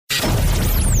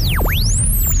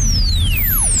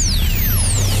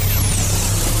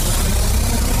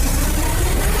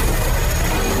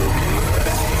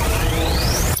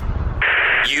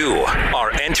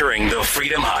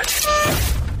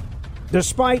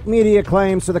Despite media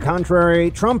claims to the contrary,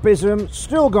 Trumpism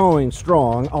still going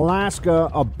strong. Alaska,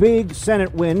 a big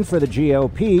Senate win for the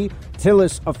GOP.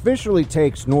 Tillis officially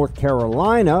takes North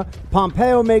Carolina.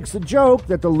 Pompeo makes the joke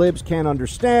that the libs can't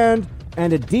understand.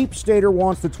 And a deep stater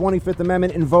wants the 25th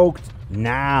Amendment invoked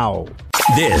now.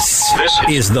 This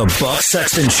is the Buck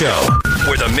Sexton Show,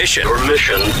 where the mission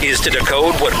is to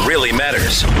decode what really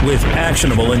matters with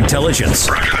actionable intelligence.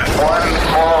 One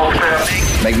small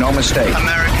step. Make no mistake.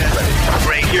 America,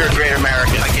 great. You're a great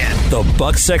American again. The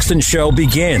Buck Sexton Show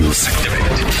begins.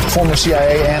 Former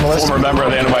CIA analyst. Former member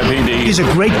of the NYPD. He's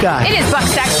a great guy. It is Buck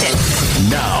Sexton.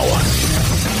 Now.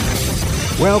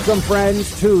 Welcome,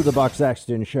 friends, to the Buck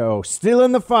Sexton Show. Still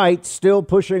in the fight, still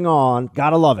pushing on.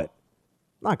 Gotta love it.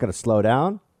 Not going to slow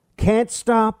down. Can't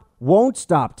stop, won't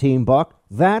stop, Team Buck.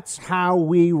 That's how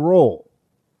we roll.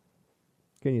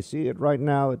 Can you see it right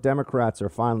now? The Democrats are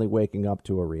finally waking up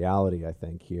to a reality, I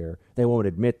think, here. They won't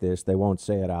admit this. They won't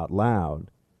say it out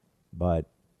loud. But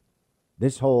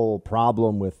this whole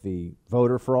problem with the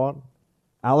voter fraud,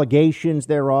 allegations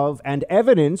thereof, and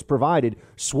evidence provided,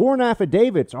 sworn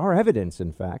affidavits are evidence,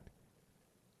 in fact.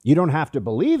 You don't have to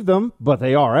believe them, but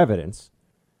they are evidence.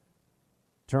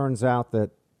 Turns out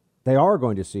that they are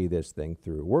going to see this thing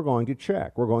through. We're going to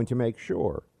check. We're going to make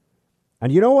sure.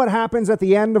 And you know what happens at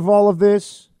the end of all of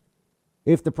this?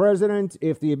 If the president,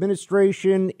 if the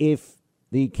administration, if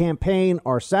the campaign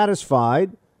are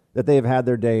satisfied that they have had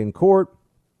their day in court,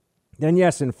 then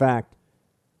yes, in fact,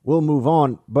 we'll move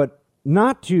on, but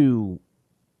not to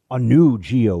a new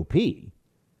GOP.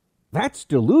 That's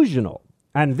delusional.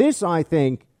 And this, I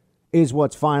think, is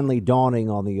what's finally dawning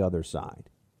on the other side.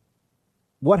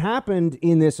 What happened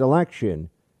in this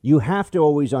election, you have to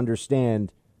always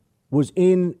understand, was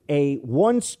in a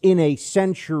once in a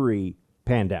century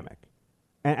pandemic.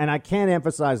 And I can't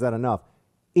emphasize that enough.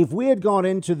 If we had gone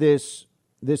into this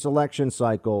election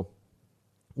cycle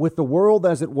with the world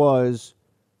as it was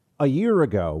a year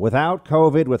ago, without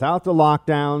COVID, without the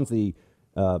lockdowns, the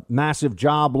massive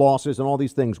job losses and all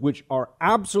these things, which are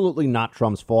absolutely not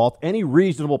Trump's fault. Any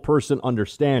reasonable person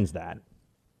understands that.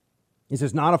 This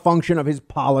is not a function of his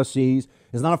policies.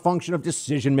 It's not a function of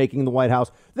decision making in the White House.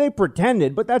 They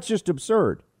pretended, but that's just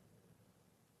absurd.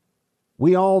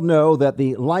 We all know that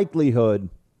the likelihood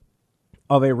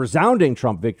of a resounding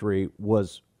Trump victory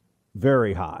was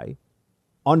very high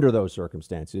under those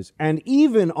circumstances. And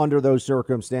even under those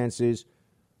circumstances,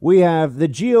 we have the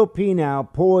GOP now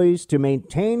poised to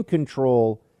maintain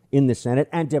control in the Senate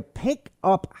and to pick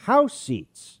up House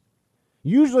seats.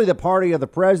 Usually the party of the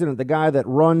president, the guy that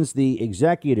runs the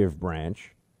executive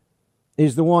branch,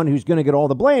 is the one who's going to get all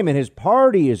the blame, and his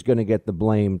party is going to get the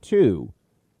blame, too,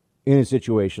 in a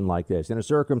situation like this, in a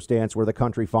circumstance where the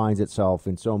country finds itself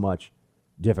in so much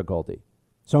difficulty,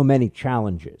 so many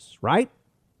challenges, right?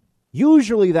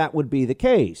 Usually that would be the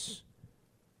case.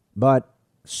 But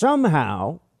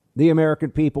somehow the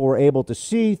American people were able to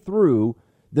see through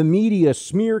the media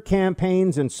smear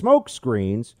campaigns and smoke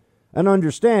screens and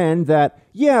understand that,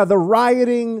 yeah, the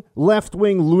rioting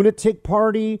left-wing lunatic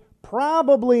party,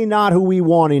 probably not who we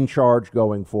want in charge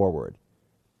going forward.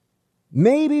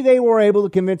 Maybe they were able to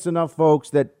convince enough folks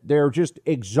that they're just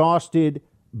exhausted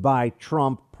by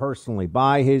Trump personally,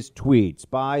 by his tweets,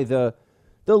 by the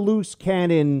loose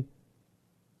cannon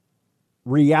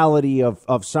reality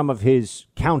of some of his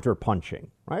counterpunching,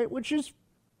 right? Which is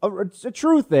it's a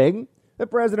true thing. The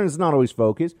president is not always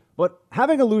focused, but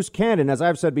having a loose cannon, as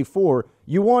I've said before,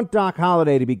 you want Doc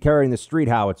Holliday to be carrying the street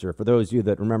howitzer, for those of you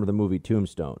that remember the movie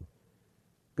Tombstone.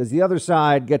 Because the other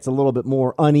side gets a little bit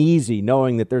more uneasy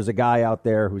knowing that there's a guy out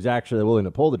there who's actually willing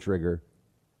to pull the trigger,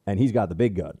 and he's got the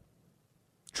big gun.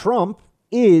 Trump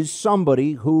is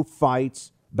somebody who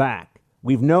fights back.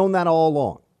 We've known that all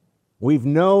along. We've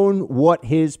known what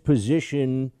his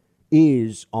position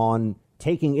is on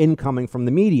taking incoming from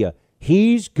the media.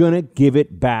 He's going to give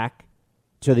it back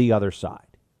to the other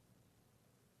side.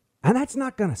 And that's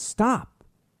not going to stop.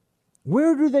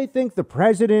 Where do they think the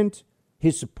president,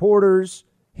 his supporters,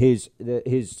 his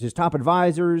top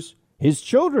advisors, his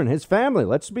children, his family,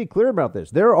 let's be clear about this.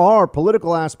 There are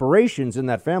political aspirations in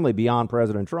that family beyond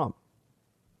President Trump.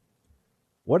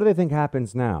 What do they think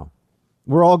happens now?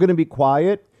 We're all going to be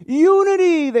quiet.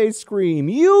 Unity, they scream.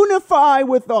 Unify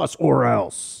with us or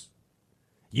else.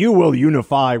 You will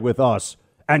unify with us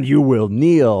and you will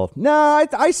kneel. No,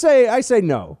 I say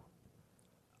no.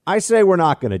 I say we're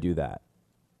not going to do that.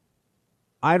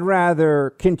 I'd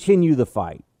rather continue the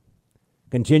fight.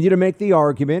 Continue to make the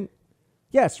argument.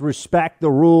 Yes, respect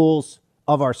the rules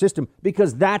of our system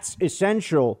because that's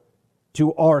essential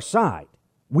to our side.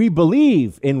 We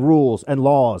believe in rules and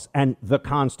laws and the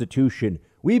Constitution.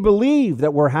 We believe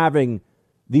that we're having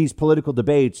these political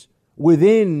debates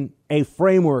within a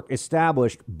framework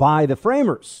established by the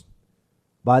framers,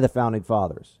 by the founding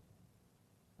fathers.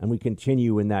 And we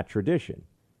continue in that tradition.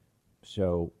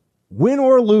 So win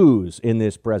or lose in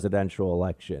this presidential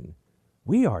election,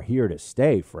 we are here to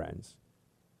stay, friends.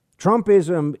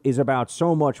 Trumpism is about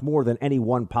so much more than any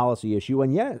one policy issue.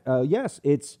 And yes,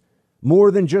 it's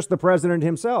more than just the president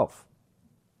himself.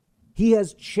 He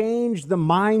has changed the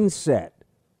mindset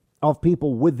of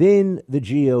people within the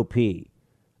GOP.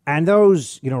 And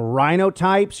those, rhino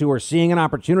types who are seeing an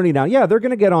opportunity now, they're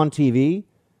going to get on TV.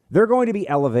 They're going to be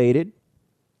elevated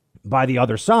by the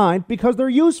other side because they're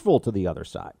useful to the other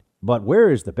side. But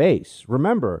where is the base?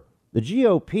 Remember, the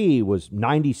GOP was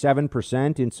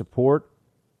 97% in support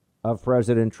of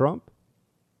President Trump.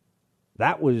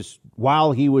 That was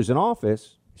while he was in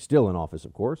office, still in office,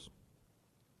 of course.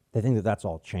 They think that that's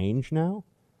all changed now.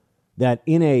 That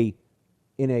in a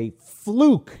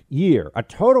fluke year, a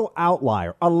total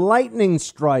outlier, a lightning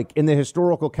strike in the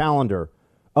historical calendar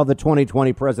of the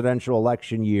 2020 presidential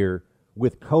election year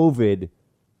with COVID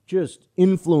just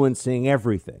influencing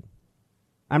everything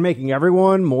and making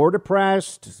everyone more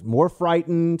depressed, more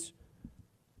frightened,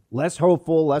 less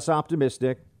hopeful, less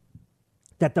optimistic,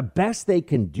 that the best they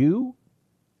can do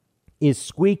is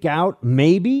squeak out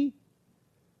maybe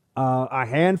a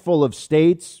handful of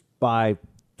states by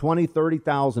 20,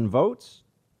 30,000 votes.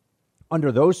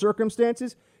 Under those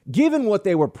circumstances, given what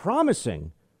they were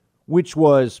promising, which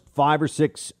was 5 or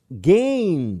 6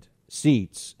 gained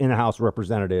seats in the House of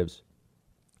Representatives,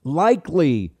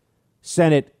 likely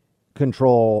Senate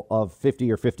control of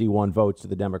 50 or 51 votes to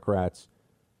the Democrats,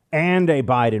 and a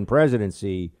Biden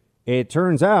presidency, it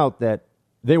turns out that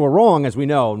they were wrong, as we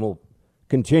know, and we'll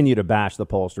continue to bash the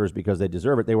pollsters because they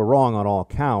deserve it. They were wrong on all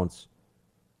counts.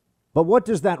 But what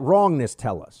does that wrongness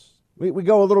tell us? We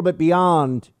go a little bit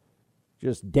beyond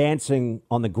just dancing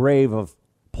on the grave of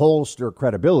pollster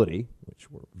credibility, which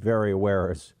we're very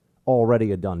aware is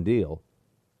already a done deal.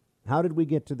 How did we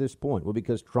get to this point? Well,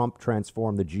 because Trump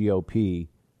transformed the GOP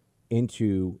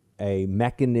into a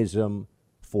mechanism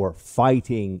for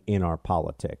fighting in our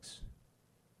politics,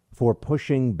 for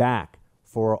pushing back,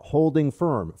 for holding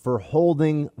firm, for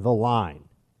holding the line.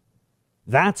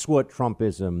 That's what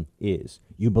Trumpism is.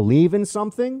 You believe in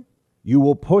something, you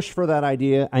will push for that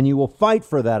idea, and you will fight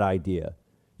for that idea.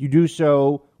 You do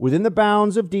so within the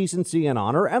bounds of decency and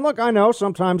honor. And look, I know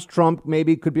sometimes Trump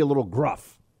maybe could be a little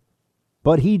gruff,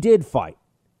 but he did fight.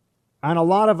 And a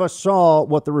lot of us saw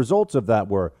what the results of that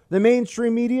were. The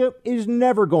mainstream media is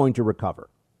never going to recover.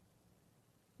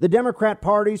 The Democrat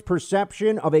Party's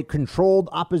perception of a controlled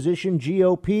opposition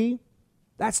GOP,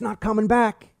 that's not coming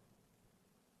back.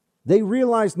 They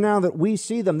realize now that we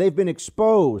see them. They've been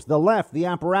exposed. The left, the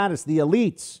apparatus, the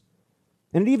elites.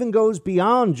 And it even goes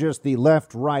beyond just the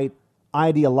left-right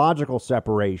ideological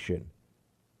separation.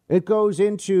 It goes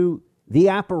into the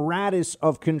apparatus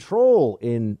of control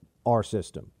in our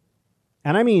system.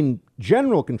 And I mean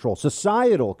general control,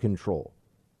 societal control.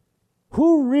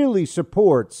 Who really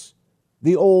supports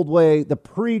the old way, the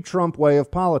pre-Trump way of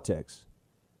politics?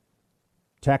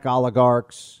 Tech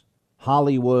oligarchs,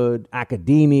 Hollywood,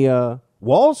 academia,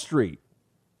 Wall Street,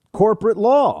 corporate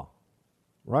law,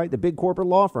 right? The big corporate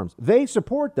law firms. They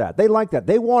support that. They like that.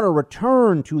 They want to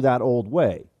return to that old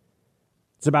way.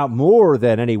 It's about more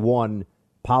than any one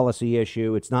policy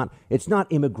issue. It's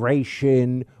not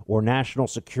immigration or national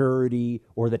security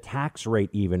or the tax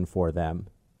rate even for them.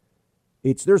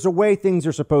 There's a way things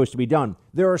are supposed to be done.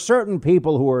 There are certain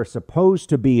people who are supposed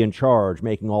to be in charge,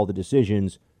 making all the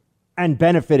decisions and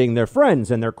benefiting their friends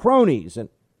and their cronies.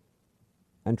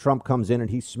 And Trump comes in and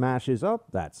he smashes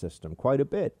up that system quite a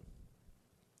bit.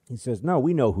 He says, no,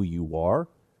 we know who you are.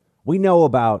 We know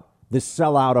about the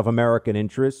sellout of American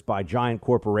interests by giant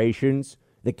corporations,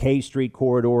 the K Street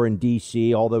corridor in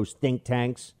D.C., all those think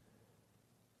tanks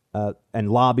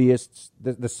and lobbyists,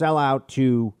 the sellout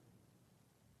to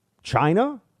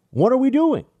China. What are we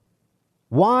doing?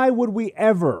 Why would we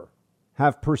ever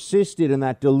have persisted in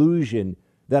that delusion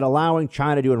that allowing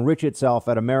China to enrich itself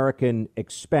at American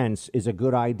expense is a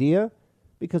good idea?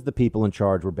 Because the people in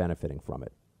charge were benefiting from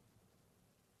it.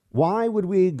 Why would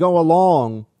we go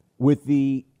along with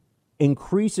the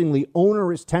increasingly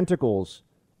onerous tentacles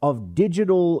of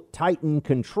digital titan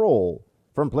control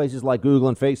from places like Google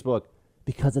and Facebook?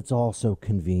 Because it's all so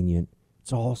convenient.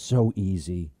 It's all so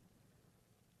easy.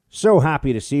 So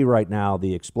happy to see right now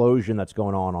the explosion that's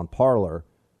going on Parler.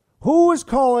 Who is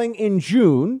calling in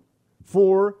June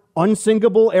for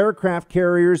unsinkable aircraft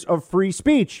carriers of free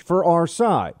speech for our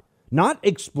side? Not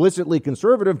explicitly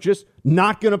conservative, just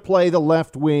not going to play the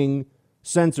left-wing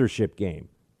censorship game.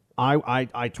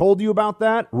 I told you about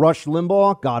that. Rush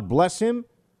Limbaugh, God bless him,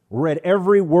 read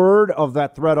every word of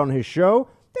that thread on his show.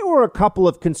 There were a couple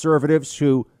of conservatives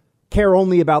who care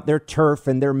only about their turf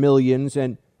and their millions,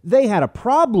 and they had a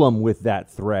problem with that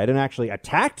thread and actually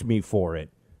attacked me for it.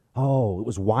 Oh, it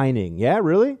was whining. Yeah,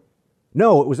 really?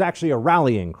 No, it was actually a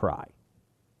rallying cry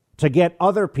to get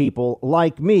other people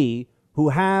like me who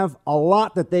have a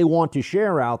lot that they want to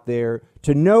share out there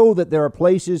to know that there are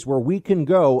places where we can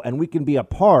go and we can be a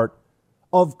part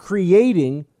of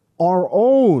creating our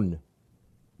own,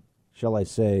 shall I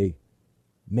say,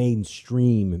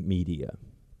 mainstream media,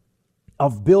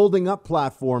 of building up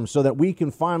platforms so that we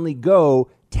can finally go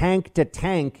tank to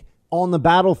tank on the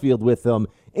battlefield with them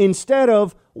instead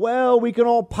of, well, we can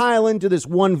all pile into this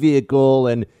one vehicle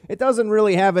and it doesn't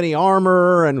really have any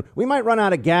armor and we might run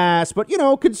out of gas. But, you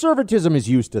know, conservatism is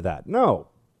used to that. No.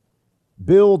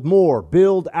 Build more,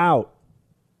 build out,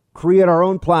 create our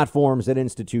own platforms and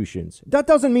institutions. That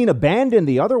doesn't mean abandon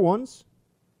the other ones.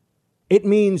 It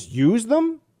means use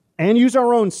them and use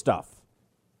our own stuff.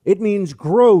 It means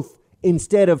growth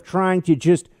instead of trying to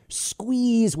just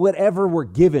squeeze whatever we're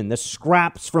given, the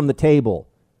scraps from the table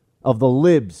of the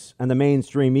libs and the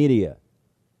mainstream media.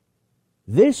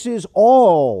 This is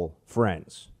all,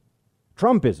 friends,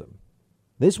 Trumpism.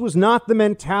 This was not the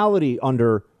mentality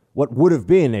under what would have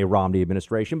been a Romney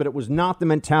administration, but it was not the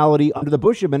mentality under the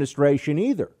Bush administration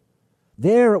either.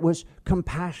 There it was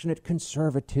compassionate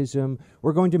conservatism.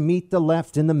 We're going to meet the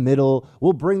left in the middle.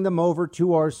 We'll bring them over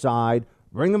to our side.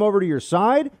 Bring them over to your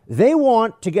side. They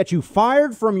want to get you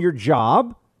fired from your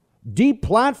job,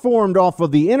 deplatformed off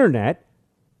of the internet,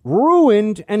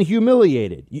 ruined and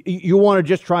humiliated. You want to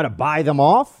just try to buy them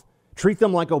off, treat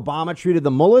them like Obama treated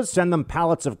the mullahs, send them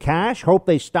pallets of cash, hope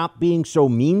they stop being so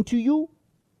mean to you?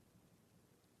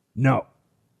 No.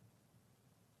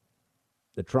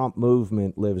 The Trump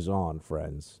movement lives on,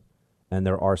 friends. And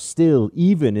there are still,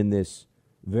 even in this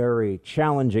very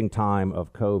challenging time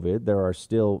of COVID, there are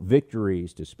still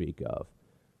victories to speak of.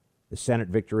 The Senate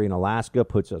victory in Alaska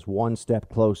puts us one step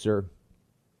closer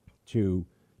to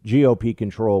GOP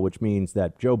control, which means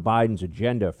that Joe Biden's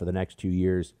agenda for the next 2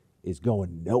 years is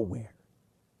going nowhere.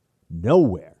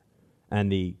 Nowhere.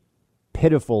 And the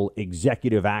pitiful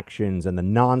executive actions and the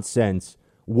nonsense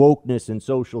wokeness and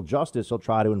social justice he'll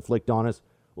try to inflict on us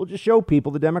will just show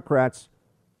people the Democrats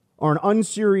are an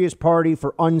unserious party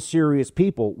for unserious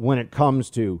people when it comes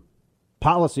to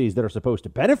policies that are supposed to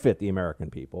benefit the American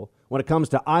people, when it comes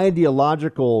to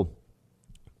ideological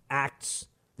acts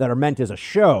that are meant as a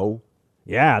show.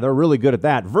 Yeah, they're really good at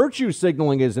that. Virtue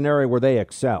signaling is an area where they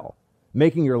excel.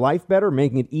 Making your life better,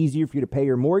 making it easier for you to pay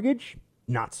your mortgage,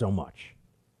 not so much.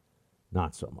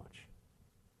 Not so much.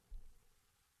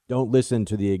 Don't listen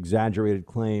to the exaggerated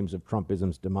claims of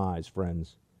Trumpism's demise,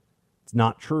 friends. It's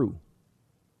not true.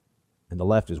 And the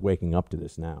left is waking up to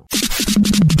this now.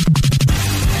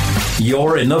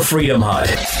 You're in the Freedom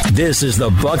Hut. This is the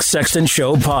Buck Sexton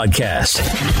Show podcast.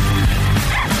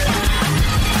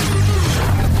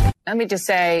 Let me just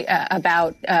say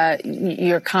about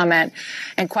your comment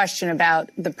and question about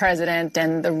the president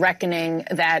and the reckoning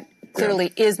that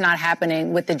clearly is not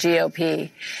happening with the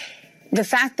GOP. The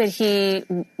fact that he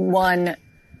won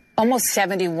almost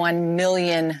 71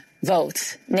 million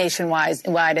votes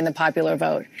nationwide in the popular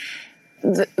vote.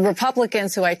 The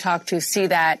Republicans who I talk to see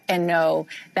that and know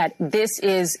that this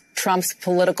is Trump's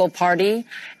political party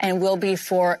and will be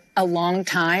for a long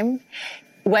time,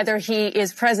 whether he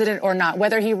is president or not,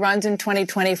 whether he runs in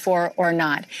 2024 or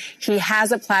not. He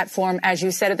has a platform, as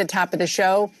you said at the top of the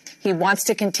show. He wants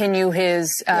to continue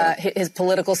his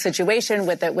political situation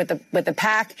with the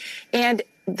PAC, and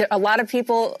a lot of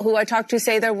people who I talk to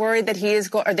say they're worried that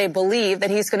they believe that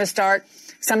he's going to start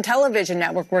some television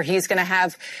network where he's going to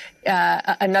have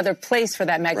another place for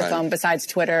that megaphone besides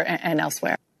Twitter and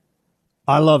elsewhere.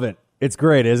 I love it. It's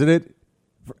great, isn't it?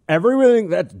 For everything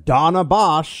that Donna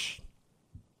Bosch,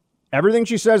 everything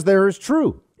she says there is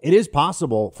true. It is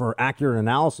possible for accurate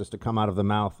analysis to come out of the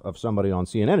mouth of somebody on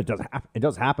CNN. It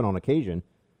does happen on occasion,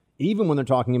 even when they're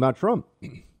talking about Trump.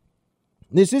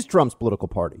 This is Trump's political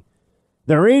party.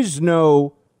 There is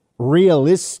no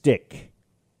realistic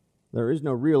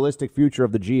future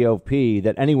of the GOP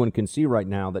that anyone can see right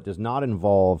now that does not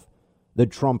involve the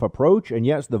Trump approach. And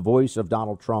yes, the voice of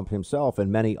Donald Trump himself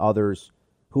and many others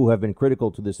who have been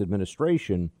critical to this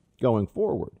administration going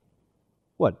forward.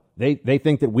 What? They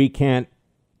think that we can't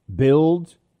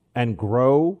build and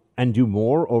grow and do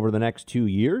more over the next 2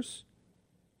 years?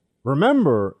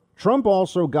 Remember, Trump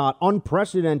also got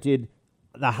unprecedented,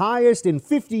 the highest in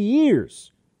 50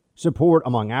 years, support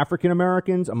among African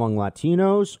Americans, among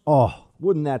Latinos. Oh,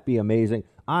 wouldn't that be amazing?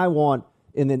 I want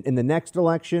in the next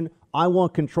election, I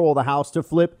want control of the House to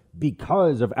flip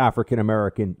because of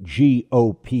African-American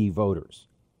GOP voters.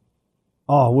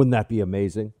 Oh, wouldn't that be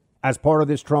amazing? As part of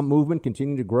this Trump movement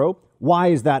continuing to grow, why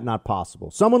is that not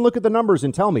possible? Someone look at the numbers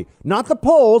and tell me. Not the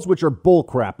polls, which are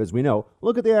bullcrap, as we know.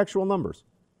 Look at the actual numbers.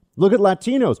 Look at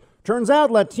Latinos. Turns out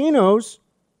Latinos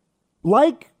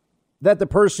like that the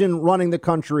person running the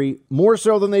country, more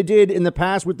so than they did in the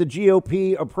past with the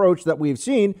GOP approach that we've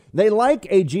seen, they like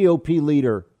a GOP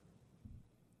leader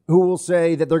who will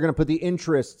say that they're going to put the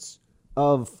interests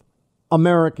of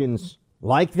Americans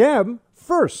like them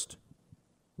first.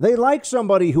 They like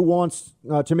somebody who wants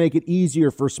to make it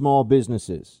easier for small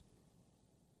businesses.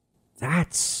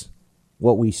 That's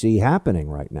what we see happening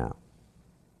right now.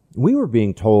 We were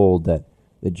being told that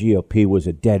the GOP was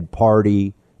a dead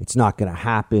party. It's not going to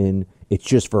happen. It's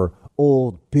just for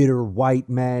old, bitter white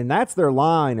men. That's their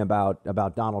line about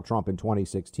Donald Trump in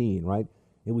 2016, right?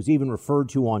 It was even referred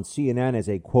to on CNN as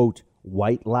a, quote,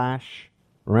 white lash.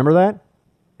 Remember that?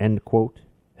 End quote.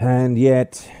 And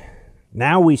yet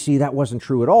now we see that wasn't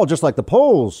true at all, just like the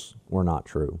polls were not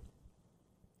true.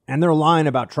 And they're lying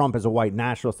about Trump as a white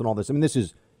nationalist and all this. I mean,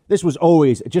 this was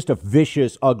always just a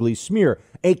vicious, ugly smear,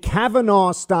 a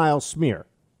Kavanaugh-style smear.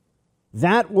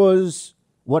 That was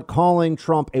what calling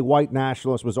Trump a white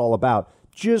nationalist was all about.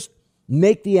 Just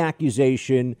make the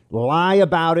accusation, lie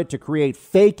about it to create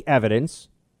fake evidence,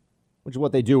 which is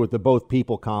what they do with the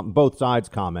both sides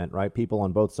comment, right? People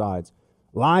on both sides.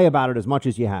 Lie about it as much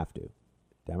as you have to.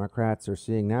 Democrats are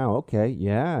seeing now, okay,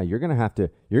 yeah, you're gonna have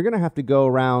to go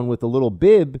around with a little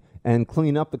bib and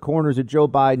clean up the corners of Joe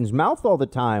Biden's mouth all the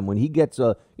time when he gets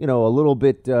a little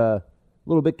bit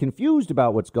confused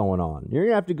about what's going on. You're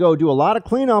gonna have to go do a lot of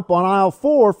cleanup on aisle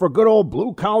 4 for good old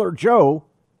blue collar Joe,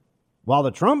 while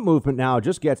the Trump movement now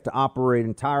just gets to operate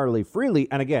entirely freely.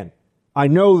 And again, I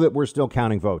know that we're still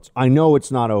counting votes. I know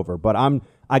it's not over, but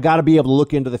I got to be able to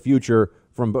look into the future.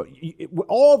 From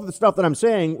all of the stuff that I'm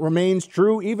saying remains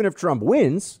true, even if Trump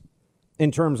wins, in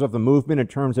terms of the movement, in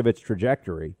terms of its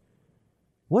trajectory.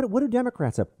 What do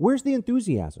Democrats have? Where's the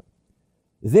enthusiasm?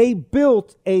 They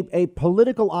built a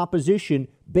political opposition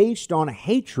based on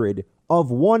hatred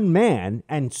of one man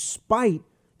and spite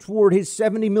toward his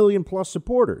 70 million plus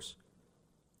supporters.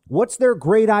 What's their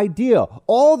great idea?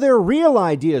 All their real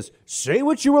ideas. Say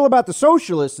what you will about the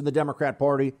socialists in the Democrat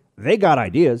Party. They got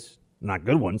ideas, not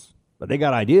good ones. But they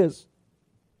got ideas.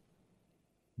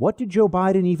 What did Joe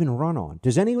Biden even run on?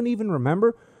 Does anyone even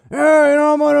remember? Hey,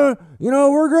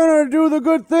 we're going to do the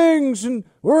good things and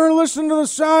we're going to listen to the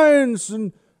science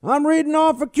and I'm reading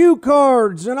off of cue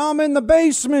cards and I'm in the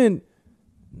basement.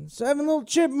 7 little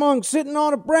chipmunks sitting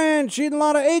on a branch eating a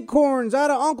lot of acorns out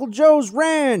of Uncle Joe's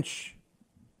ranch.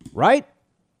 Right?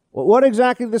 Well, what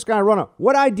exactly did this guy run on?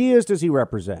 What ideas does he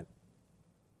represent?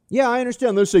 Yeah, I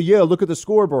understand. They'll say, yeah, look at the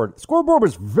scoreboard. The scoreboard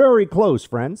was very close,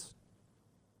 friends.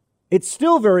 It's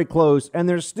still very close, and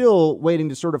they're still waiting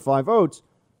to certify votes.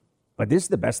 But this is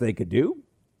the best they could do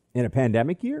in a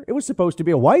pandemic year? It was supposed to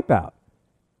be a wipeout.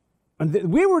 And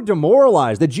we were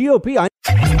demoralized. The GOP...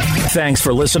 Thanks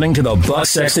for listening to the Buck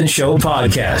Sexton Show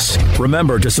podcast.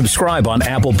 Remember to subscribe on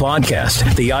Apple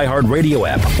Podcasts, the iHeartRadio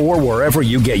app, or wherever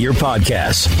you get your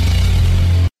podcasts.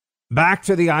 Back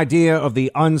to the idea of the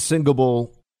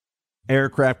unsinkable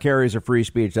aircraft carriers of free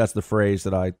speech. That's the phrase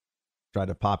that I tried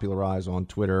to popularize on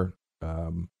Twitter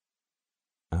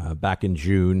back in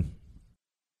June.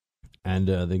 And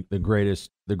the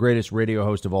greatest radio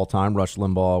host of all time, Rush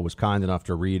Limbaugh, was kind enough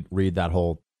to read that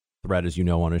whole thread, as you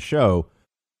know, on his show.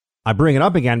 I bring it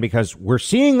up again because we're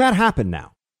seeing that happen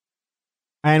now.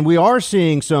 And we are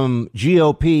seeing some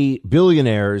GOP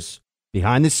billionaires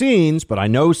behind the scenes, but I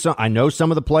know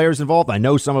some of the players involved. I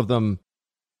know some of them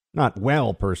not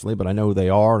well personally, but I know who they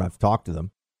are, and I've talked to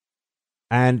them.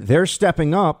 And they're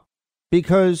stepping up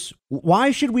because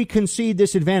why should we concede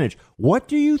this advantage? What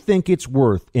do you think it's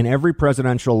worth in every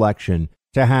presidential election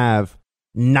to have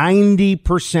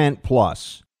 90%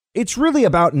 plus? It's really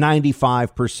about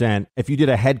 95%. If you did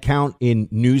a head count in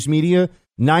news media,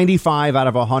 95 out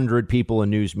of 100 people in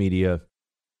news media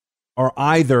are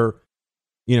either,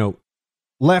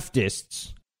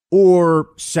 leftists or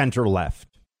center left.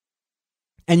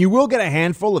 And you will get a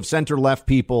handful of center left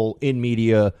people in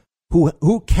media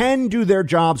who can do their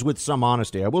jobs with some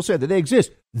honesty. I will say that they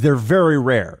exist. They're very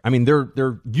rare. I mean,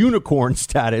 they're unicorn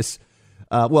status.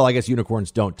 Well, I guess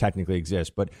unicorns don't technically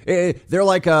exist, but they're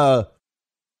like a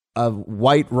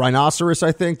white rhinoceros,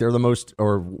 I think. They're the most,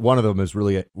 or one of them is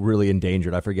really, really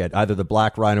endangered. I forget. Either the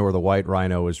black rhino or the white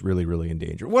rhino is really, really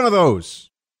endangered. One of those.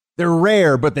 They're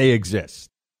rare, but they exist.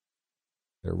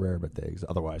 They're rare, but they exist.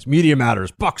 Otherwise, Media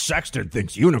Matters. Buck Sexton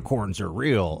thinks unicorns are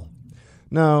real.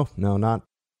 No, not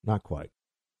quite.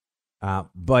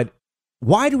 But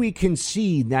why do we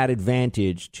concede that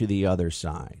advantage to the other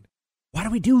side? Why do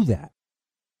we do that?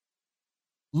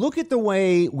 Look at the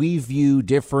way we view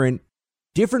different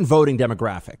voting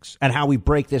demographics and how we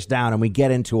break this down and we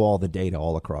get into all the data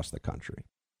all across the country.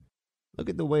 Look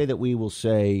at the way that we will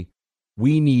say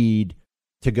we need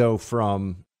to go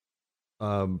from,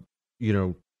 let's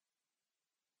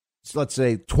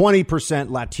say 20%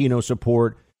 Latino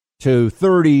support to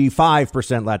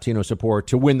 35% Latino support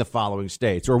to win the following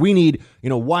states. Or we need,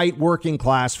 white working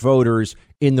class voters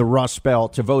in the Rust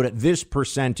Belt to vote at this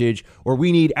percentage. Or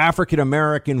we need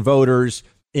African-American voters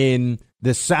in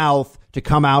the South to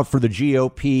come out for the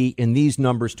GOP in these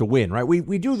numbers to win, right?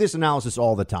 We do this analysis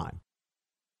all the time.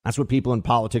 That's what people in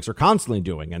politics are constantly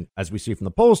doing. And as we see from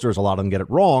the pollsters, a lot of them get it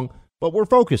wrong, but we're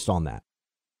focused on that.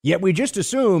 Yet we just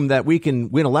assume that we can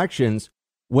win elections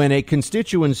when a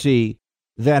constituency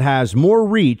that has more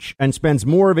reach and spends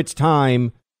more of its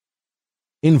time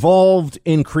involved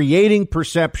in creating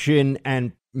perception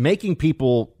and making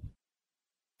people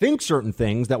think certain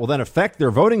things that will then affect their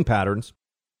voting patterns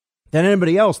than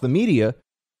anybody else, the media.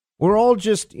 We're all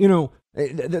just,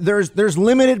 there's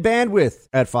limited bandwidth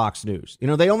at Fox News.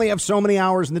 They only have so many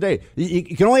hours in the day. You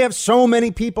can only have so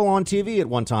many people on TV at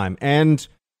one time. And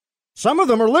some of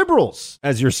them are liberals,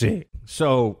 as you're seeing.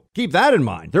 So keep that in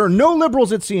mind. There are no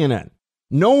liberals at CNN.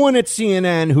 No one at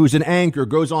CNN who's an anchor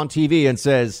goes on TV and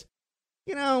says,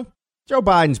 Joe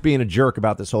Biden's being a jerk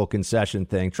about this whole concession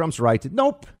thing. Trump's right.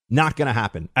 Nope, not going to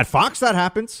happen. At Fox, that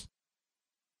happens.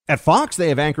 At Fox, they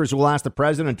have anchors who will ask the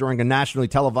president during a nationally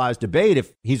televised debate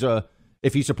if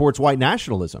he supports white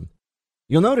nationalism.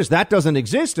 You'll notice that doesn't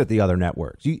exist at the other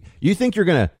networks. You think you're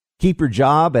going to keep your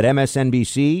job at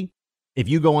MSNBC if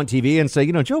you go on TV and say,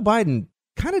 Joe Biden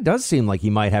kind of does seem like he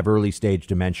might have early stage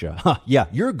dementia. Yeah,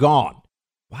 you're gone.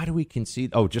 Why do we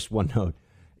concede? Oh, just one note.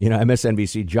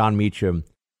 MSNBC, John Meacham.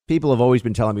 People have always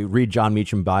been telling me, read John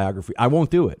Meacham biography. I won't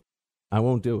do it. I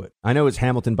know his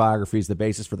Hamilton biography is the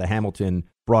basis for the Hamilton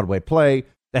Broadway play.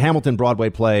 The Hamilton Broadway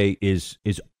play is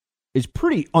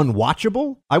pretty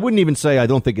unwatchable. I wouldn't even say I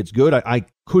don't think it's good. I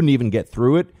couldn't even get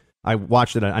through it. I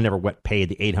watched it. I never paid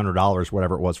the $800,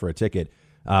 whatever it was for a ticket.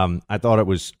 I thought it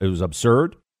was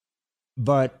absurd.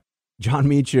 But John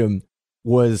Meacham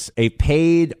was a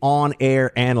paid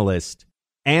on-air analyst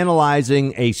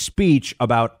analyzing a speech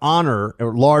about honor,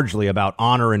 or largely about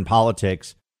honor in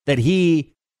politics, that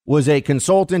he was a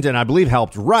consultant and I believe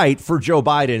helped write for Joe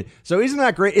Biden. So isn't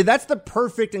that great? That's the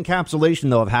perfect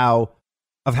encapsulation, though,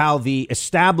 of how the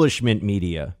establishment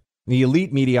media, the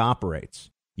elite media operates.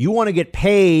 You want to get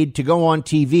paid to go on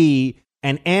TV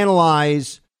and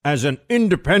analyze as an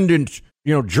independent,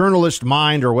 journalist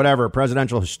mind or whatever,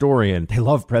 presidential historian. They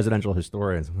love presidential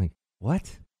historians. I'm like,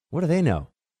 what? What do they know?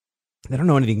 They don't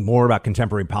know anything more about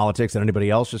contemporary politics than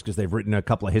anybody else just because they've written a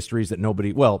couple of histories that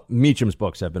nobody. Well, Meacham's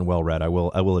books have been well read. I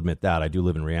will admit that. I do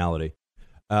live in reality.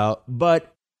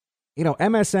 But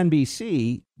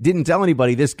MSNBC didn't tell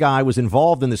anybody this guy was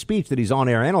involved in the speech that he's on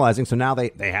air analyzing. So now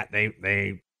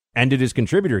they ended his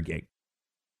contributor gig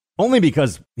only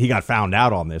because he got found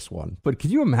out on this one. But can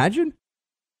you imagine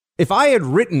if I had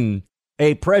written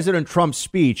a President Trump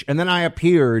speech and then I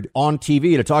appeared on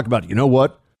TV to talk about,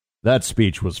 what? That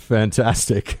speech was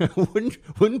fantastic.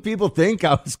 Wouldn't people think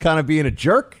I was kind of being a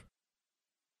jerk?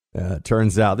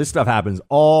 Turns out this stuff happens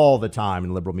all the time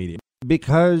in liberal media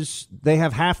because they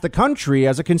have half the country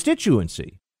as a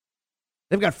constituency.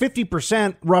 They've got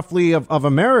 50% roughly of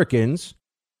Americans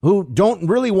who don't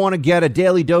really want to get a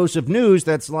daily dose of news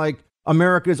that's like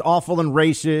America's awful and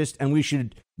racist and we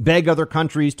should beg other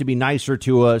countries to be nicer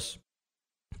to us.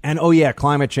 And, oh, yeah,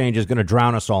 climate change is going to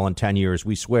drown us all in 10 years,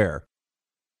 we swear.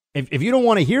 If you don't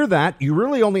want to hear that, you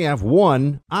really only have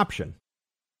one option.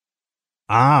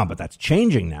 But that's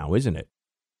changing now, isn't it?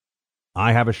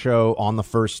 I have a show on the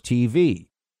First TV.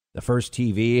 The First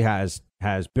TV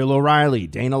has Bill O'Reilly,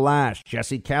 Dana Lash,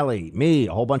 Jesse Kelly, me,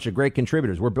 a whole bunch of great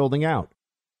contributors. We're building out.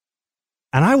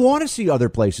 And I want to see other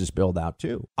places build out,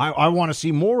 too. I want to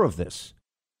see more of this.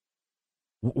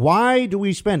 Why do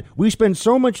we spend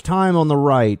so much time on the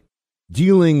right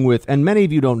dealing with, and many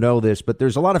of you don't know this, but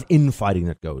there's a lot of infighting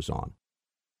that goes on.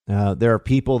 There are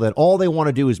people that all they want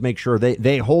to do is make sure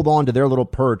they hold on to their little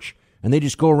perch and they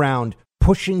just go around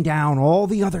pushing down all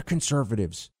the other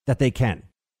conservatives that they can,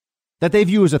 that they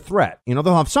view as a threat. They'll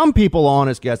have some people on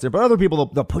as guests there, but other people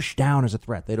they'll push down as a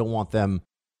threat. They don't want them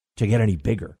to get any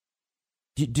bigger.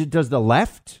 Does the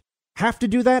left have to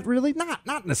do that, really?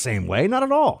 Not in the same way, not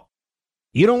at all.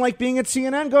 You don't like being at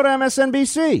CNN? Go to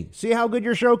MSNBC. See how good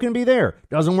your show can be there.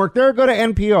 Doesn't work there? Go to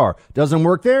NPR. Doesn't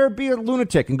work there? Be a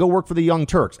lunatic and go work for the Young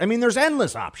Turks. I mean, there's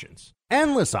endless options.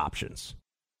 Endless options.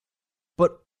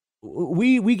 But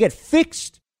we get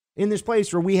fixed in this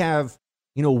place where we have,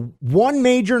 one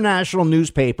major national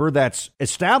newspaper that's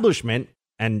establishment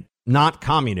and not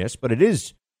communist, but it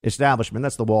is establishment.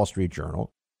 That's the Wall Street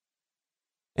Journal.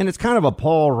 And it's kind of a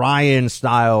Paul Ryan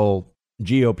style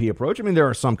GOP approach. I mean, there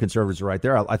are some conservatives right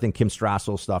there. I think Kim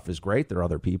Strassel's stuff is great. There are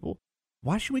other people.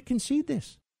 Why should we concede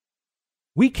this?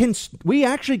 We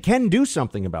actually can do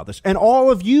something about this. And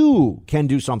all of you can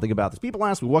do something about this. People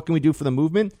ask me, what can we do for the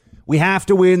movement? We have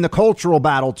to win the cultural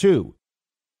battle, too.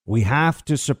 We have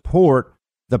to support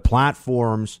the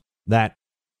platforms that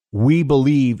we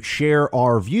believe share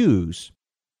our views.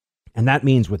 And that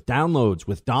means with downloads,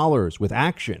 with dollars, with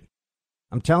action.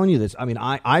 I'm telling you this. I mean,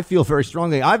 I feel very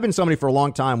strongly. I've been somebody for a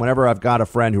long time. Whenever I've got a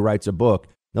friend who writes a book,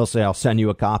 they'll say, I'll send you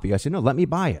a copy. I say, no, let me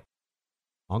buy it.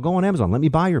 I'll go on Amazon. Let me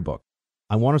buy your book.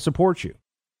 I want to support you.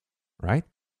 Right.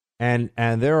 And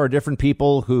there are different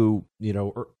people who,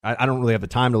 I don't really have the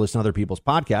time to listen to other people's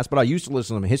podcasts, but I used to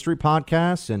listen to history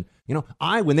podcasts. And,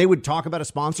 when they would talk about a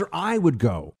sponsor, I would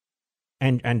go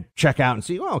and check out and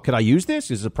see, could I use this?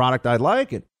 Is it a product I'd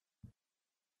like? And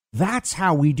that's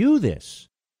how we do this.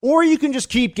 Or you can just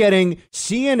keep getting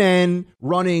CNN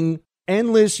running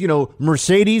endless,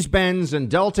 Mercedes-Benz and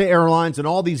Delta Airlines and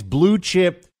all these blue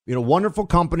chip, wonderful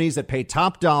companies that pay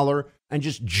top dollar and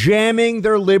just jamming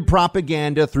their lib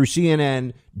propaganda through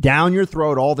CNN down your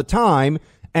throat all the time.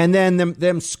 And then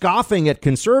them scoffing at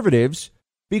conservatives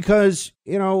because,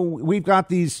 we've got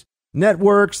these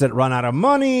networks that run out of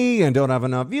money and don't have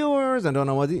enough viewers and don't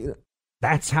know what.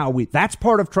 That's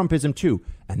part of Trumpism, too.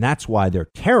 And that's why they're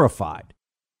terrified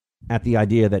at the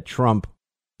idea that Trump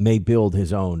may build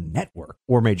his own network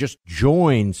or may just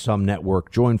join some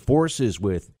network, join forces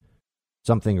with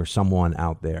something or someone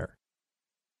out there.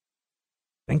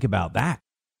 Think about that.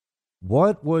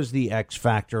 What was the X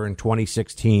factor in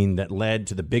 2016 that led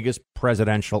to the biggest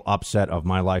presidential upset of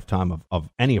my lifetime, of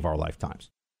any of our lifetimes?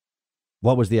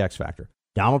 What was the X factor?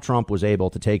 Donald Trump was able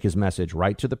to take his message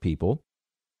right to the people.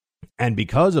 And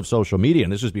because of social media,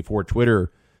 and this was before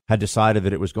Twitter had decided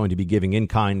that it was going to be giving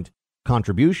in-kind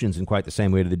contributions in quite the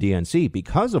same way to the DNC,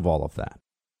 because of all of that,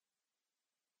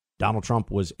 Donald Trump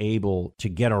was able to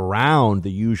get around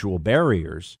the usual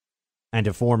barriers and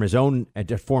to form his own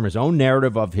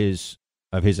narrative of his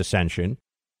ascension,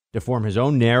 to form his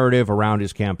own narrative around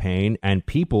his campaign, and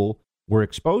people were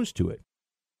exposed to it.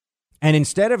 And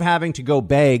instead of having to go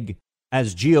beg,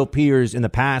 as GOPers in the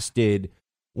past did,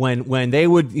 when they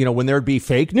would, when there'd be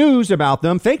fake news about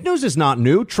them. Fake news is not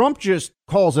new. Trump just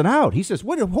calls it out. He says,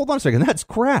 wait, hold on a second. That's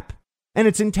crap. And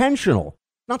it's intentional.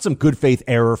 Not some good faith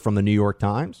error from the New York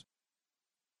Times.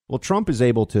 Well, Trump is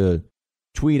able to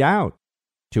tweet out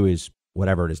to his,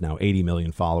 whatever it is now, 80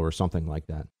 million followers, something like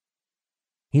that.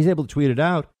 He's able to tweet it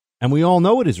out. And we all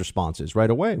know what his response is right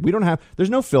away. There's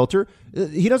no filter.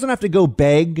 He doesn't have to go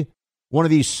beg one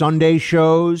of these Sunday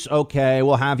shows. Okay,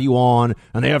 we'll have you on.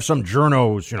 And they have some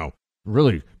journos,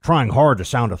 really trying hard to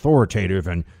sound authoritative.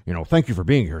 And, thank you for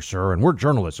being here, sir. And we're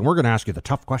journalists and we're going to ask you the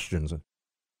tough questions. A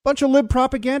bunch of lib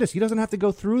propagandists. He doesn't have to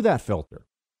go through that filter.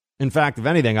 In fact, if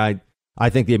anything, I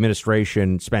think the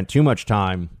administration spent too much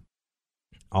time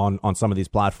on some of these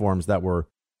platforms that were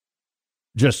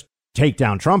just take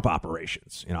down Trump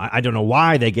operations. I don't know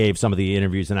why they gave some of the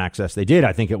interviews and access they did.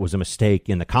 I think it was a mistake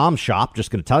in the comm shop.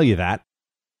 Just going to tell you that.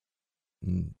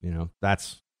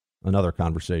 That's another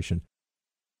conversation.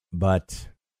 But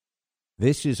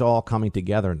this is all coming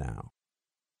together now.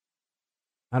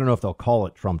 I don't know if they'll call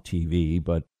it Trump TV,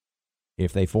 but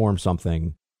if they form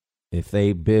something, if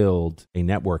they build a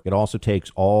network, it also takes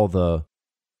all the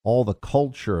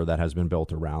culture that has been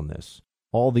built around this,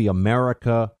 all the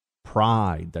America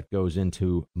pride that goes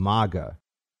into MAGA.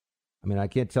 I mean, I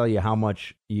can't tell you how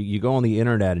much you go on the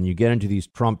internet and you get into these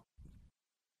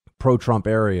pro-Trump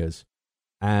areas,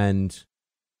 and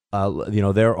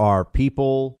there are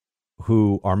people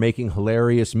who are making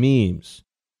hilarious memes.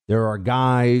 There are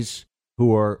guys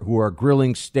who are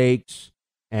grilling steaks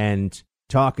and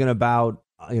talking about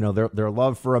their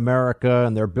love for America,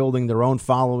 and they're building their own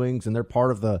followings, and they're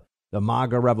part of the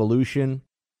MAGA revolution.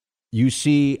 You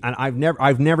see, and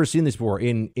I've never seen this before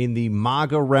in the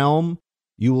MAGA realm.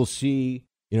 You will see,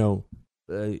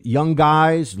 young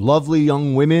guys, lovely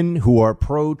young women who are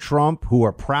pro-Trump, who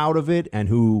are proud of it, and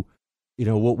who,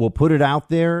 will put it out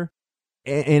there.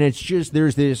 And it's just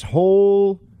there's this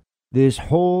whole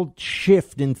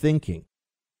shift in thinking.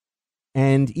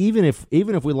 And even if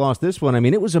we lost this one, I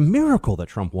mean, it was a miracle that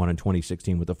Trump won in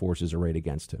 2016 with the forces arrayed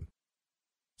against him.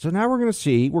 So now we're going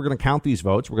to count these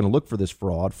votes. We're going to look for this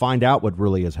fraud, find out what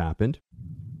really has happened.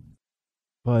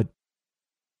 But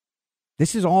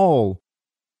this is all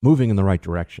moving in the right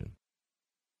direction.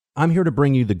 I'm here to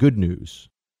bring you the good news.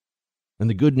 And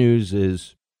the good news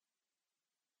is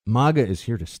MAGA is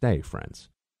here to stay, friends.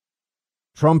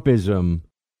 Trumpism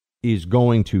is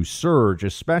going to surge,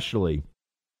 especially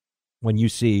when you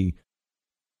see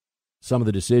some of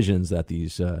the decisions that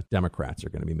these Democrats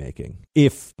are going to be making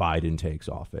if Biden takes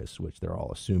office, which they're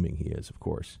all assuming he is, of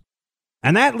course.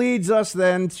 And that leads us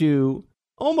then to,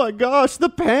 oh my gosh, the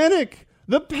panic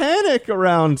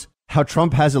around how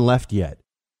Trump hasn't left yet.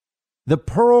 The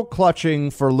pearl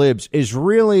clutching for libs is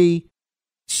really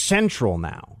central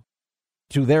now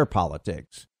to their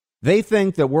politics. They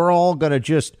think that we're all going to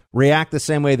just react the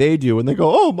same way they do. And they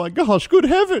go, oh my gosh, good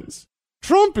heavens.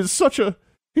 Trump is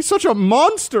he's such a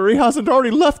monster. He hasn't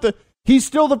already left he's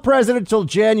still the president till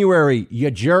January,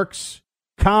 you jerks.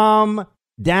 Calm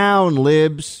down,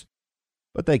 libs.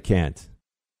 But they can't.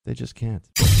 They just can't.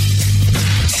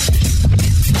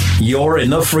 You're in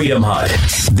the Freedom Hut.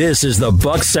 This is the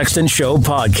Buck Sexton Show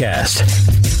podcast.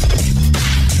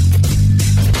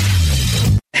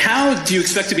 How do you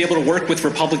expect to be able to work with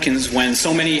Republicans when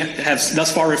so many have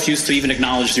thus far refused to even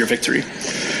acknowledge your victory?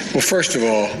 Well, first of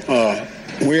all,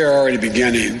 we are already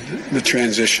beginning the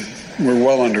transition. We're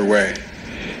well underway.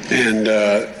 And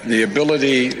the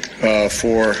ability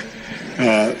for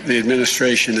the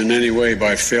administration in any way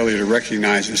by failure to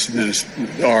recognize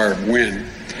our win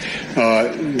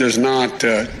does not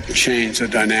change the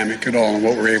dynamic at all in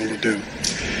what we're able to do.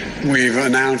 We've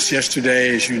announced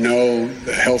yesterday, as you know,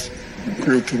 the health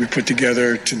group that we put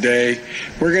together today.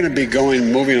 We're going to be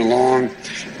moving along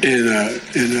in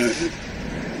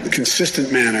a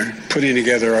consistent manner, putting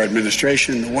together our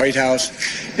administration, the White House,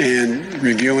 and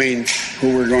reviewing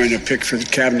who we're going to pick for the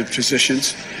cabinet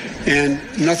positions. And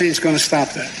nothing's going to stop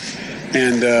that.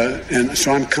 And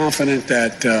so I'm confident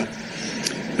that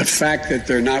the fact that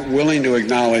they're not willing to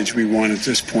acknowledge we won at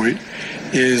this point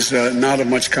is not of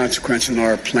much consequence in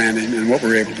our planning and what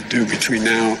we're able to do between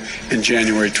now and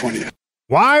January 20th.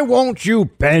 Why won't you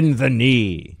bend the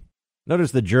knee?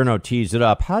 Notice the journo teased it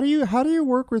up. How do you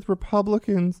work with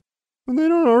Republicans when they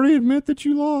don't already admit that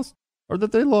you lost or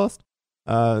that they lost?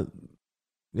 Yeah,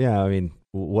 I mean,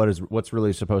 what's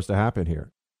really supposed to happen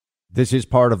here? This is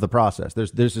part of the process.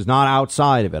 This is not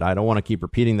outside of it. I don't want to keep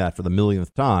repeating that for the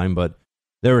millionth time, but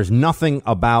there is nothing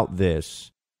about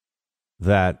this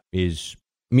that is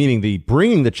meaning the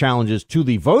bringing the challenges to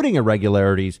the voting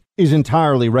irregularities is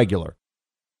entirely regular.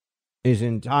 Is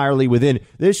entirely within.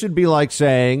 This should be like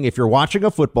saying if you're watching a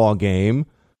football game,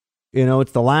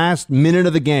 it's the last minute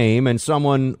of the game and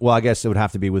someone, well, I guess it would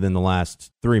have to be within the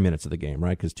last 3 minutes of the game,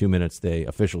 right? Because 2 minutes, the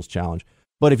officials challenge.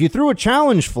 But if you threw a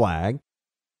challenge flag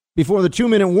before the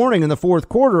 2-minute warning in the fourth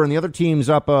quarter and the other team's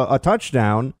up a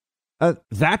touchdown,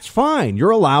 that's fine.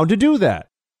 You're allowed to do that.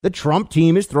 The Trump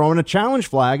team is throwing a challenge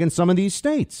flag in some of these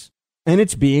states and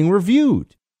it's being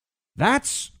reviewed.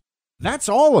 That's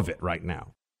all of it right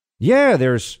now. Yeah,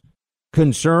 there's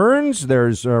concerns.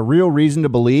 There's a real reason to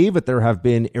believe that there have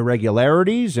been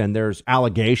irregularities and there's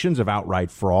allegations of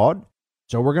outright fraud.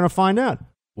 So we're going to find out.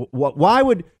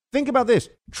 Think about this.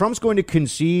 Trump's going to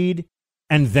concede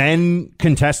and then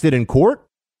contest it in court.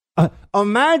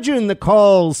 Imagine the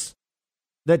calls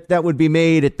that would be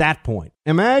made at that point.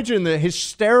 Imagine the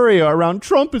hysteria around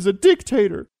Trump as a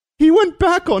dictator. He went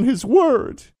back on his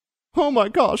word. Oh my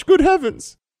gosh, good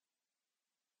heavens.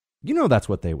 That's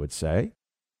what they would say.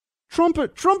 Trump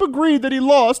agreed that he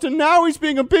lost, and now he's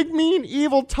being a big, mean,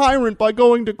 evil tyrant by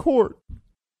going to court.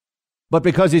 But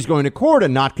because he's going to court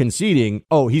and not conceding,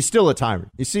 he's still a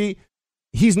tyrant. You see,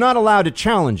 he's not allowed to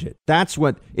challenge it. That's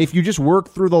what, if you just work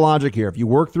through the logic here, if you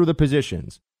work through the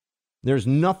positions, there's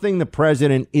nothing the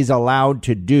president is allowed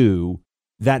to do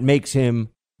that makes him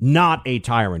not a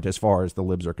tyrant as far as the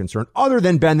libs are concerned, other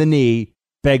than bend the knee,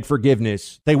 beg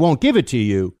forgiveness. They won't give it to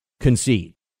you.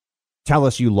 Concede. Tell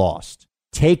us you lost.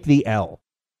 Take the L.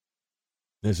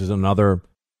 This is another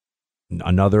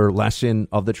lesson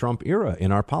of the Trump era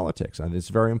in our politics, and it's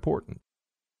very important.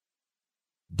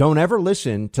 Don't ever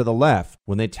listen to the left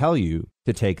when they tell you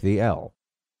to take the L,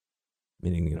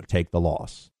 meaning, take the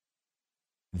loss.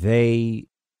 They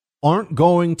aren't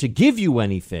going to give you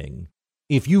anything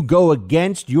if you go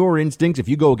against your instincts, if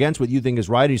you go against what you think is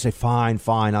right, and you say, fine,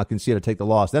 I'll concede, I'll take the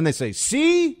loss. Then they say,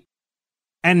 see?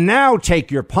 And now take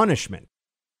your punishment.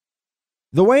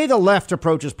 The way the left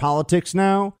approaches politics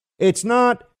now, it's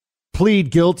not plead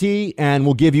guilty and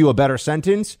we'll give you a better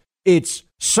sentence. It's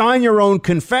sign your own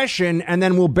confession and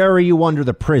then we'll bury you under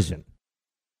the prison.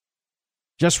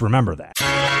 Just remember that.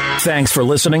 Thanks for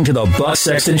listening to the Buck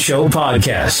Sexton Show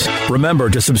podcast.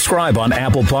 Remember to subscribe on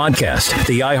Apple Podcast,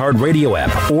 the iHeartRadio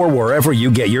app, or wherever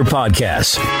you get your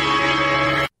podcasts.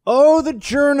 Oh, the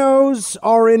journos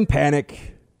are in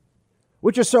panic,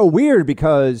 which is so weird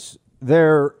because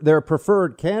their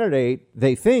preferred candidate,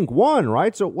 they think, won,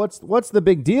 right? So what's the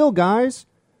big deal, guys?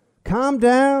 Calm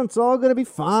down. It's all going to be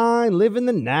fine. Live in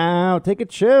the now. Take a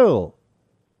chill.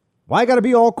 Why got to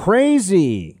be all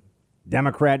crazy?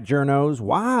 Democrat journos,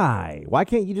 why? Why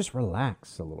can't you just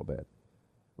relax a little bit?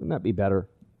 Wouldn't that be better?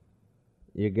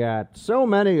 You got so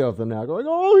many of them now going,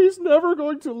 oh, he's never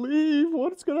going to leave.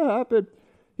 What's going to happen?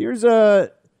 Here's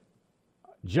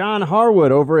John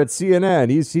Harwood over at CNN.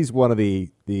 He's one of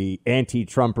the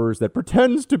anti-Trumpers that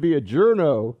pretends to be a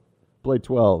journo. Play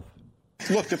 12.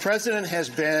 Look, the president has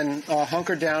been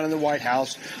hunkered down in the White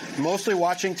House, mostly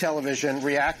watching television,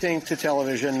 reacting to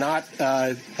television, not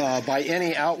by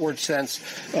any outward sense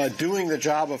doing the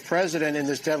job of president in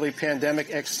this deadly pandemic,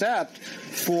 except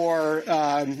for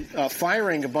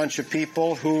firing a bunch of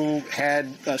people who had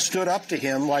stood up to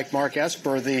him, like Mark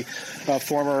Esper, the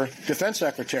former defense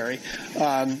secretary.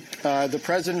 The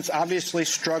president's obviously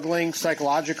struggling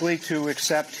psychologically to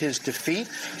accept his defeat.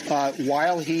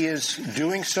 While he is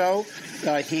doing so,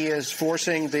 he is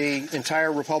forcing the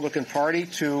entire Republican Party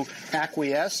to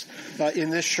acquiesce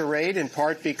in this charade, in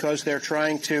part because they're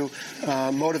trying to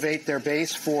motivate their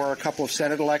base for a couple of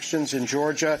Senate elections in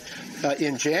Georgia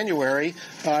in January.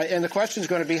 And the question is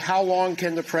going to be, how long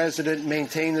can the president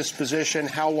maintain this position?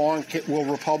 How long will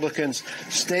Republicans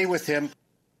stay with him?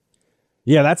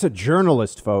 Yeah, that's a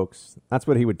journalist, folks. That's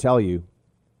what he would tell you.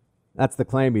 That's the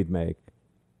claim he'd make.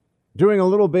 Doing a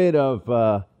little bit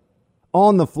of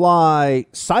on-the-fly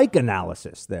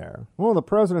psychoanalysis there. Well, the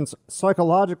president's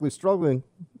psychologically struggling.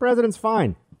 The president's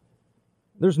fine.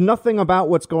 There's nothing about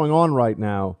what's going on right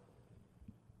now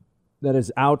that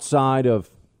is outside of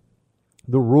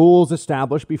the rules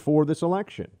established before this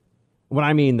election. When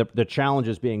I mean the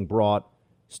challenges being brought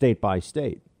state by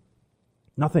state.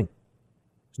 Nothing.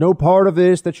 There's no part of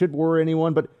this that should worry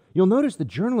anyone, but you'll notice the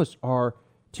journalists are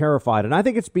terrified, and I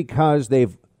think it's because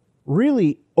they've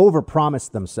really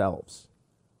overpromised themselves.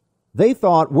 They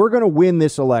thought, we're going to win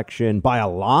this election by a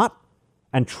lot,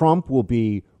 and Trump will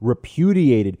be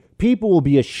repudiated. People will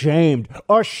be ashamed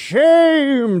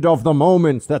of the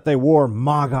moments that they wore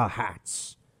MAGA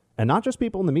hats. And not just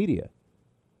people in the media.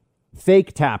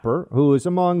 Fake Tapper, who is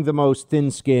among the most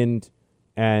thin-skinned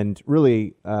and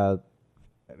really,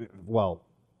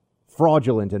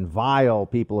 fraudulent and vile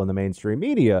people in the mainstream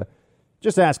media.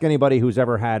 Just ask anybody who's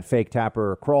ever had Fake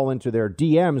Tapper crawl into their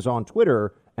DMs on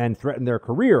Twitter and threaten their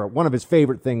career. One of his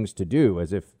favorite things to do,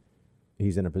 as if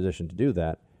he's in a position to do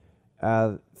that.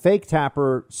 Fake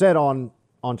Tapper said on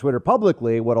Twitter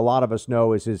publicly what a lot of us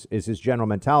know is his general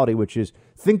mentality, which is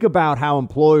think about how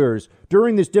employers,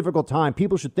 during this difficult time,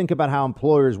 people should think about how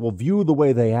employers will view the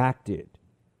way they acted.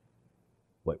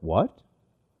 Wait, what?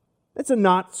 It's a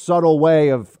not subtle way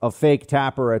of Fake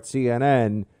Tapper at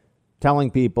CNN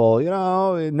telling people,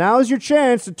 now's your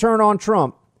chance to turn on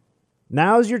Trump.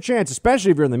 Now's your chance, especially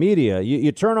if you're in the media.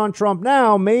 You turn on Trump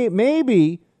now,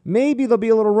 maybe there'll be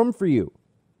a little room for you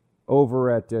over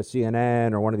at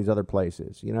CNN or one of these other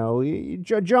places. You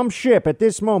jump ship at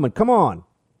this moment. Come on.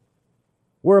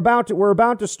 We're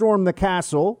about to storm the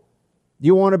castle. Do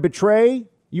you want to betray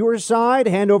your side,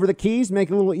 hand over the keys, make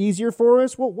it a little easier for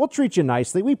us? We'll treat you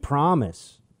nicely. We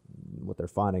promise. What they're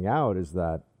finding out is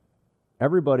that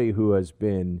everybody who has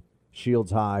been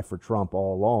shields high for Trump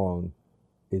all along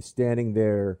is standing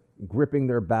there, gripping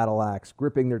their battle axe,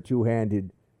 gripping their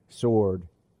two-handed sword,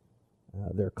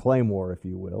 their claymore, if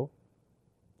you will,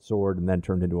 sword and then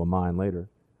turned into a mine later.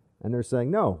 And they're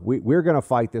saying, no, we're going to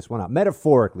fight this one out.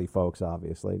 Metaphorically, folks,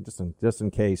 obviously, just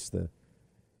in case the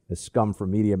scum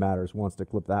from Media Matters wants to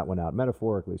clip that one out,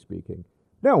 metaphorically speaking.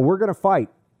 No, we're going to fight.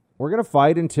 We're going to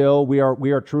fight until we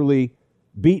are truly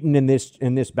beaten in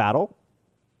this battle,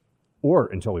 or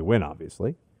until we win,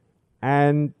 obviously,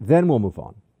 and then we'll move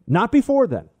on. Not before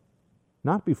then.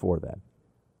 Not before then.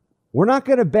 We're not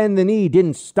going to bend the knee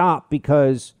didn't stop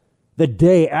because the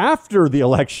day after the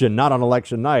election, not on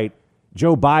election night,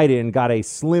 Joe Biden got a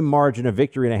slim margin of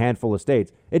victory in a handful of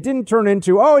states. It didn't turn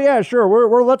into, oh yeah, sure,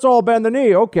 we're let's all bend the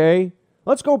knee. Okay,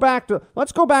 let's go back to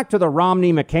the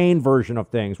Romney McCain version of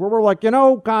things, where we're like,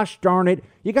 gosh darn it,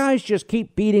 you guys just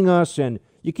keep beating us and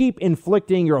you keep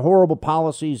inflicting your horrible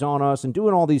policies on us and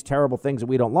doing all these terrible things that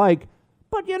we don't like.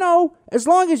 But as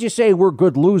long as you say we're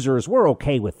good losers, we're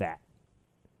okay with that.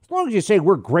 As long as you say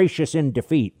we're gracious in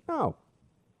defeat, no,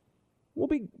 we'll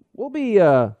be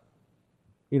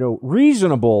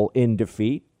reasonable in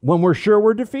defeat when we're sure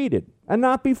we're defeated, and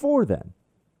not before then.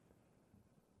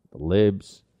 The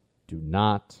libs do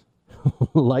not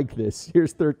like this.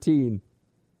 Here's 13.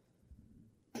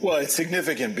 Well, it's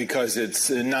significant because it's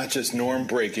not just norm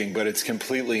breaking, but it's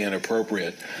completely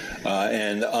inappropriate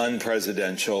and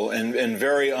unpresidential and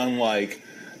very unlike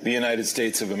the United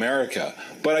States of America.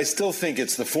 But I still think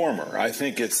it's the former. I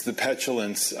think it's the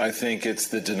petulance. I think it's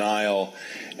the denial.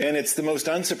 And it's the most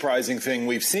unsurprising thing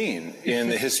we've seen in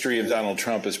the history of Donald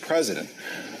Trump as president.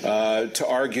 To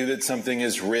argue that something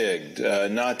is rigged,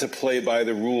 not to play by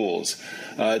the rules,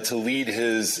 to lead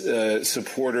his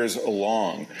supporters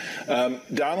along.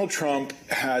 Donald Trump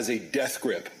has a death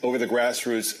grip over the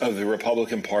grassroots of the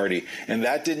Republican Party, and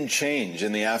that didn't change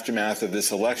in the aftermath of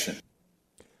this election.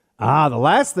 The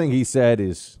last thing he said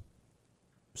is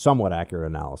somewhat accurate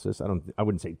analysis. I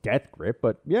wouldn't say death grip,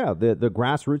 but yeah, the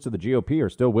grassroots of the GOP are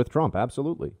still with Trump.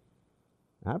 Absolutely.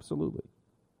 Absolutely.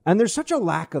 And there's such a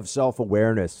lack of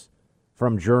self-awareness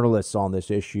from journalists on this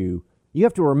issue. You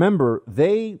have to remember,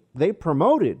 they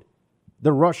promoted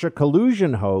the Russia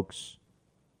collusion hoax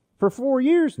for 4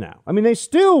 years now. I mean, they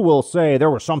still will say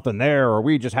there was something there or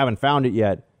we just haven't found it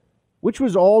yet, which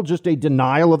was all just a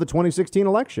denial of the 2016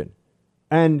 election.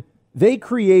 And they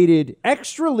created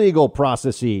extra legal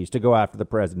processes to go after the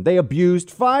president. They abused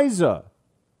FISA,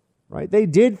 right? They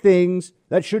did things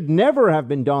that should never have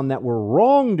been done that were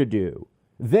wrong to do.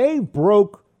 They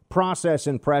broke process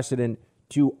and precedent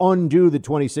to undo the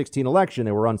 2016 election.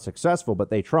 They were unsuccessful,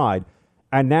 but they tried.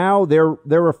 And now they're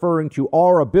referring to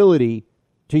our ability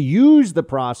to use the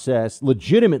process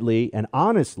legitimately and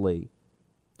honestly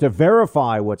to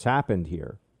verify what's happened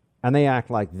here. And they act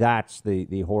like that's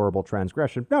the horrible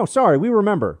transgression. No, sorry, we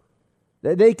remember.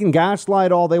 They can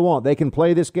gaslight all they want. They can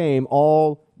play this game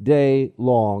all day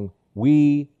long.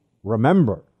 We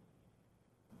remember.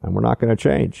 And we're not going to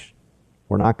change.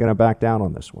 We're not going to back down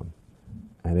on this one.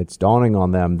 And it's dawning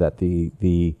on them that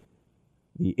the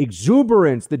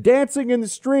exuberance, the dancing in the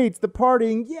streets, the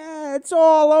partying, yeah, it's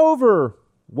all over.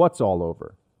 What's all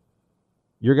over?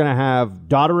 You're going to have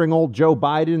doddering old Joe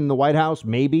Biden in the White House,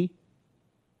 maybe,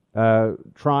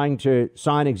 trying to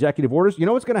sign executive orders. You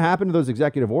know what's going to happen to those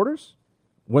executive orders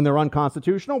when they're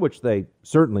unconstitutional, which they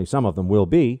certainly, some of them will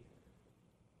be?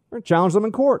 They're going to challenge them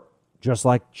in court, just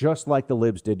like the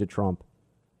libs did to Trump.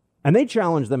 And they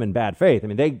challenge them in bad faith. I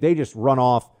mean, they just run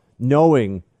off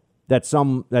knowing that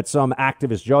some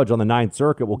activist judge on the Ninth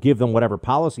Circuit will give them whatever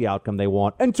policy outcome they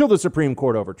want until the Supreme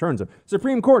Court overturns them.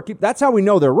 Supreme Court, that's how we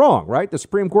know they're wrong, right? The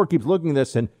Supreme Court keeps looking at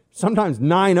this, and sometimes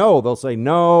 9-0, they'll say,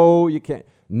 no, you can't.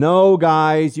 No,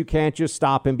 guys, you can't just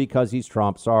stop him because he's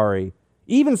Trump. Sorry.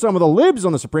 Even some of the libs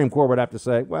on the Supreme Court would have to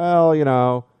say, well,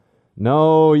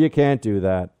 no, you can't do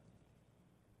that.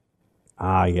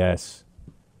 Yes.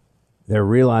 They're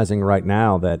realizing right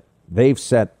now that they've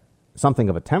set something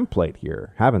of a template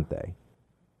here, haven't they?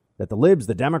 That the libs,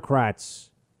 the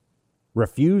Democrats'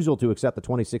 refusal to accept the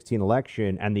 2016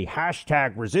 election and the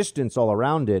hashtag resistance all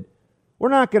around it, we're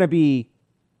not going to be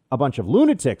a bunch of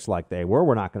lunatics like they were.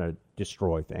 We're not going to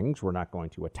destroy things. We're not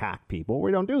going to attack people.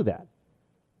 We don't do that.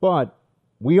 But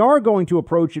we are going to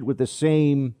approach it with the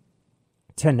same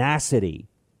tenacity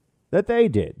that they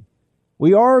did.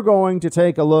 We are going to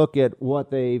take a look at what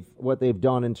they've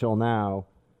done until now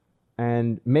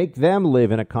and make them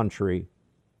live in a country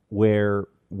where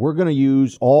we're going to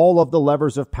use all of the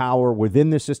levers of power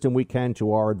within the system we can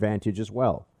to our advantage as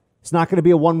well. It's not going to be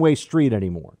a one-way street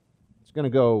anymore. It's going to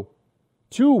go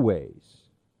two ways.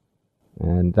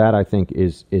 And that, I think,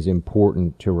 is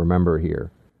important to remember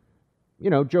here.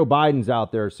 Joe Biden's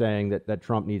out there saying that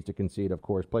Trump needs to concede, of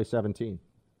course. Play 17.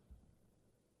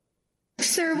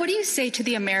 Sir, what do you say to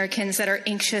the Americans that are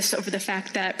anxious over the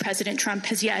fact that President Trump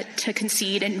has yet to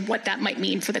concede and what that might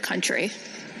mean for the country?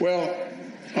 Well,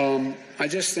 I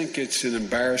just think it's an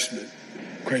embarrassment,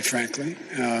 quite frankly.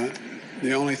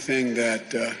 The only thing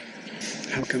that,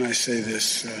 how can I say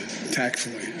this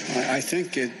tactfully? I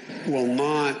think it will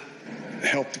not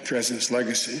help the president's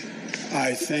legacy.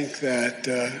 I think that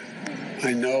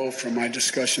I know from my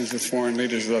discussions with foreign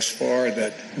leaders thus far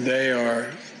that they are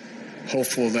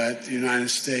hopeful that the United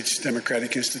States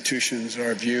democratic institutions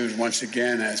are viewed once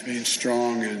again as being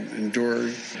strong and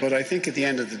enduring. But I think at the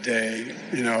end of the day,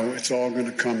 it's all going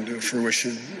to come to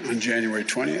fruition on January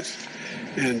 20th.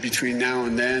 And between now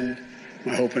and then,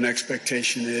 my hope and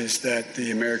expectation is that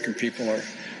the American people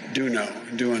do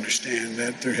understand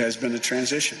that there has been a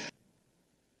transition.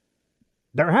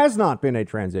 There has not been a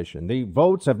transition. The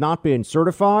votes have not been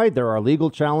certified. There are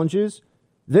legal challenges.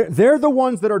 They're the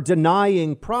ones that are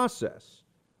denying process.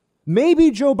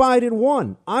 Maybe Joe Biden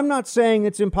won. I'm not saying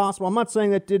it's impossible. I'm not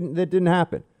saying that didn't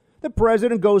happen. The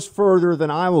president goes further than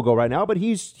I will go right now, but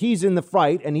he's in the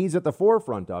fight and he's at the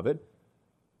forefront of it.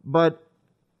 But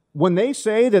when they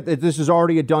say that this is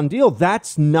already a done deal,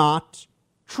 that's not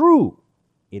true.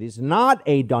 It is not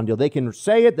a done deal. They can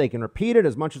say it, they can repeat it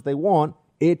as much as they want.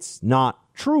 It's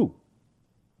not true.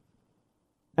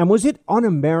 And was it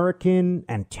un-American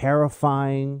and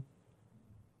terrifying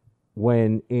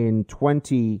when in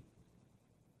 2000,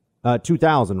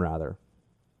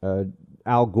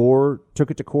 Al Gore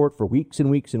took it to court for weeks and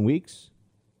weeks and weeks?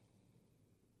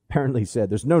 Apparently said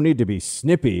there's no need to be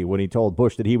snippy when he told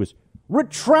Bush that he was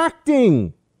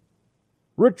retracting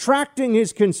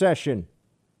his concession.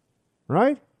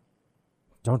 Right?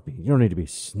 You don't need to be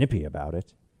snippy about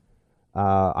it.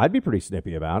 I'd be pretty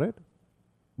snippy about it.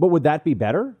 But would that be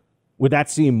better? Would that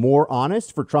seem more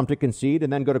honest for Trump to concede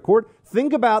and then go to court?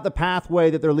 Think about the pathway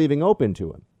that they're leaving open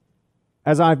to him.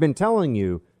 As I've been telling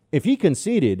you, if he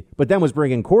conceded, but then was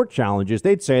bringing court challenges,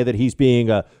 they'd say that he's being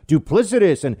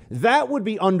duplicitous, and that would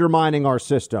be undermining our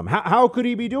system. How could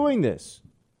he be doing this?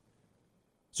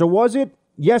 So was it,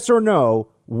 yes or no,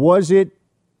 was it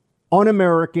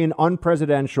un-American,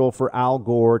 unpresidential for Al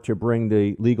Gore to bring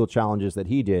the legal challenges that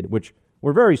he did, which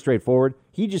were very straightforward?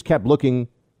 He just kept looking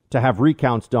to have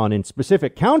recounts done in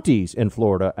specific counties in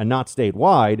Florida and not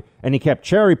statewide. And he kept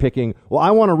cherry picking. Well,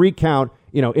 I want to recount,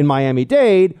 in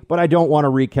Miami-Dade, but I don't want to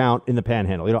recount in the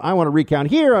Panhandle. I want to recount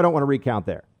here. I don't want to recount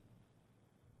there.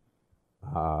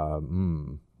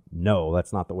 No,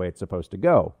 that's not the way it's supposed to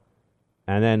go.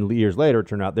 And then years later, it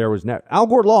turned out Al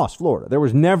Gore lost Florida. There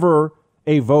was never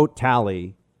a vote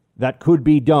tally that could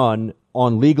be done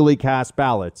on legally cast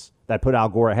ballots that put Al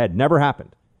Gore ahead. Never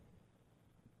happened.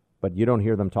 But you don't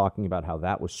hear them talking about how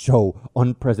that was so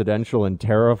unpresidential and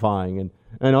terrifying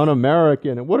and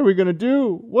un-American. And what are we going to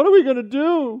do? What are we going to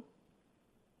do?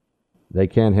 They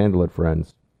can't handle it,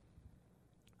 friends.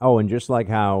 Oh, and just like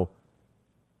how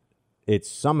it's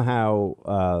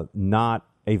somehow not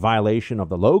a violation of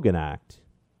the Logan Act,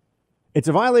 it's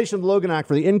a violation of the Logan Act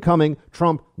for the incoming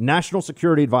Trump National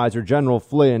Security Advisor, General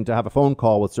Flynn, to have a phone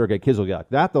call with Sergei Kislyak.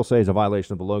 That, they'll say, is a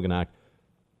violation of the Logan Act,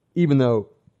 even though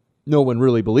no one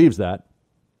really believes that.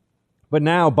 But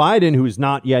now Biden, who's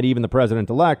not yet even the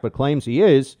president-elect, but claims he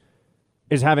is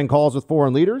having calls with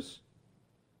foreign leaders.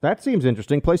 That seems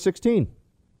interesting. Play 16.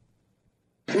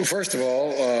 Well, first of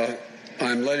all,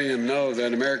 I'm letting them know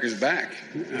that America's back.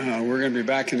 We're going to be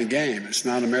back in the game. It's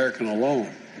not American alone.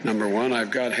 Number one,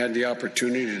 I've had the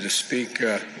opportunity to speak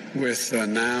with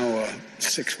now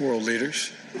 6 world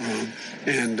leaders,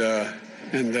 and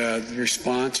the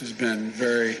response has been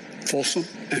very fulsome,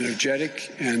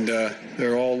 energetic, and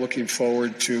they're all looking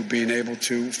forward to being able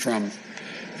to, from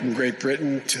Great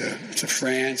Britain to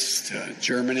France, to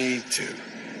Germany, to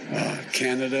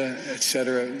Canada, et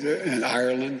cetera, and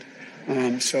Ireland.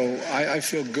 So I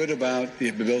feel good about the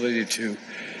ability to.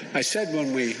 I said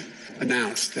when we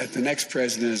announced that the next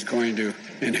president is going to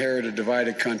inherit a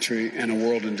divided country and a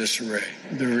world in disarray.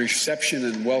 The reception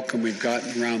and welcome we've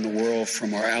gotten around the world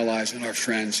from our allies and our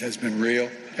friends has been real.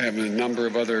 I have a number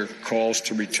of other calls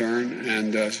to return,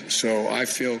 and so I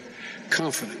feel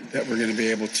confident that we're going to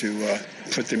be able to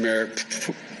put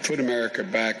America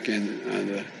back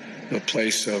in the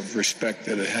place of respect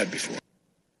that it had before.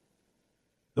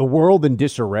 The world in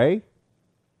disarray?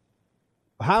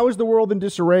 How is the world in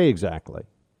disarray exactly?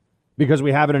 Because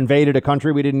we haven't invaded a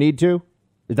country we didn't need to?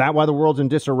 Is that why the world's in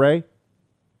disarray?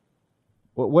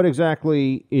 What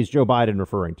exactly is Joe Biden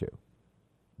referring to?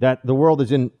 That the world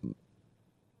is in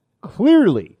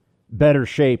clearly better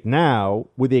shape now,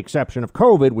 with the exception of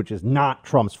COVID, which is not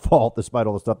Trump's fault, despite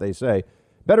all the stuff they say.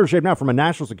 Better shape now from a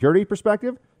national security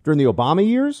perspective during the Obama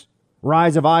years.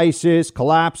 Rise of ISIS,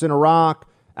 collapse in Iraq,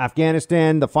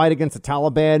 Afghanistan, the fight against the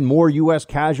Taliban, more U.S.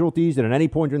 casualties than at any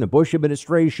point during the Bush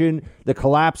administration, the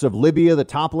collapse of Libya, the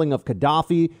toppling of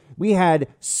Gaddafi. We had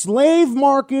slave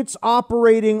markets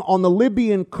operating on the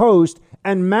Libyan coast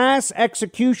and mass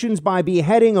executions by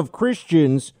beheading of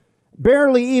Christians,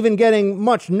 barely even getting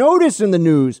much notice in the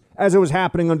news as it was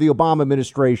happening under the Obama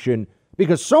administration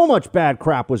because so much bad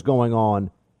crap was going on.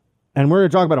 And we're going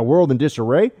to talk about a world in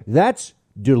disarray? That's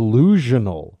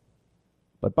delusional.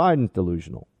 But Biden's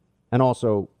delusional. And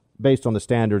also, based on the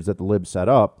standards that the libs set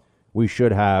up, we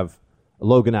should have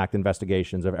Logan Act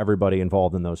investigations of everybody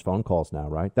involved in those phone calls now,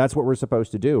 right? That's what we're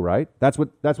supposed to do, right? That's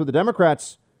what the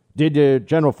Democrats did to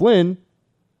General Flynn.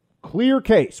 Clear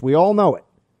case. We all know it.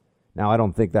 Now, I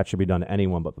don't think that should be done to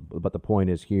anyone, but the point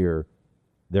is here,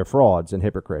 they're frauds and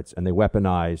hypocrites, and they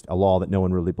weaponized a law that no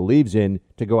one really believes in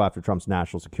to go after Trump's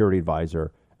national security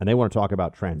advisor, and they want to talk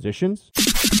about transitions.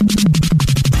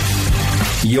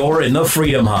 You're in the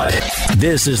Freedom Hut.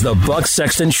 This is the Buck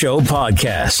Sexton Show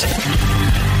podcast.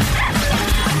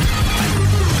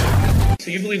 So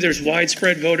you believe there's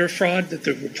widespread voter fraud, that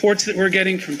the reports that we're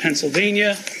getting from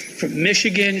Pennsylvania, from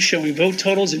Michigan, showing vote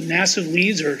totals in massive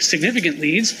leads or significant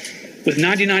leads with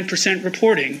 99%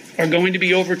 reporting are going to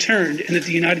be overturned, and that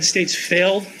the United States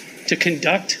failed to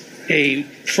conduct a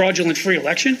fraudulent free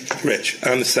election? Rich,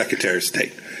 I'm the Secretary of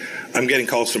State. I'm getting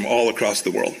calls from all across the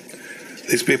world.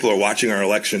 These people are watching our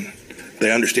election.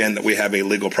 They understand that we have a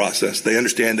legal process. They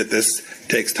understand that this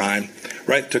takes time,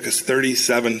 right? It took us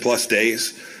 37 plus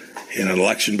days in an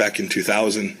election back in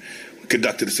 2000. We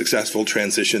conducted a successful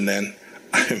transition then.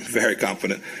 I'm very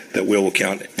confident that we will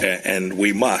count, and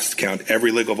we must count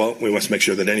every legal vote. We must make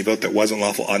sure that any vote that wasn't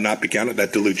lawful ought not be counted.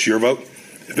 That dilutes your vote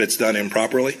if it's done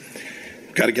improperly.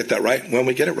 We've got to get that right. When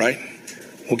we get it right,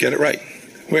 we'll get it right.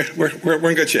 We're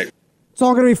in good shape. It's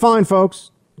all going to be fine,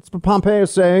 folks. That's what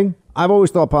Pompeo's saying. I've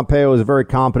always thought Pompeo is a very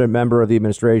competent member of the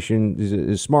administration. He's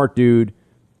a smart dude,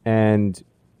 and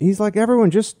he's like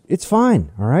everyone. Just it's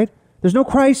fine. All right. There's no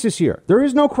crisis here. There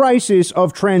is no crisis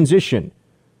of transition.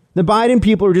 The Biden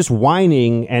people are just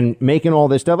whining and making all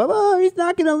this stuff up. Oh, he's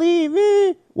not going to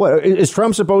leave. What is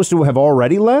Trump supposed to have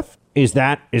already left? Is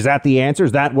that the answer?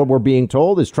 Is that what we're being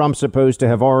told? Is Trump supposed to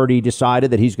have already decided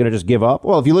that he's going to just give up?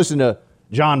 Well, if you listen to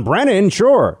John Brennan,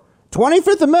 sure.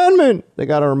 25th Amendment. They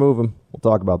got to remove him. We'll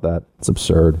talk about that. It's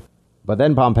absurd. But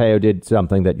then Pompeo did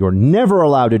something that you're never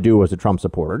allowed to do as a Trump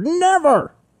supporter.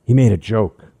 Never. He made a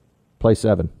joke. Play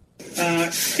 7.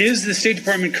 Is the State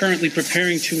Department currently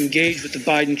preparing to engage with the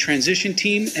Biden transition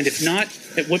team? And if not,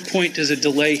 at what point does a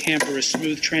delay hamper a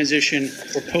smooth transition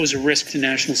or pose a risk to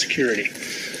national security?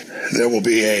 There will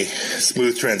be a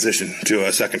smooth transition to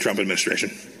a second Trump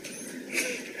administration.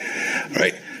 All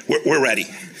right, we're ready.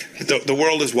 The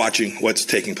world is watching what's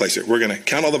taking place here. We're going to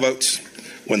count all the votes.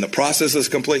 When the process is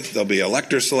complete, there'll be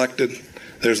electors selected.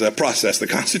 There's a process. The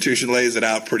Constitution lays it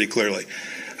out pretty clearly.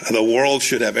 The world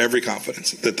should have every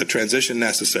confidence that the transition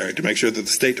necessary to make sure that the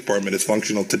State Department is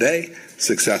functional today,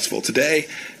 successful today,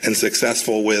 and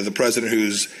successful with the president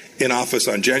who's in office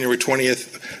on January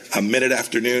 20th, a minute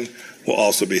afternoon, will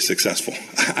also be successful.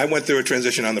 I went through a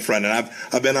transition on the front, and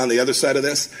I've been on the other side of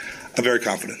this. I'm very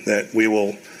confident that we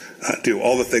will do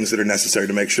all the things that are necessary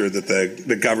to make sure that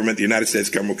the government, the United States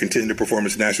government, will continue to perform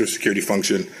its national security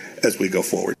function as we go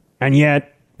forward. And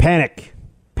yet, panic.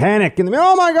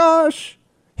 Oh, my gosh.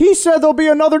 He said there'll be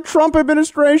another Trump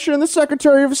administration. The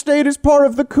Secretary of State is part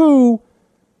of the coup.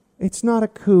 It's not a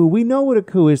coup. We know what a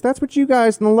coup is. That's what you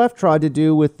guys on the left tried to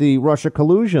do with the Russia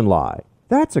collusion lie.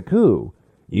 That's a coup.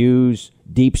 Use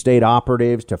deep state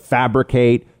operatives to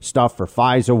fabricate stuff for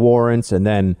FISA warrants and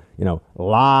then,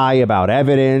 lie about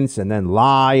evidence and then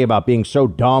lie about being so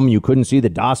dumb you couldn't see the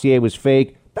dossier was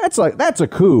fake. That's a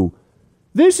coup.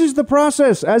 This is the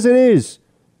process as it is.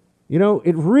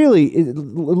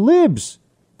 Libs.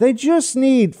 They just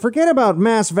forget about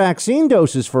mass vaccine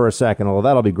doses for a second, although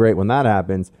that'll be great when that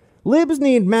happens. Libs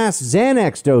need mass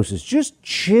Xanax doses. Just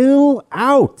chill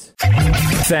out.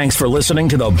 Thanks for listening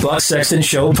to the Buck Sexton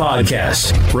Show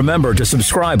podcast. Remember to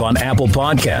subscribe on Apple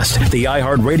Podcast, the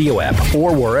iHeartRadio app,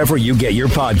 or wherever you get your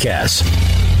podcasts.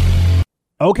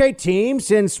 Okay, team,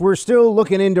 since we're still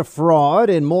looking into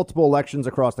fraud in multiple elections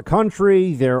across the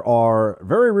country, there are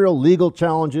very real legal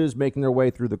challenges making their way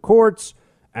through the courts.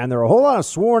 And there are a whole lot of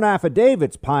sworn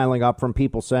affidavits piling up from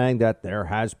people saying that there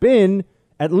has been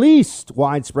at least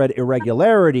widespread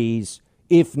irregularities,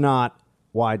 if not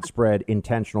widespread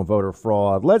intentional voter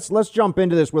fraud. Let's jump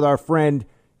into this with our friend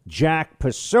Jack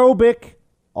Posobiec,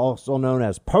 also known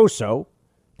as Poso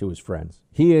to his friends.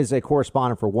 He is a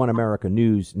correspondent for One America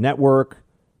News Network.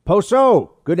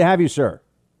 Poso, good to have you, sir.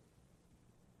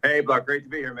 Hey, Buck, great to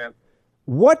be here, man.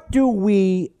 What do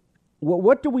we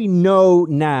know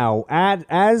now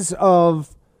as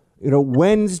of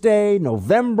Wednesday,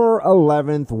 November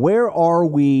 11th? Where are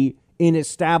we in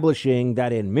establishing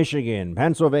that in Michigan,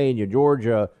 Pennsylvania,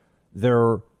 Georgia,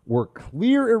 there were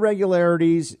clear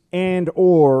irregularities and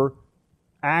or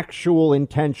actual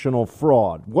intentional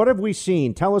fraud? What have we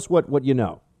seen? Tell us what you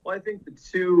know. Well, I think the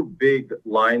two big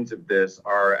lines of this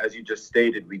are, as you just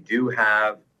stated, we do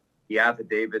have the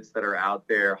affidavits that are out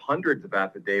there, hundreds of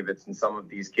affidavits in some of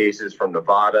these cases from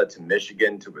Nevada to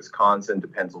Michigan to Wisconsin to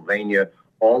Pennsylvania,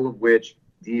 all of which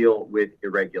deal with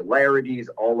irregularities,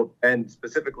 and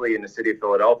specifically in the city of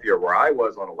Philadelphia, where I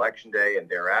was on Election Day and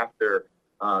thereafter,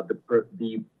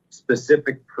 the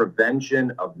specific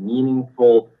prevention of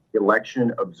meaningful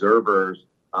election observers,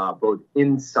 both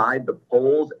inside the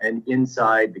polls and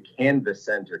inside the canvass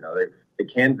center. Now, the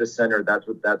canvass center, that's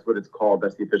what it's called.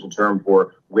 That's the official term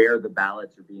for where the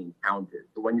ballots are being counted.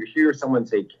 So when you hear someone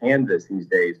say canvass these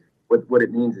days, what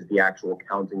it means is the actual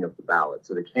counting of the ballots.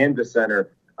 So the canvass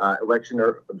center, election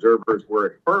observers were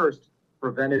at first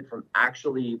prevented from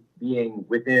actually being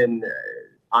within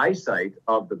eyesight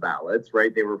of the ballots,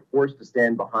 right? They were forced to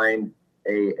stand behind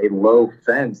a low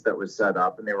fence that was set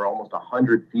up, and they were almost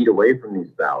 100 feet away from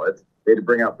these ballots. They had to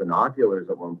bring out binoculars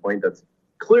at one point. That's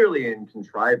clearly in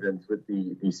contrivance with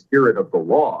the spirit of the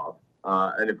law.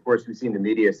 And of course, we've seen the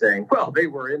media saying, well, they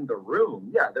were in the room.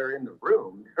 Yeah, they're in the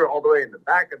room. They're all the way in the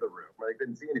back of the room where they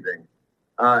couldn't see anything.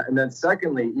 And then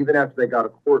secondly, even after they got a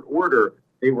court order,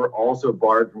 they were also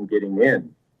barred from getting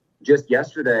in. Just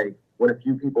yesterday, when a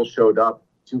few people showed up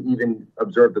to even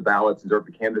observe the ballots, observe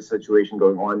the canvass situation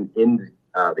going on in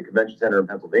the convention center in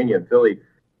Pennsylvania and Philly,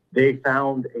 they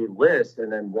found a list,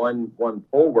 and then one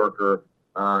poll worker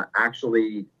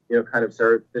actually, kind of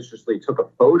surreptitiously took a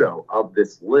photo of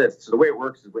this list. So the way it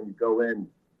works is when you go in,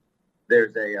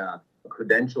 there's a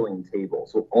credentialing table.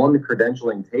 So on the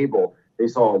credentialing table, they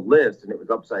saw a list, and it was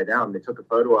upside down. They took a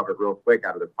photo of it real quick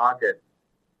out of their pocket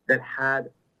that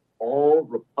had all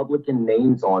Republican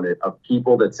names on it of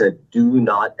people that said, do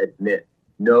not admit,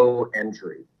 no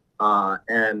entry.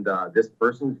 And this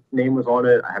person's name was on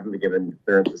it. I haven't been given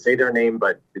clearance to say their name,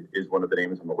 but it is one of the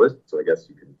names on the list. So I guess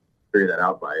you can figure that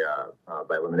out by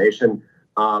elimination.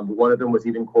 One of them was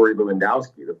even Corey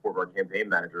Lewandowski, the former campaign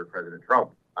manager of President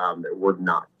Trump, that were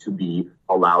not to be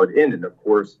allowed in. And of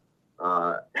course,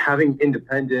 having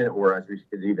independent, or as we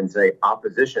could even say,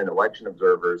 opposition election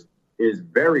observers is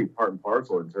very part and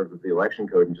parcel in terms of the election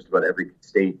code in just about every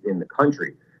state in the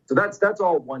country. So that's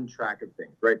all one track of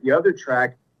things, right? The other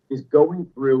track is going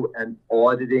through and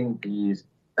auditing these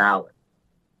ballots.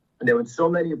 And now in so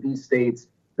many of these states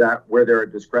that where there are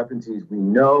discrepancies, we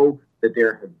know that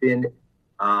there have been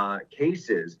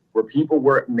cases where people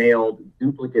were mailed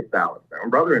duplicate ballots. My own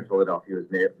brother in Philadelphia was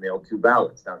mailed 2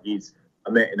 ballots. Now he's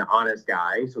an honest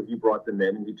guy, so he brought them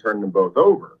in and he turned them both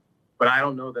over. But I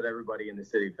don't know that everybody in the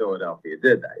city of Philadelphia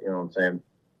did that. You know what I'm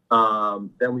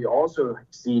saying? Then we also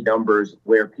see numbers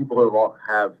where people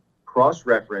have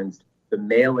cross-referenced the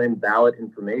mail-in ballot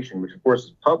information, which of course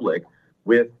is public,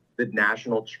 with the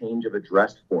national change of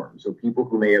address form. So people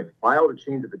who may have filed a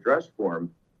change of address form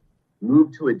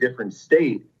moved to a different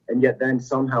state and yet then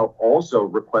somehow also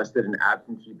requested an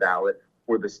absentee ballot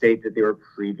for the state that they were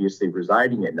previously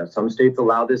residing in. Now, some states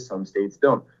allow this, some states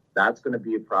don't. That's going to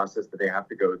be a process that they have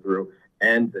to go through.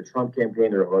 And the Trump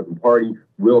campaign, the Republican Party,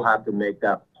 will have to make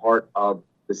that part of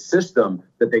the system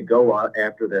that they go on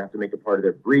after. They have to make it part of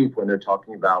their brief when they're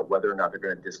talking about whether or not they're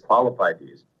going to disqualify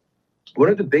these. One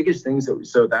of the biggest things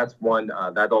so that's one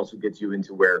that also gets you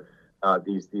into where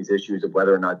these issues of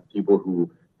whether or not people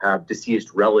who have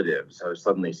deceased relatives are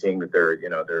suddenly seeing that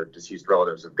their deceased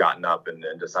relatives have gotten up and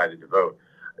decided to vote.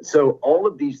 So all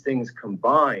of these things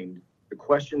combined, the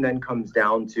question then comes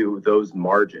down to those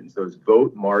margins, those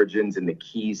vote margins in the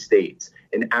key states.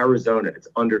 In Arizona, it's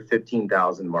under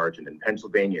 15,000 margin. In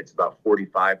Pennsylvania, it's about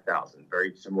 45,000,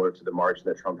 very similar to the margin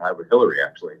that Trump had with Hillary,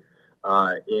 actually.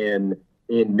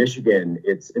 In Michigan,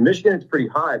 it's pretty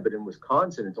high, but in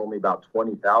Wisconsin, it's only about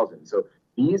 20,000. So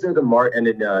these are the and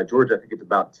in Georgia, I think it's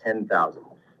about 10,000.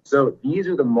 So these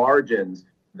are the margins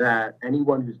that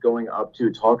anyone who's going up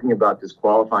to talking about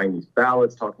disqualifying these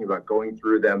ballots, talking about going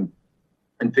through them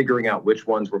and figuring out which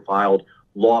ones were filed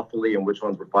lawfully and which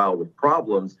ones were filed with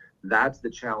problems, that's the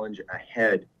challenge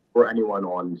ahead for anyone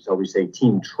on, shall we say,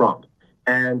 Team Trump.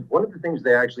 And one of the things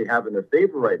they actually have in their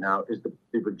favor right now is the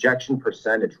rejection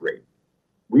percentage rate.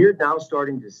 We are now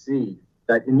starting to see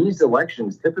that in these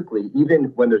elections, typically, even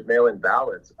when there's mail-in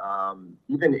ballots,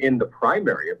 even in the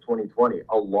primary of 2020,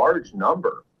 a large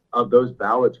number of those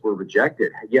ballots were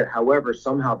rejected. Yet, however,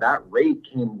 somehow that rate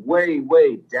came way,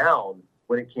 way down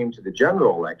when it came to the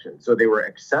general election. So they were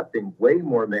accepting way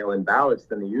more mail-in ballots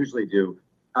than they usually do,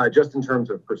 just in terms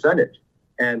of percentage.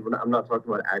 And I'm not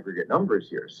talking about aggregate numbers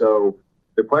here. So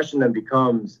the question then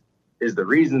becomes, is the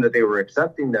reason that they were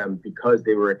accepting them because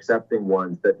they were accepting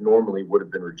ones that normally would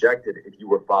have been rejected if you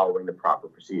were following the proper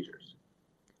procedures?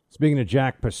 Speaking to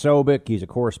Jack Posobiec, he's a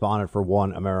correspondent for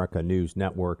One America News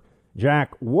Network.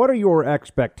 Jack, what are your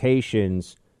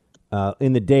expectations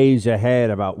in the days ahead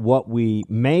about what we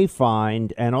may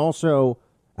find, and also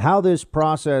how this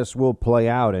process will play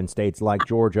out in states like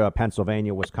Georgia,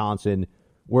 Pennsylvania, Wisconsin,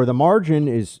 where the margin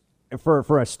is,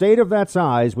 for a state of that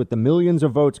size, with the millions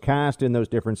of votes cast in those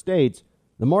different states,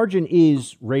 the margin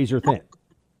is razor thin.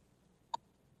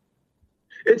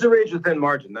 It's a razor thin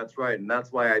margin. That's right. And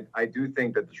that's why I do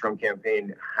think that the Trump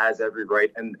campaign has every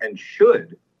right and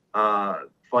should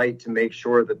fight to make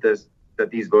sure that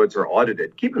these votes are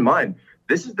audited. Keep in mind,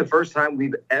 this is the first time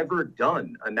we've ever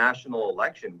done a national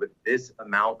election with this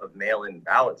amount of mail-in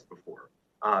ballots before.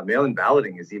 Mail-in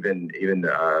balloting is even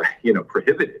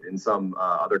prohibited in some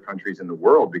other countries in the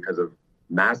world because of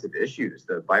massive issues.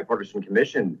 The bipartisan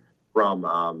commission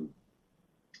from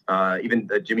even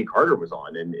that Jimmy Carter was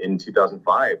on in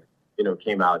 2005,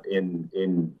 came out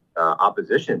in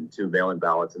opposition to mail-in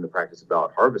ballots and the practice of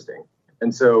ballot harvesting.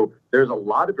 And so there's a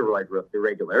lot of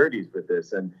irregularities with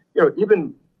this. And,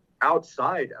 even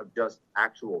outside of just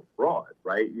actual fraud,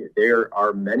 right? There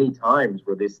are many times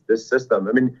where this system,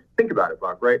 I mean, think about it,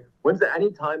 Buck, right? When's there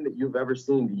any time that you've ever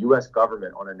seen the U.S.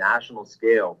 government on a national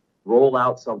scale roll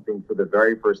out something for the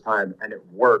very first time and it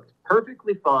worked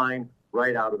perfectly fine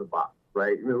right out of the box,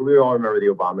 right? I mean, we all remember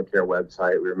the Obamacare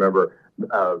website. We remember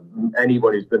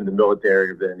anyone who's been in the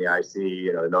military or been in the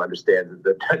IC, understands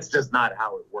that that's just not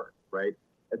how it works, right?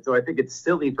 And so I think it's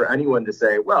silly for anyone to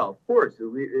say, well, of course,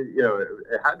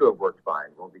 it had to have worked fine.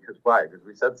 Well, because why? Because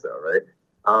we said so, right?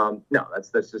 No,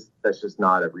 that's just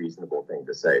not a reasonable thing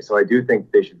to say. So I do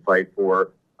think they should fight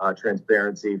for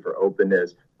transparency, for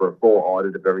openness, for a full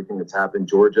audit of everything that's happened.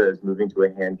 Georgia is moving to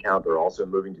a hand count. They're also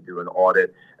moving to do an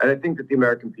audit. And I think that the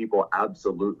American people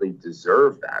absolutely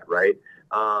deserve that, right?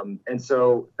 And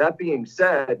so that being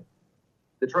said,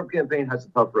 the Trump campaign has a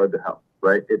tough road to hell.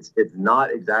 Right? It's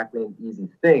not exactly an easy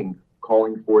thing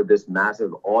calling for this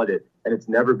massive audit, and it's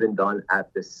never been done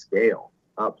at this scale.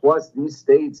 Plus, these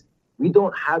states, we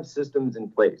don't have systems in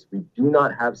place. We do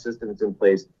not have systems in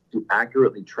place to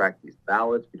accurately track these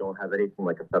ballots. We don't have anything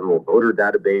like a federal voter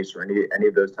database or any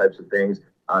of those types of things.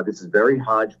 This is very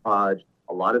hodgepodge.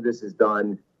 A lot of this is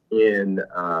done in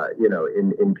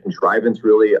contrivance,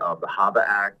 really, of the HAVA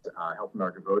Act, Help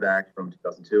America Vote Act from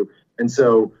 2002. And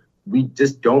so we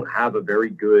just don't have a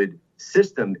very good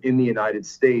system in the United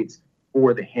States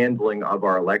for the handling of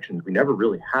our elections. We never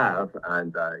really have,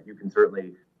 and you can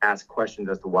certainly ask questions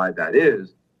as to why that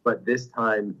is. But this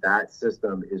time, that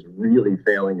system is really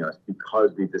failing us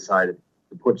because we've decided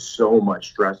to put so much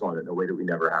stress on it in a way that we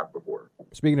never have before.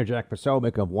 Speaking of Jack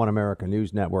Posobiec of One America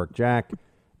News Network, Jack,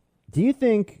 do you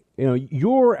think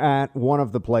you're at one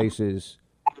of the places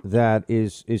that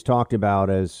is talked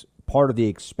about as part of the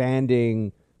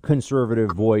expanding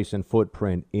conservative voice and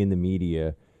footprint in the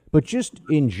media, but just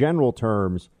in general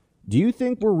terms, do you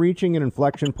think we're reaching an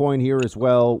inflection point here as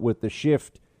well with the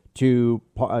shift to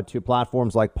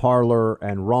platforms like Parler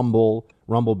and Rumble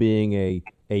being a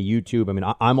YouTube? I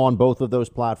mean, I'm on both of those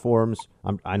platforms.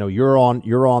 I know you're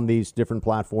on these different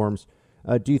platforms.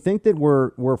 Do you think that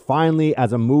we're finally,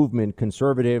 as a movement,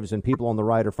 conservatives and people on the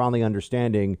right are finally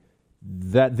understanding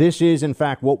that this is in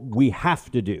fact what we have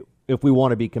to do if we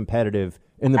want to be competitive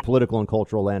in the political and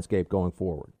cultural landscape going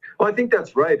forward? Well, I think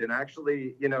that's right. And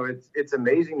actually, it's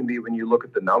amazing to me when you look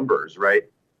at the numbers, right?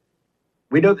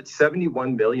 We know that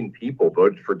 71 million people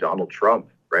voted for Donald Trump,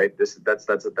 right? That's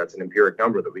an empiric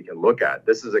number that we can look at.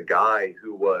 This is a guy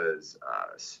who was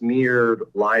smeared,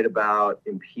 lied about,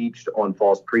 impeached on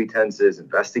false pretenses,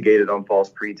 investigated on false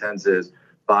pretenses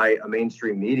by a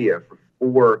mainstream media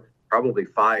for probably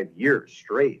 5 years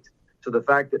straight. So the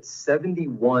fact that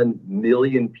 71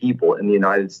 million people in the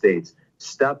United States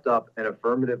stepped up and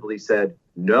affirmatively said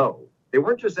no. They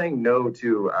weren't just saying no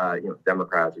to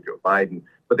Democrats or Joe Biden,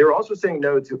 but they were also saying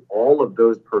no to all of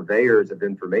those purveyors of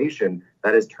information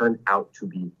that has turned out to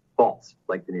be false,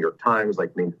 like the New York Times,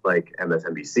 like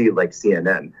MSNBC, like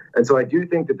CNN. And so I do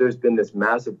think that there's been this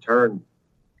massive turn,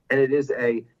 and it's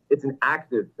an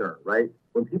active turn, right?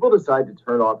 When people decide to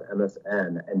turn off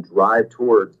MSN and drive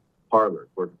towards Parler,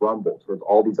 towards Rumble, towards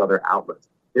all these other outlets,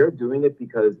 they're doing it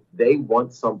because they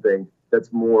want something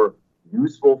that's more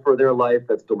useful for their life,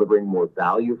 that's delivering more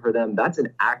value for them. That's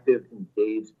an active,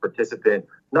 engaged participant,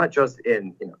 not just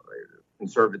in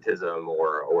conservatism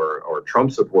or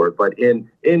Trump support, but in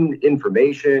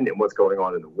information and what's going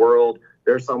on in the world.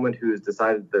 There's someone who's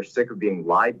decided they're sick of being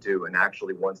lied to and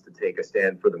actually wants to take a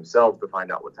stand for themselves to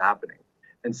find out what's happening.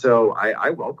 And so I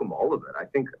welcome all of it. I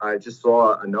think I just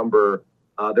saw a number.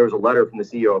 There was a letter from the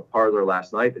CEO of Parler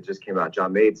last night that just came out,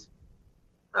 John Mates,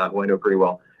 who I know pretty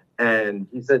well. And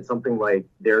he said something like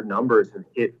their numbers have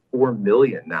hit 4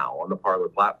 million now on the Parler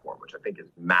platform, which I think is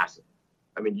massive.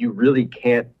 I mean, you really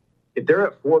can't, if they're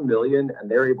at 4 million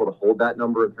and they're able to hold that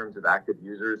number in terms of active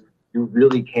users, you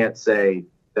really can't say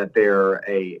that they're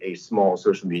a small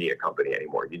social media company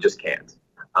anymore. You just can't.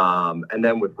 And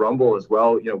then with Rumble as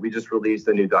well, we just released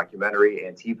a new documentary,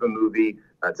 Antifa Movie.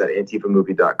 That's at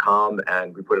antifamovie.com.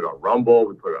 And we put it on Rumble.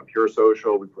 We put it on Pure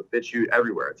Social. We put BitChute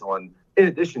everywhere. It's on, in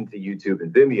addition to YouTube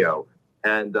and Vimeo.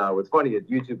 And what's funny is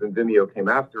YouTube and Vimeo came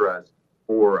after us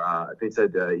for, they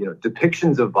said,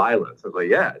 depictions of violence. I was like,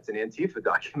 yeah, it's an Antifa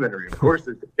documentary. Of course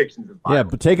there's depictions of violence. Yeah,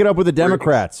 but take it up with the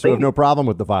Democrats who have no problem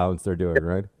with the violence they're doing,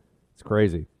 right? It's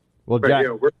crazy. Well, Jack,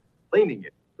 we're explaining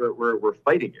it. We're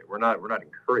fighting it. We're not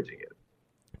encouraging it.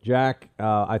 Jack,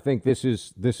 I think this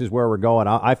is where we're going.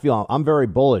 I feel I'm very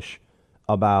bullish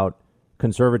about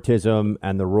conservatism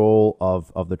and the role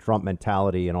of the Trump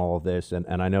mentality in all of this.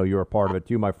 And I know you're a part of it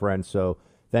too, my friend. So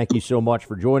thank you so much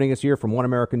for joining us here from One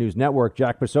American News Network.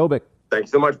 Jack Posobiec. Thanks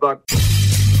so much, Buck.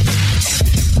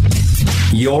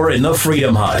 You're in the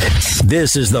Freedom Hut.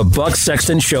 This is the Buck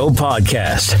Sexton Show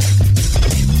podcast.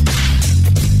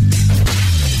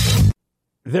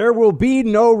 There will be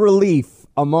no relief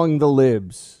among the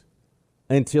libs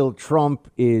until Trump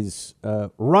is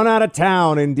run out of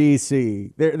town in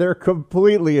D.C. They're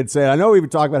completely insane. I know we've been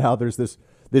talking about how there's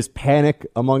this panic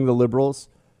among the liberals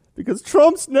because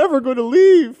Trump's never going to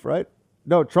leave, right?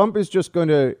 No, Trump is just going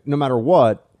to, no matter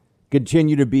what,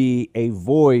 continue to be a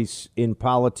voice in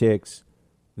politics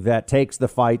that takes the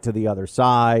fight to the other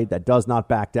side, that does not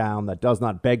back down, that does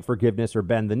not beg forgiveness or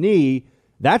bend the knee.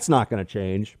 That's not going to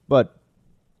change. But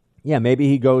yeah, maybe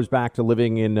he goes back to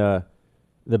living in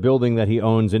the building that he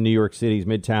owns in New York City's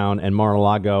Midtown and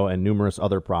Mar-a-Lago and numerous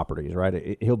other properties,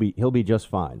 right? He'll be just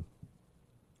fine.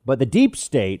 But the deep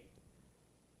state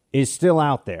is still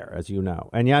out there, as you know.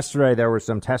 And yesterday there was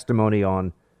some testimony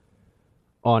on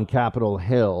Capitol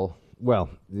Hill. Well,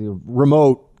 the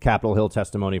remote Capitol Hill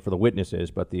testimony for the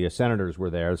witnesses, but the senators were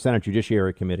there. The Senate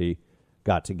Judiciary Committee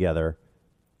got together.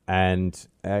 And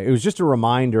it was just a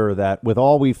reminder that with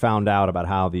all we found out about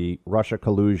how the Russia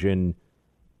collusion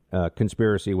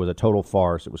conspiracy was a total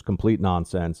farce, it was complete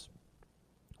nonsense.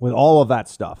 With all of that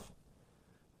stuff,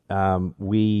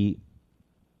 we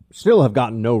still have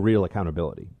gotten no real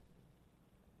accountability.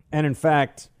 And in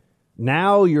fact,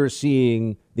 now you're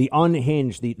seeing the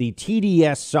unhinged, the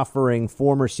TDS suffering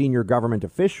former senior government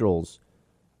officials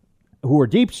who are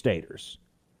deep staters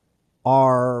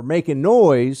are making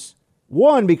noise.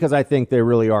 One, because I think they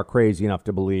really are crazy enough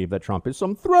to believe that Trump is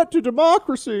some threat to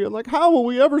democracy and like, how will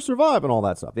we ever survive and all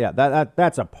that stuff. Yeah,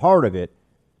 that's a part of it,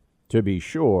 to be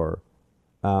sure.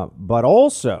 But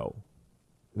also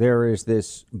there is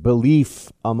this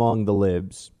belief among the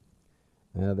libs.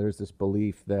 There's this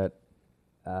belief that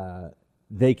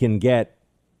they can get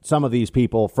some of these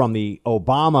people from the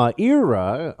Obama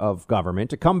era of government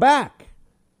to come back,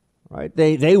 right?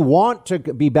 They want to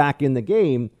be back in the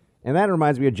game. And that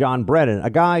reminds me of John Brennan,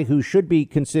 a guy who should be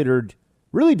considered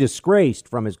really disgraced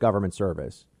from his government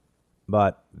service.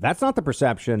 But that's not the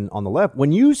perception on the left.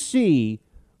 When you see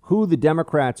who the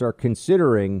Democrats are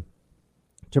considering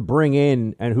to bring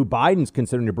in and who Biden's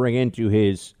considering to bring into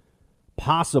his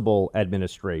possible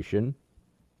administration,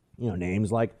 you know,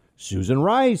 names like Susan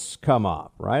Rice come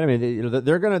up, right? I mean,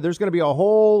 there's going to be a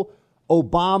whole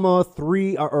Obama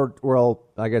 3 or well,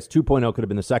 I guess 2.0 could have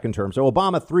been the second term. So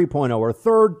Obama 3.0 or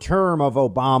third term of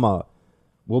Obama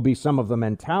will be some of the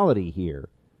mentality here.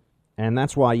 And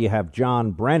that's why you have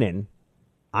John Brennan.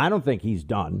 I don't think he's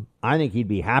done. I think he'd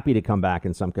be happy to come back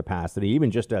in some capacity, even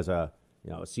just as a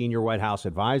senior White House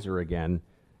advisor again,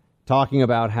 talking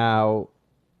about how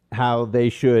they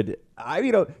should.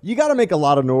 You got to make a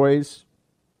lot of noise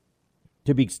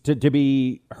to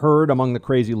be heard among the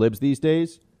crazy libs these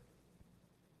days.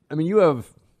 I mean, you have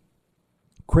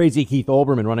crazy Keith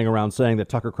Olbermann running around saying that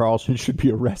Tucker Carlson should be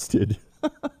arrested.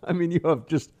 I mean, you have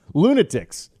just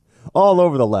lunatics all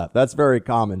over the left. That's very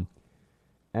common.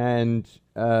 And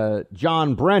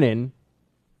John Brennan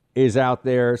is out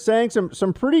there saying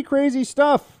some pretty crazy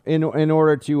stuff in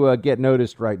order to get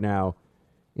noticed right now.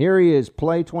 Here he is,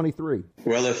 play 23.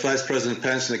 Well, if Vice President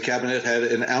Pence and the cabinet had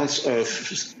an ounce of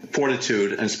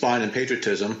fortitude and spine and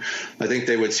patriotism, I think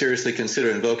they would seriously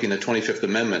consider invoking the 25th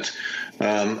Amendment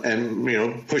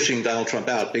and pushing Donald Trump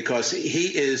out, because he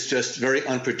is just very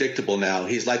unpredictable now.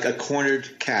 He's like a cornered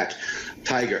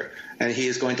tiger, and he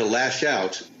is going to lash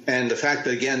out. And the fact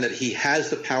that, again, that he has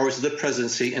the powers of the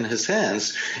presidency in his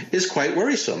hands is quite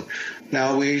worrisome.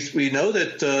 Now, we know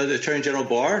that the Attorney General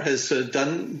Barr has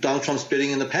done Donald Trump's bidding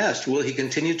in the past. Will he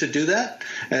continue to do that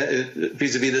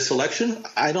vis-a-vis this election?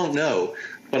 I don't know.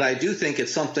 But I do think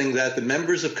it's something that the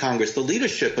members of Congress, the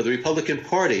leadership of the Republican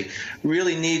Party,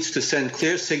 really needs to send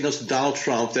clear signals to Donald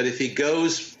Trump that if he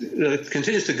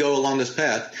continues to go along this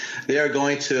path, they are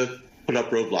going to put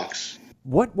up roadblocks.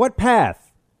 What path?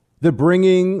 The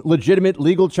bringing legitimate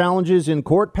legal challenges in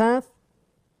court path?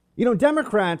 You know,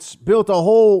 Democrats built a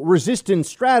whole resistance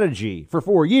strategy for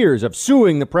 4 years of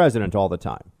suing the president all the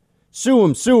time. Sue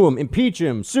him, impeach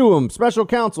him, sue him, special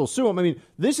counsel, sue him. I mean,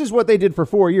 this is what they did for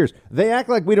 4 years. They act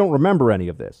like we don't remember any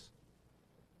of this.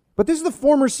 But this is the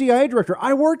former CIA director.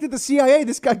 I worked at the CIA.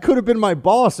 This guy could have been my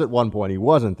boss at one point. He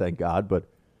wasn't, thank God. But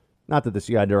not that the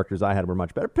CIA directors I had were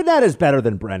much better. Panetta's better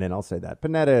than Brennan. I'll say that.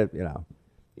 Panetta,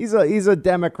 he's a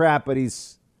Democrat, but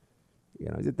he's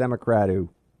a Democrat who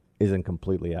isn't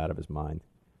completely out of his mind.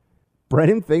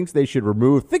 Brennan thinks they should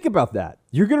remove. Think about that.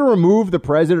 You're going to remove the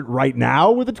president right now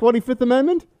with the 25th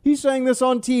Amendment? He's saying this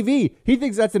on TV. He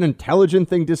thinks that's an intelligent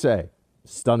thing to say.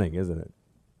 Stunning, isn't it?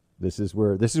 This is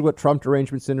what Trump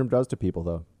derangement syndrome does to people,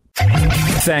 though.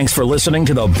 Thanks for listening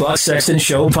to the Buck Sexton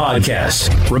Show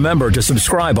podcast. Remember to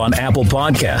subscribe on Apple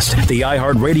Podcast, the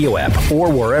iHeartRadio app,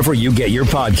 or wherever you get your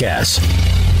podcasts.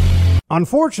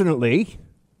 Unfortunately,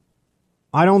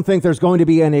 I don't think there's going to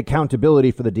be any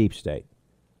accountability for the deep state.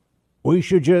 We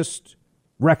should just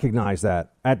recognize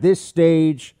that. At this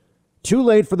stage, too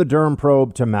late for the Durham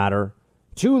probe to matter.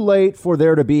 Too late for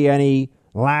there to be any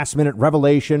last-minute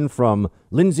revelation from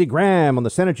Lindsey Graham on the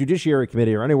Senate Judiciary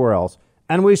Committee or anywhere else.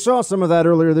 And we saw some of that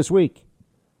earlier this week.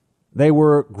 They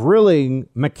were grilling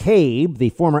McCabe,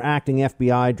 the former acting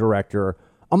FBI director,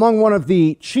 among one of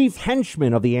the chief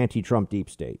henchmen of the anti-Trump deep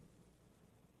state.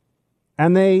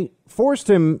 And they forced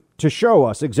him to show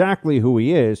us exactly who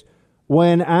he is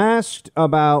when asked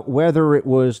about whether it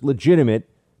was legitimate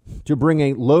to bring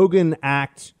a Logan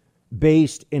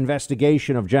Act-based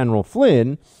investigation of General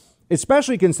Flynn,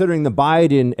 especially considering the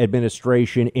Biden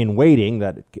administration in waiting,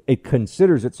 that it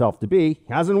considers itself to be,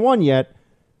 hasn't won yet,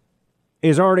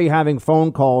 is already having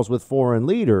phone calls with foreign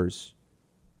leaders.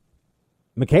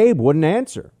 McCabe wouldn't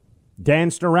answer,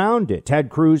 danced around it. Ted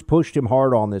Cruz pushed him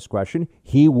hard on this question.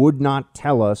 He would not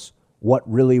tell us what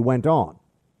really went on.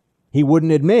 He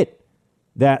wouldn't admit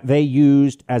that they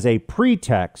used as a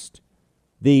pretext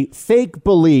the fake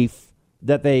belief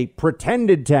that they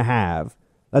pretended to have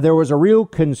that there was a real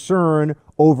concern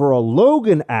over a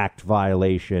Logan Act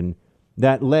violation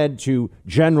that led to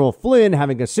General Flynn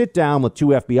having a sit down with two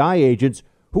FBI agents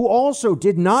who also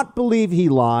did not believe he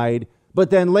lied.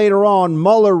 But then later on,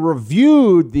 Mueller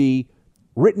reviewed the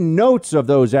written notes of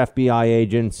those FBI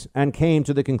agents and came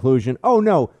to the conclusion, oh,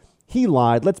 no, he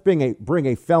lied. Let's bring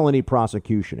a felony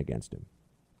prosecution against him.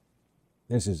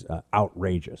 This is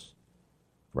outrageous,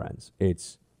 friends.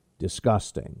 It's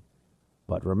disgusting.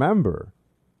 But remember,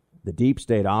 the deep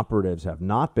state operatives have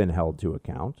not been held to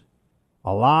account.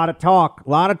 A lot of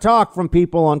talk from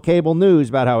people on cable news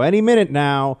about how any minute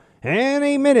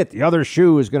the other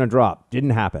shoe is going to drop.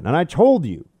 Didn't happen. And I told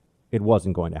you it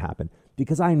wasn't going to happen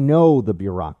because I know the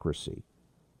bureaucracy.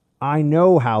 I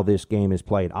know how this game is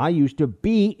played. I used to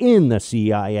be in the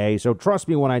CIA, so trust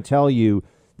me when I tell you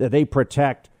that they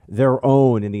protect their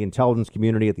own in the intelligence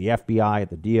community, at the FBI, at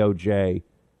the DOJ.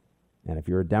 And if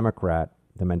you're a Democrat,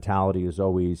 the mentality is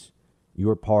always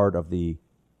you're part of the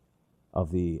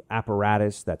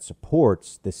apparatus that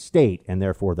supports the state and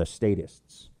therefore the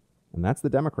statists. And that's the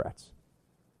Democrats.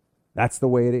 That's the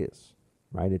way it is,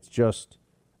 right? It's just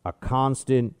a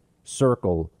constant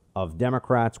circle of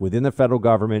Democrats within the federal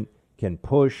government can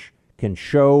push, can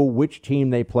show which team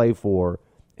they play for,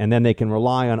 and then they can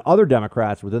rely on other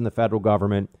Democrats within the federal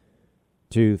government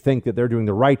to think that they're doing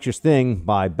the righteous thing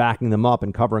by backing them up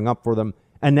and covering up for them.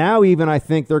 And now even I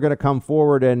think they're going to come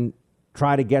forward and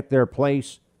try to get their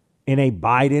place in a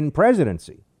Biden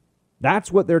presidency.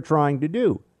 That's what they're trying to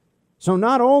do. So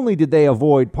not only did they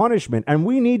avoid punishment, and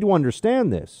we need to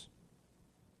understand this,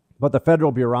 but the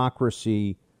federal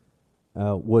bureaucracy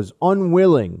was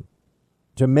unwilling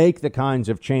to make the kinds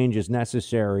of changes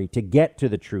necessary to get to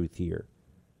the truth here.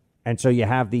 And so you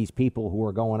have these people who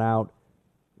are going out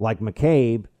like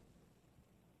McCabe,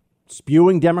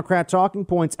 spewing Democrat talking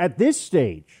points at this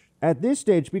stage,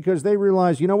 because they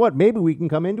realize, you know what, maybe we can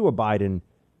come into a Biden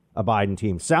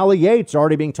team. Sally Yates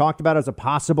already being talked about as a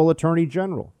possible attorney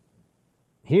general.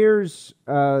 Here's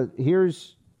one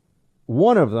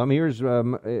of them. Here's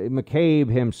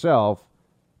McCabe himself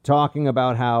talking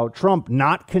about how Trump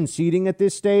not conceding at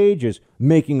this stage is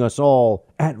making us all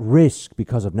at risk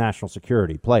because of national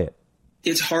security. Play it.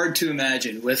 It's hard to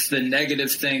imagine with the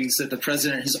negative things that the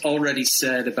president has already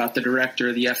said about the director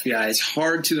of the FBI. It's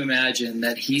hard to imagine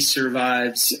that he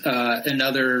survives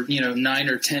another, 9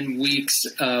 or 10 weeks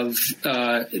of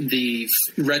the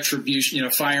retribution,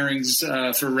 firings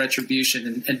for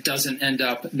retribution and doesn't end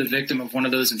up the victim of one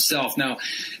of those himself. Now,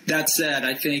 that said,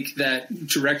 I think that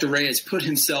Director Wray has put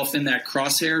himself in that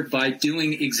crosshair by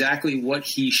doing exactly what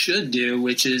he should do,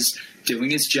 which is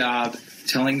doing his job,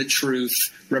 telling the truth,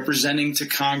 representing to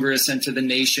Congress and to the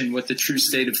nation what the true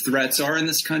state of threats are in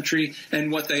this country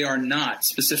and what they are not,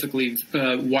 specifically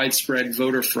widespread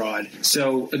voter fraud.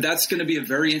 So that's going to be a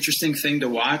very interesting thing to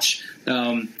watch.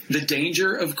 The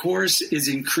danger, of course, is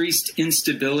increased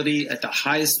instability at the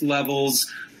highest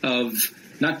levels of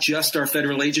not just our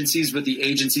federal agencies, but the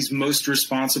agencies most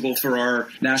responsible for our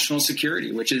national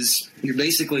security, which is you're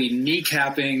basically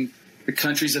kneecapping the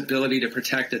country's ability to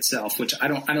protect itself, which I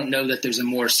don't know that there's a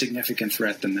more significant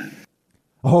threat than that.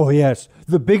 Oh, yes.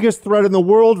 The biggest threat in the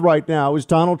world right now is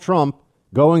Donald Trump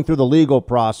going through the legal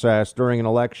process during an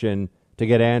election to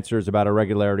get answers about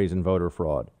irregularities and voter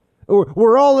fraud.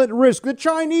 We're all at risk. The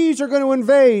Chinese are going to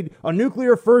invade. A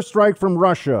nuclear first strike from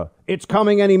Russia. It's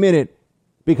coming any minute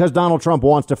because Donald Trump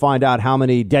wants to find out how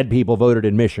many dead people voted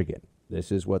in Michigan.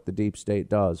 This is what the deep state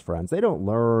does, friends. They don't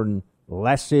learn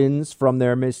lessons from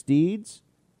their misdeeds.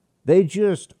 They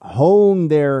just hone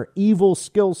their evil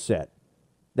skill set.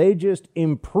 They just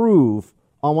improve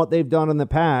on what they've done in the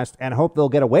past and hope they'll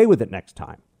get away with it next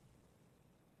time.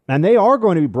 And they are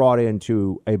going to be brought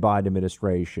into a Biden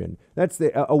administration. That's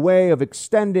a way of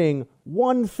extending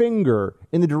one finger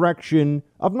in the direction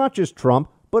of not just Trump,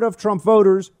 but of Trump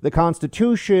voters, the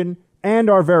Constitution, and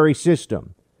our very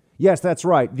system. Yes, that's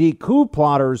right. The coup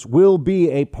plotters will be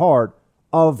a part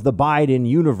of the Biden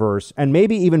universe and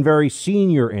maybe even very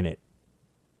senior in it.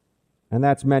 And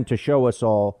that's meant to show us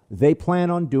all they plan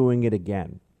on doing it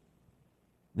again.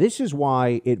 This is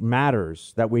why it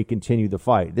matters that we continue the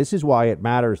fight. This is why it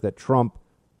matters that Trump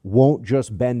won't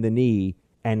just bend the knee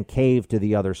and cave to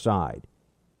the other side.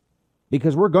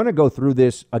 Because we're going to go through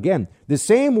this again. The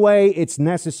same way it's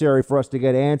necessary for us to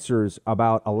get answers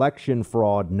about election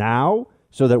fraud now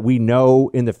so that we know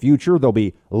in the future there'll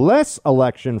be less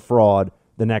election fraud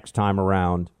the next time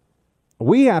around.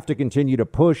 We have to continue to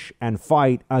push and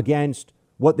fight against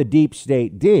what the deep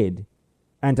state did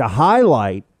and to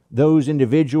highlight those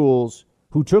individuals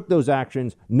who took those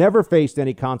actions, never faced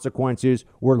any consequences,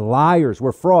 were liars,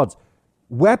 were frauds,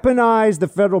 weaponized the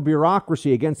federal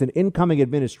bureaucracy against an incoming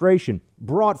administration,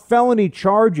 brought felony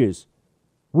charges,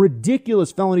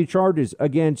 ridiculous felony charges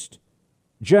against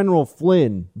General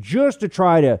Flynn just to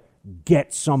try to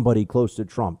get somebody close to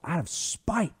Trump out of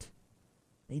spite.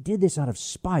 They did this out of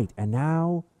spite, and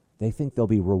now they think they'll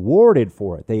be rewarded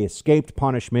for it. They escaped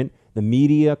punishment. The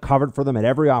media covered for them at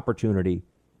every opportunity.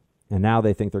 And now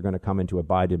they think they're going to come into a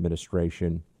Biden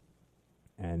administration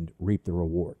and reap the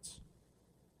rewards.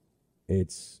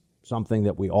 It's something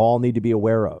that we all need to be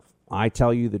aware of. I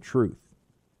tell you the truth.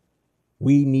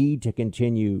 We need to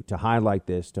continue to highlight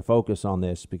this, to focus on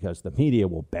this, because the media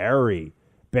will bury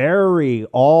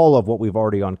all of what we've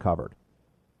already uncovered.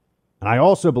 And I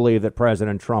also believe that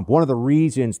President Trump, one of the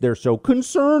reasons they're so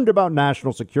concerned about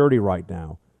national security right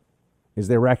now is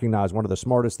they recognize one of the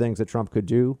smartest things that Trump could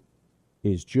do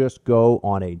is just go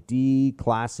on a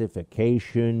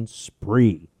declassification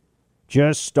spree.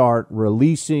 Just start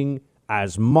releasing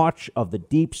as much of the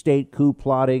deep state coup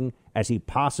plotting as he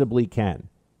possibly can.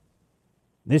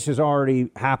 This has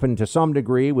already happened to some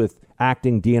degree with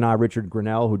acting DNI Richard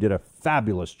Grenell, who did a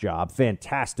fabulous job,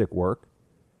 fantastic work.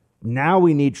 Now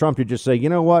we need Trump to just say, you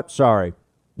know what? Sorry.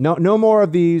 No more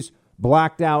of these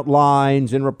blacked out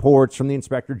lines and reports from the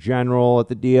Inspector General at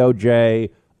the DOJ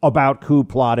about coup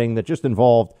plotting that just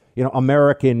involved,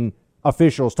 American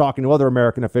officials talking to other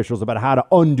American officials about how to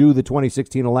undo the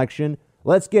 2016 election.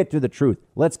 Let's get to the truth.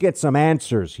 Let's get some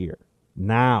answers here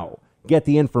now. Get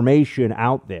the information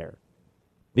out there.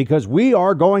 Because we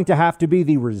are going to have to be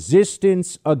the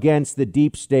resistance against the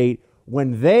deep state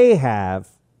when they have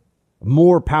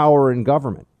more power in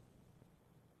government.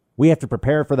 We have to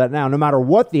prepare for that now, no matter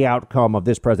what the outcome of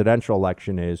this presidential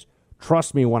election is.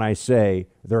 Trust me when I say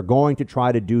they're going to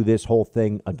try to do this whole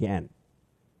thing again,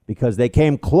 because they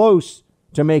came close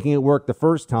to making it work the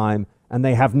first time and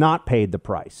they have not paid the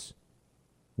price.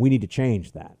 We need to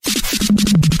change that.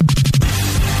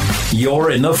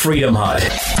 You're in the Freedom Hut.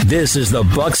 This is the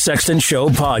Buck Sexton Show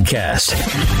podcast.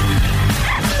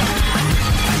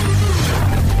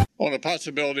 On the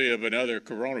possibility of another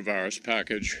coronavirus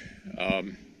package,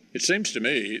 it seems to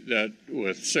me that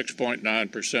with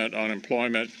 6.9%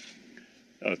 unemployment,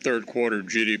 third quarter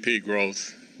GDP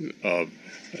growth of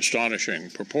astonishing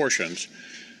proportions,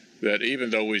 that even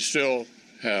though we still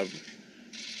have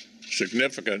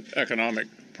significant economic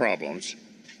problems,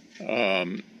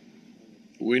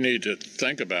 we need to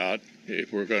think about,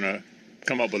 if we're going to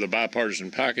come up with a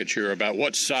bipartisan package here, about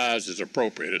what size is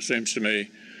appropriate. It seems to me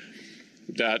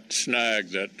that snag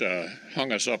that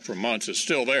hung us up for months is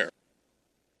still there.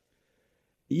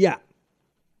 Yeah,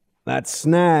 that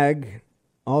snag,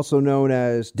 also known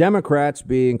as Democrats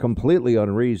being completely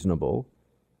unreasonable.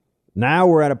 Now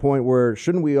we're at a point where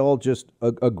shouldn't we all just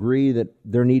agree that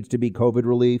there needs to be COVID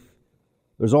relief?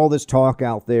 There's all this talk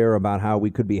out there about how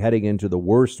we could be heading into the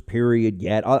worst period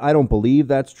yet. I don't believe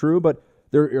that's true, but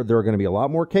there are going to be a lot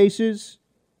more cases,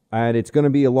 and it's going to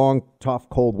be a long, tough,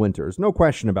 cold winter. There's no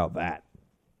question about that.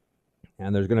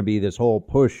 And there's going to be this whole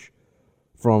push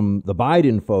from the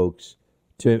Biden folks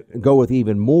to go with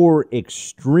even more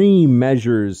extreme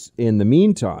measures in the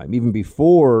meantime, even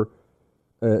before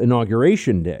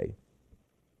Inauguration Day.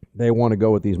 They want to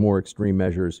go with these more extreme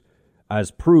measures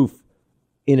as proof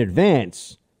in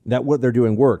advance that what they're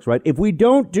doing works, right? If we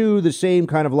don't do the same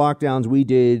kind of lockdowns we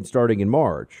did starting in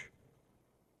March,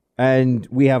 and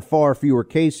we have far fewer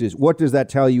cases, what does that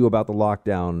tell you about the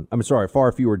lockdown? I'm sorry,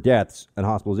 far fewer deaths and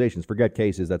hospitalizations. Forget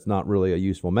cases. That's not really a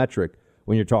useful metric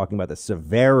when you're talking about the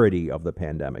severity of the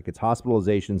pandemic. It's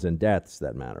hospitalizations and deaths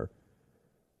that matter.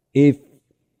 If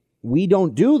we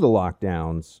don't do the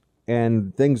lockdowns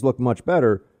and things look much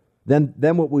better, then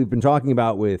what we've been talking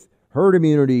about with herd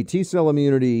immunity, T-cell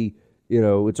immunity,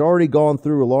 it's already gone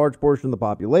through a large portion of the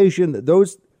population.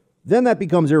 Then that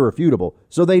becomes irrefutable.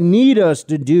 So they need us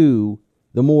to do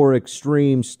the more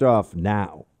extreme stuff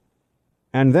now.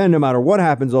 And then no matter what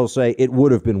happens, they'll say it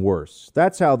would have been worse.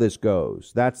 That's how this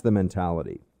goes. That's the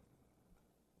mentality.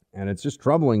 And it's just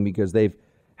troubling because they've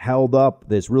held up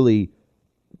this really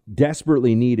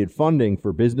desperately needed funding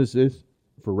for businesses,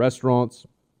 for restaurants.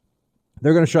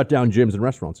 They're going to shut down gyms and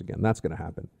restaurants again. That's going to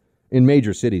happen. In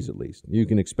major cities, at least. You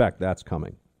can expect that's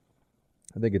coming.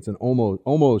 I think it's an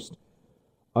almost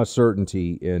a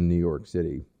certainty in New York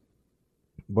City.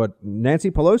 But Nancy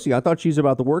Pelosi, I thought she's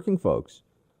about the working folks.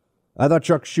 I thought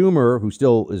Chuck Schumer, who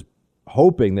still is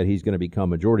hoping that he's going to become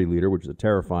majority leader, which is a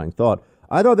terrifying thought,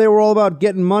 I thought they were all about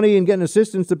getting money and getting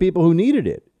assistance to people who needed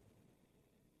it.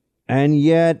 And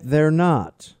yet they're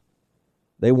not.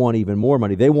 They want even more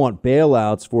money. They want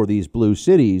bailouts for these blue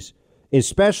cities,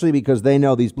 especially because they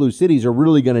know these blue cities are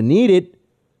really going to need it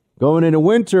going into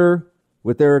winter.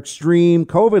 With their extreme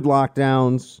COVID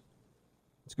lockdowns,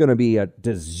 it's going to be a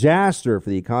disaster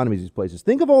for the economies of these places.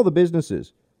 Think of all the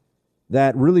businesses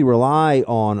that really rely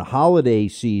on holiday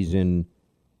season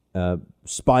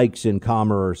spikes in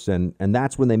commerce, and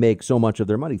that's when they make so much of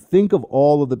their money. Think of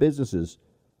all of the businesses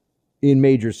in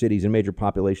major cities and major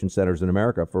population centers in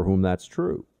America for whom that's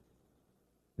true.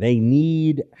 They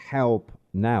need help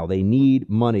now. They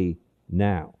need money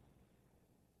now.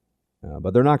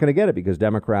 But they're not going to get it because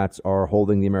Democrats are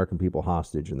holding the American people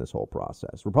hostage in this whole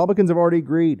process. Republicans have already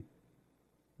agreed.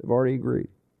 They've already agreed.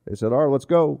 They said, all right, let's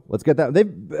go. Let's get that.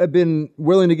 They've been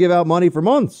willing to give out money for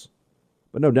months.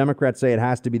 But no, Democrats say it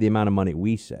has to be the amount of money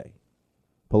we say.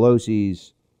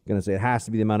 Pelosi's going to say it has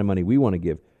to be the amount of money we want to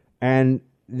give. And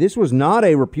this was not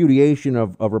a repudiation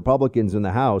of Republicans in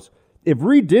the House. If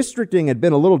redistricting had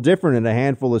been a little different in a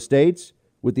handful of states,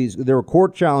 there were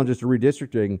court challenges to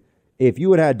redistricting. If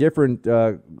you had different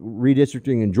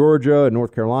redistricting in Georgia and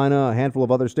North Carolina, a handful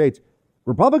of other states,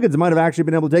 Republicans might have actually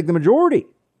been able to take the majority.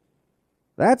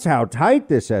 That's how tight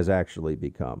this has actually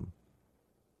become.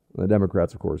 The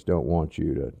Democrats, of course, don't want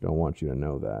you to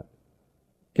know that.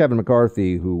 Kevin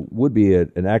McCarthy, who would be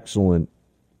an excellent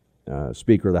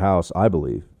Speaker of the House, I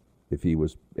believe, if he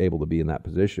was able to be in that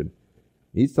position,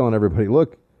 he's telling everybody,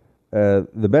 look,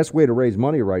 the best way to raise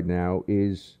money right now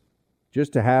is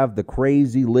just to have the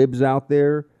crazy libs out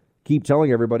there keep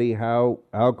telling everybody how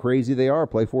crazy they are.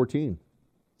 Play 14.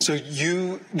 So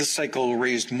this cycle,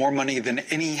 raised more money than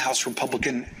any House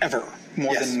Republican ever,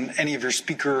 more than any of your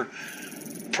Speaker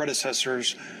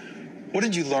predecessors. What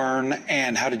did you learn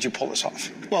and how did you pull this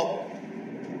off? Well,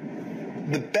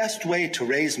 the best way to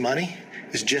raise money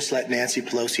is just let Nancy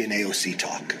Pelosi and AOC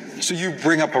talk. So you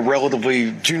bring up a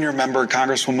relatively junior member,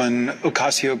 Congresswoman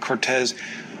Ocasio-Cortez.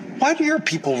 Why do your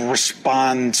people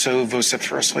respond so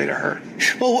vociferously to her?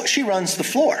 Well, she runs the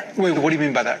floor. Wait, what do you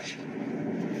mean by that?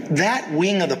 That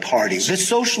wing of the party, the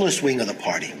socialist wing of the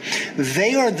party,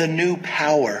 they are the new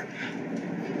power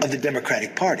of the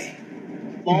Democratic Party.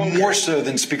 More so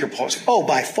than Speaker Pelosi. Oh,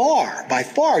 by far, by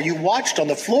far. You watched on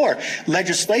the floor.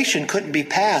 Legislation couldn't be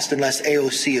passed unless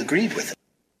AOC agreed with it.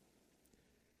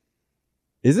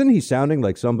 Isn't he sounding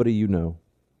like somebody you know?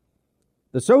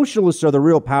 The socialists are the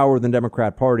real power of the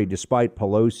Democrat Party, despite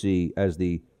Pelosi as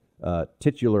the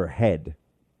titular head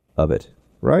of it,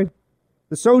 right?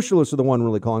 The socialists are the one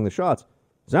really calling the shots.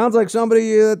 Sounds like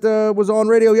somebody that was on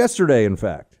radio yesterday, in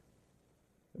fact.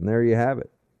 And there you have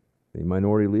it. The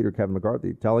minority leader, Kevin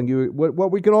McCarthy, telling you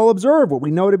what we can all observe, what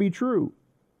we know to be true.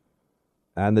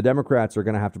 And the Democrats are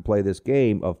going to have to play this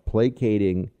game of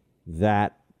placating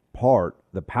that part,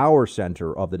 the power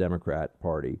center of the Democrat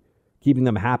Party, keeping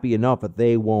them happy enough that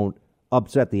they won't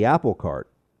upset the apple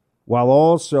cart, while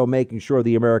also making sure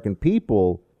the American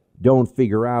people don't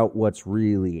figure out what's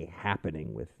really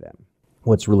happening with them,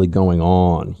 what's really going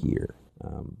on here.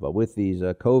 But with these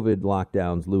COVID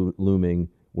lockdowns looming,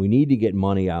 we need to get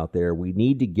money out there. We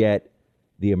need to get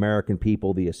the American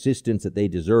people the assistance that they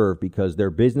deserve because their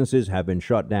businesses have been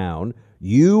shut down.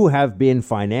 You have been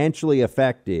financially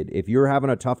affected. If you're having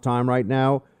a tough time right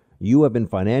now, you have been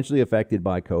financially affected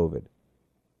by COVID.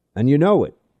 And you know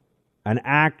it. An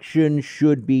action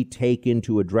should be taken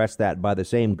to address that by the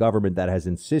same government that has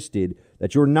insisted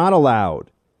that you're not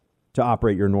allowed to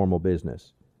operate your normal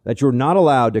business, that you're not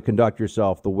allowed to conduct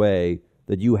yourself the way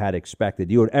that you had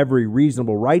expected, you had every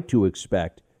reasonable right to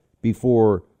expect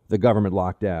before the government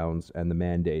lockdowns and the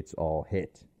mandates all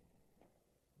hit.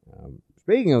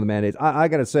 Speaking of the mandates, I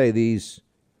got to say, these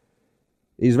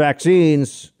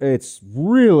vaccines, it's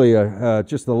really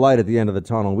just the light at the end of the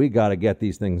tunnel. We got to get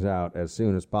these things out as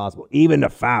soon as possible. Even the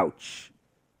Fauci.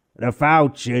 The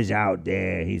Fauci is out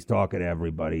there. He's talking to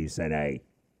everybody. He said, hey,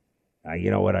 you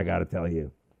know what I got to tell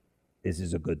you? This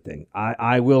is a good thing.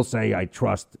 I will say I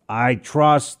trust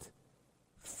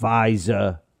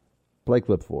Pfizer. Play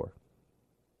clip 4.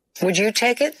 Would you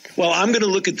take it? Well, I'm going to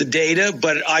look at the data,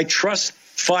 but I trust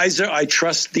Pfizer. I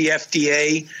trust the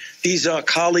FDA. These are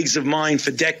colleagues of mine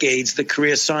for decades, the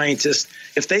career scientists.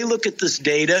 If they look at this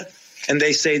data and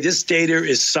they say this data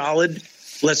is solid,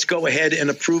 let's go ahead and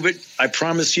approve it. I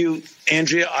promise you,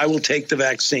 Andrea, I will take the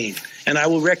vaccine. And I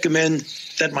will recommend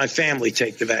that my family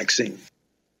take the vaccine.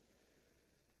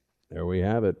 There we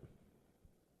have it.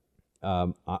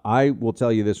 I will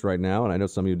tell you this right now, and I know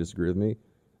some of you disagree with me.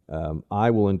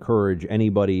 I will encourage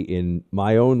anybody in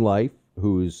my own life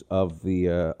who's of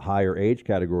the higher age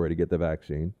category to get the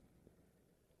vaccine.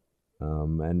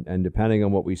 And depending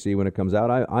on what we see when it comes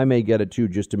out, I may get it too,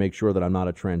 just to make sure that I'm not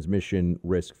a transmission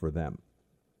risk for them.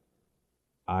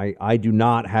 I do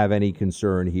not have any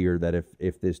concern here that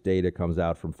if this data comes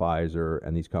out from Pfizer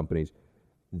and these companies,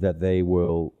 that they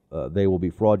will be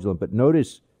fraudulent. But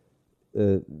notice,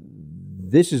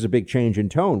 this is a big change in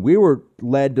tone. We were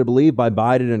led to believe by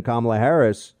Biden and Kamala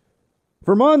Harris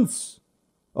for months.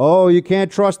 Oh, you can't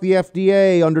trust the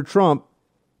FDA under Trump.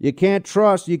 You can't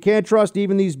trust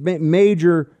even these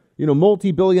major,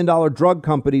 multi-billion-dollar drug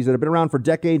companies that have been around for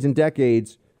decades and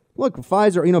decades. Look,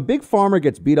 Pfizer, Big Pharma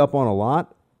gets beat up on a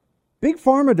lot. Big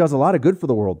Pharma does a lot of good for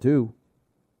the world, too.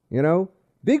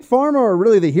 Big Pharma are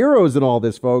really the heroes in all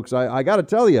this, folks. I got to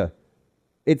tell you.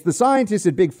 It's the scientists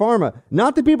at Big Pharma,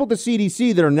 not the people at the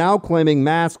CDC that are now claiming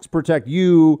masks protect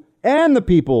you and the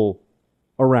people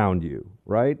around you,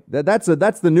 right? That's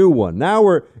the new one. Now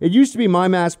it used to be my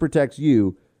mask protects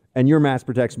you and your mask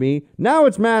protects me. Now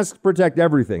it's masks protect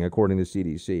everything, according to the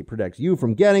CDC. Protects you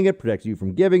from getting it, protects you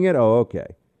from giving it. Oh,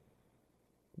 okay.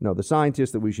 No, the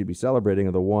scientists that we should be celebrating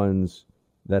are the ones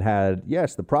that had,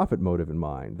 yes, the profit motive in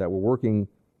mind, that were working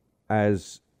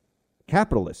as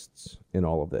capitalists in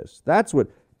all of this. That's what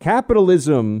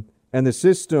capitalism and the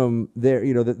system there,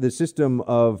 the system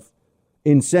of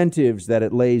incentives that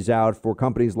it lays out for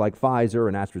companies like Pfizer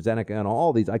and AstraZeneca and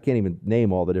all these. I can't even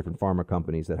name all the different pharma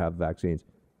companies that have vaccines.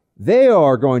 They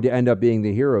are going to end up being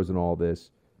the heroes in all this.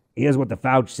 Here's what the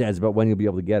Fauci says about when you'll be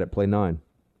able to get it. Play 9.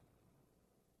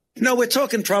 No, we're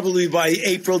talking probably by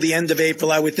April, the end of April,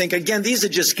 I would think. Again, these are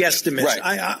just guesstimates. Right.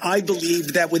 I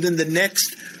believe that within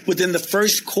the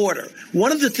first quarter,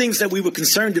 one of the things that we were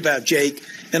concerned about, Jake,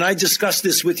 and I discussed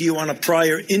this with you on a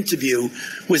prior interview,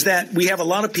 was that we have a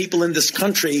lot of people in this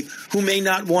country who may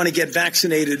not want to get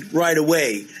vaccinated right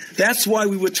away. That's why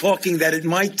we were talking that it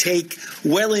might take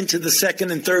well into the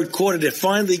second and third quarter to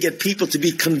finally get people to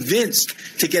be convinced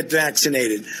to get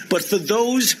vaccinated. But for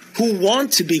those who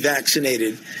want to be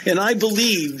vaccinated, and I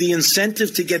believe the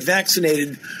incentive to get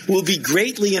vaccinated will be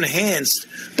greatly enhanced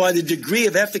by the degree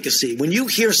of efficacy. When you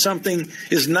hear something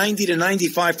is 90 to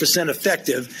 95%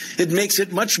 effective, it makes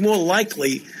it much more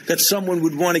likely that someone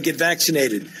would want to get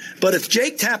vaccinated. But if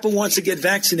Jake Tapper wants to get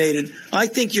vaccinated, I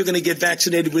think you're going to get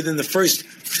vaccinated within the first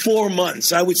 4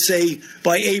 months. I would say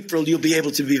by April, you'll be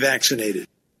able to be vaccinated.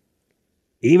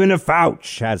 Even a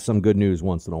Fauci has some good news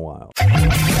once in a while.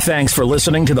 Thanks for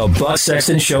listening to the Buck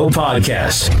Sexton Show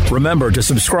podcast. Remember to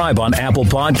subscribe on Apple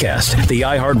Podcast, the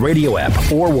iHeartRadio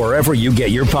app, or wherever you get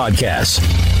your podcasts.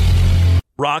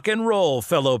 Rock and roll,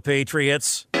 fellow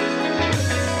patriots.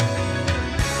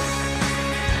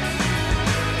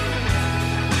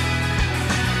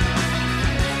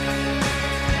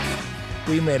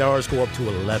 We made ours go up to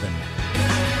 11.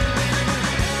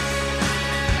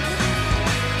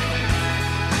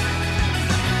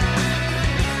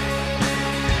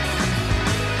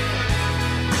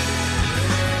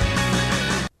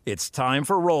 It's time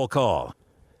for roll call.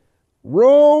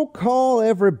 Roll call,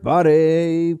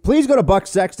 everybody. Please go to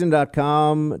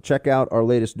bucksexton.com. Check out our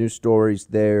latest news stories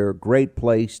there. Great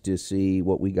place to see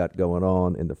what we got going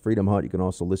on in the Freedom Hut. You can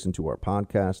also listen to our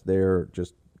podcast there.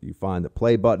 Just you find the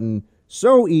play button.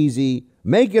 So easy.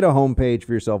 Make it a homepage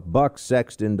for yourself,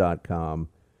 bucksexton.com.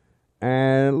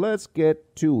 And let's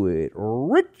get to it.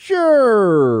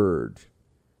 Richard.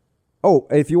 Oh,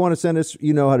 if you want to send us,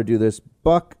 you know how to do this.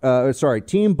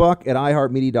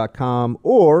 teambuck@iheartmedia.com,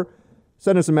 or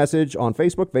send us a message on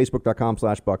Facebook,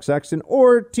 facebook.com/BuckSexton,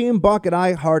 or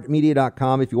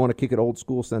teambuck@iheartmedia.com. If you want to kick it old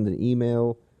school, send an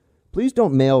email. Please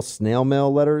don't mail snail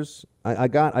mail letters.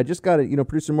 I just got it.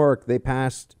 Producer Mark,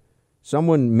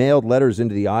 someone mailed letters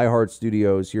into the iHeart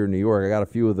studios here in New York. I got a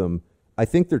few of them. I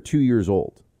think they're 2 years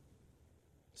old.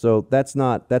 So that's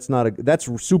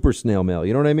super snail mail.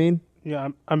 You know what I mean? Yeah,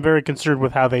 I'm very concerned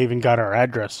with how they even got our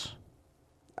address.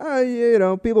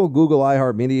 People Google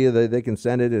iHeartMedia, they can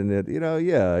send it, and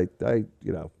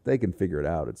they can figure it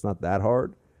out. It's not that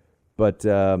hard. But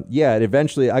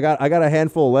eventually, I got a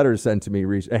handful of letters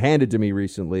handed to me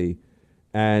recently,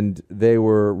 and they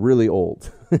were really old.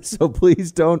 So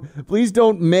please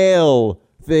don't mail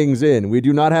things in. We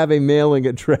do not have a mailing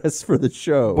address for the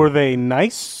show. Were they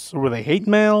nice? Or were they hate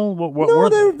mail? What no,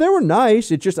 were they were nice.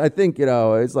 It just, I think,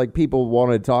 it's like people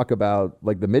want to talk about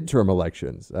like the midterm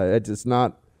elections. It's just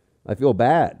not. I feel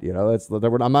bad.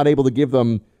 I'm not able to give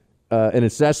them an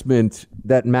assessment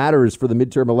that matters for the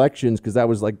midterm elections because that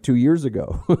was like 2 years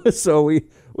ago. So we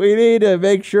need to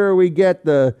make sure we get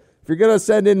if you're going to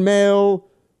send in mail,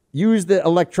 use the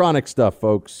electronic stuff,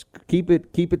 folks. Keep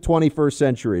it 21st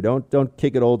century. Don't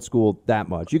kick it old school that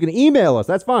much. You can email us.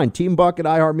 That's fine.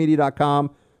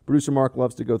 teambuck@iheartmedia.com. Producer Mark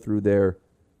loves to go through there.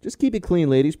 Just keep it clean,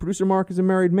 ladies. Producer Mark is a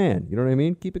married man. You know what I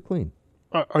mean? Keep it clean.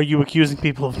 Are you accusing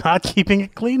people of not keeping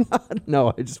it clean?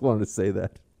 No, I just wanted to say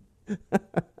that.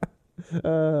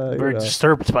 Very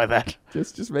disturbed by that.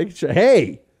 Just making sure.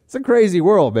 Hey, it's a crazy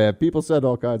world, man. People said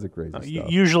all kinds of crazy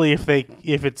stuff. Usually, if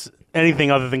it's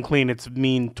anything other than clean, it's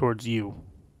mean towards you.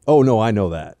 Oh no, I know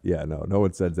that. Yeah, no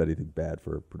one says anything bad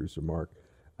for Producer Mark.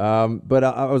 But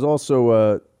I was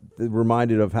also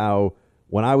reminded of how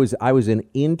when I was an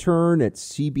intern at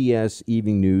CBS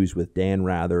Evening News with Dan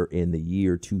Rather in the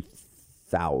year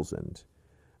 2000,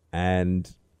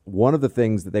 and one of the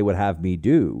things that they would have me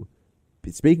do,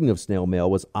 speaking of snail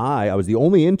mail, was I was the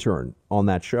only intern on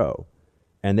that show,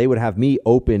 and they would have me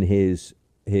open his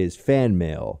fan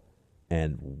mail,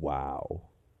 and wow,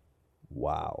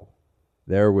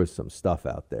 there was some stuff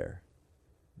out there.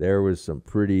 There was some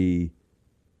pretty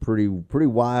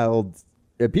wild.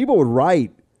 People would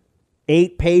write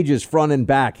 8 pages front and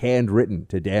back handwritten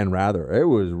to Dan Rather. It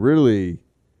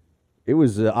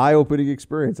was an eye-opening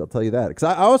experience, I'll tell you that. Because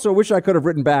I also wish I could have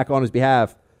written back on his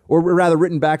behalf, or rather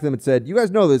written back to them and said, "You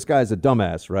guys know this guy's a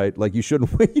dumbass, right? Like you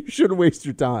shouldn't waste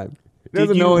your time."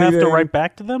 Did you have to write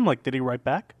back to them? Like, did he write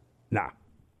back? No.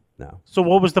 So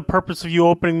what was the purpose of you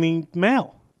opening the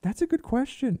mail? That's a good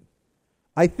question.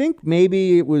 I think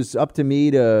maybe it was up to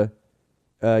me to,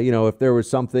 if there was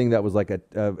something that was like an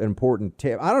important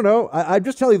tip. I don't know. I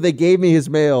just tell you, they gave me his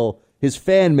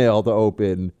fan mail to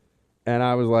open, and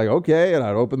I was like, okay, and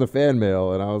I'd open the fan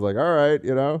mail, and I was like, all right,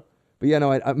 But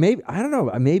I don't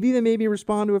know. Maybe they made me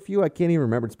respond to a few. I can't even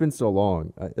remember. It's been so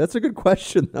long. That's a good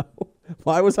question, though.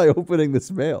 Why was I opening this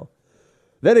mail?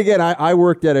 Then again, I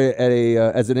worked at a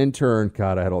as an intern.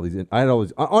 God, I had all these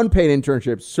unpaid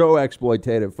internships. So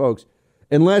exploitative, folks.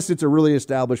 Unless it's a really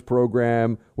established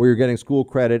program where you're getting school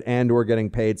credit and or getting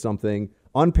paid something.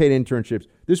 Unpaid internships.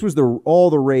 This was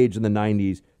all the rage in the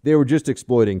 90s. They were just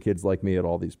exploiting kids like me at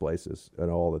all these places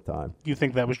and all the time. You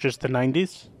think that was just the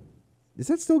 90s? Is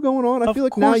that still going on? I feel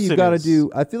like now you got to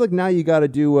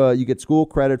do. You get school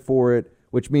credit for it,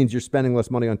 which means you're spending less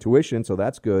money on tuition, so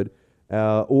that's good.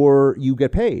 Or you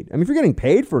get paid. I mean, if you're getting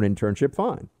paid for an internship,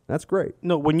 fine. That's great.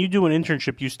 No, when you do an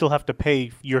internship, you still have to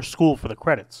pay your school for the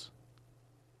credits.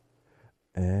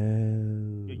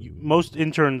 Most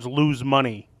interns lose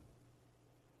money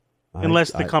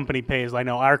unless the company pays. I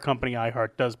know our company,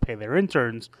 iHeart, does pay their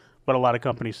interns, but a lot of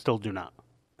companies still do not.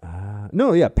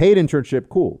 No, yeah, paid internship,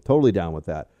 cool. Totally down with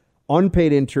that.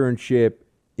 Unpaid internship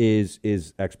is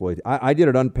exploitation. I did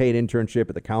an unpaid internship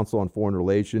at the Council on Foreign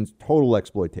Relations. Total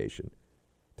exploitation.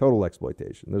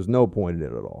 There's no point in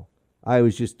it at all. I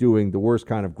was just doing the worst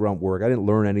kind of grunt work. I didn't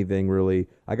learn anything, really.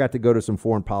 I got to go to some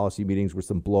foreign policy meetings with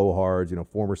some blowhards,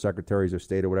 former secretaries of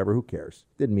state or whatever. Who cares?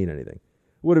 Didn't mean anything.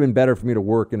 It would have been better for me to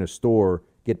work in a store,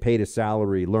 get paid a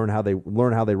salary, learn how they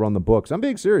run the books. I'm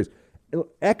being serious.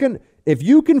 If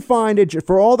you can find it,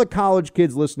 for all the college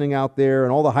kids listening out there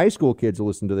and all the high school kids who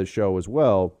listen to this show as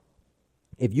well,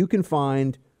 if you can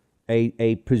find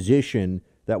a position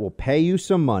that will pay you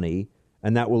some money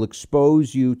and that will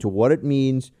expose you to what it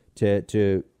means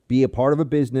to be a part of a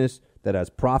business that has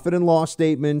profit and loss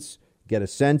statements, get a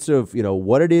sense of,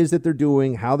 what it is that they're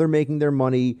doing, how they're making their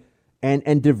money,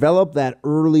 and develop that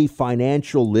early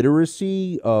financial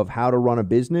literacy of how to run a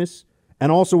business.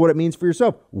 And also what it means for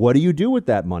yourself. What do you do with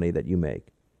that money that you make?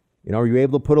 You know, are you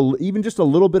able to put even just a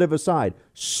little bit of aside?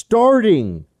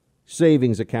 Starting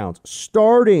savings accounts,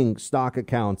 starting stock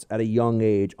accounts at a young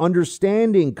age,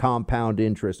 understanding compound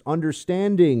interest,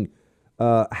 understanding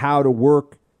how to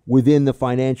work within the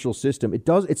financial system.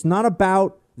 It's not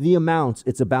about the amounts,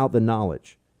 it's about the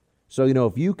knowledge. So, you know,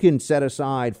 if you can set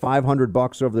aside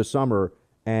 $500 over the summer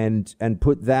and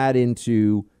put that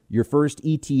into your first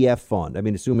ETF fund, I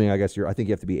mean, assuming, I think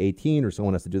you have to be 18 or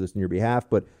someone has to do this on your behalf,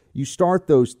 but you start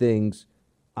those things.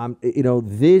 You know,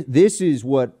 this is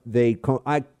what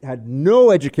I had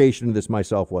no education in this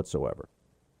myself whatsoever.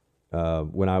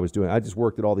 When I just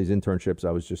worked at all these internships.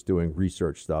 I was just doing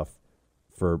research stuff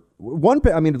for one.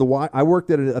 I mean, I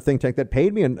worked at a think tank that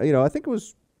paid me, and I think it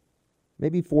was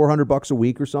maybe $400 a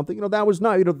week or something. That was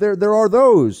not. There are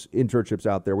those internships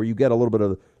out there where you get a little bit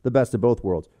of the best of both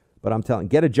worlds. But I'm telling,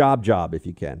 get a job if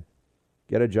you can.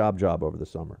 Get a job over the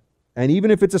summer, and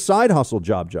even if it's a side hustle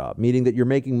job, meaning that you're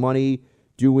making money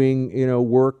doing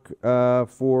work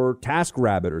for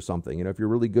TaskRabbit or something. If you're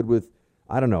really good with,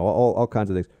 I don't know, all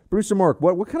kinds of things. Producer Mark,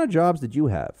 what kind of jobs did you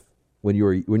have when you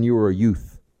were a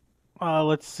youth?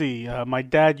 Let's see. My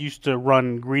dad used to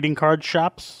run greeting card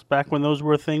shops back when those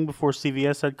were a thing before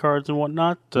CVS had cards and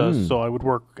whatnot. So I would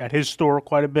work at his store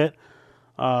quite a bit.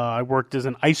 I worked as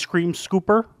an ice cream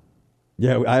scooper.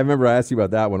 Yeah, I remember I asked you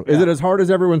about that one. Yeah. Is it as hard as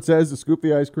everyone says to scoop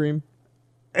the ice cream?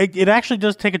 It actually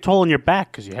does take a toll on your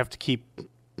back because you have to keep,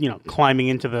 climbing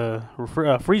into the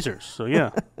freezers. So,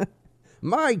 yeah.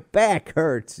 My back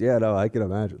hurts. Yeah, no, I can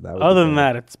imagine. Other than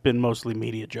that, it's been mostly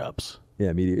media jobs.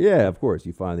 Yeah, media. Yeah, of course.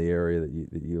 You find the area that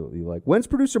you like. When's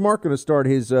Producer Mark going to start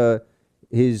his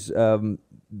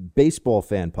baseball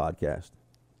fan podcast?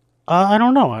 I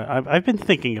don't know. I've been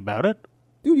thinking about it.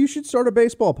 Dude, you should start a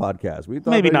baseball podcast.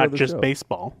 Maybe not just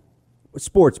baseball.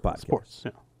 Sports podcast. Sports,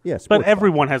 yeah. Yeah, but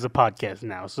everyone has a podcast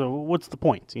now, so what's the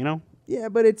point, Yeah,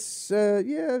 but it's good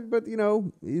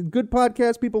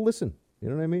podcasts, people listen. You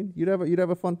know what I mean? You'd have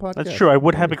a fun podcast. That's true. I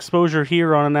would have exposure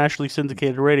here on a nationally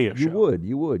syndicated radio show.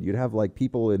 You would. You'd have like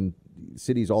people in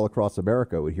cities all across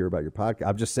America would hear about your podcast.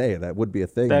 I'm just saying that would be a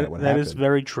thing. That is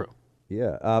very true.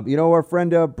 Yeah. Our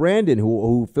friend Brandon,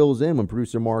 who fills in when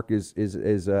Producer Mark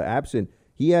is absent,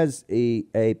 he has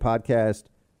a podcast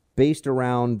based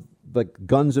around like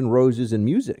Guns N' Roses and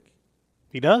music.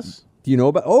 He does? Do you know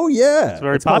about? Oh, yeah. It's a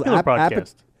very popular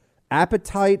podcast.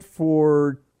 Appetite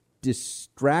for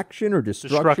Distraction or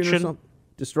Destruction or something?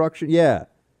 Destruction, yeah.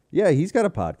 Yeah, he's got a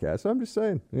podcast. I'm just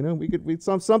saying, we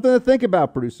something to think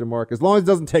about, Producer Mark, as long as it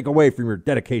doesn't take away from your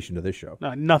dedication to this show.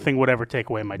 No, nothing would ever take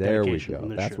away my dedication from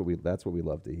this show. That's what we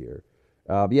love to hear.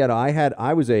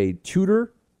 I was a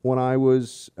tutor when I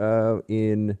was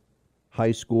in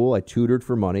high school. I tutored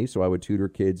for money, so I would tutor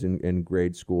kids in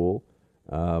grade school,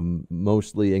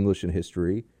 mostly English and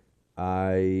history.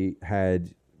 I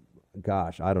had,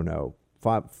 I don't know,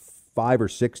 five or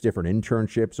six different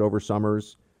internships over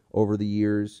summers over the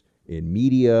years in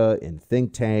media, in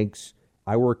think tanks.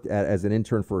 I worked as an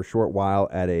intern for a short while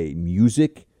at a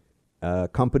music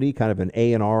company, kind of an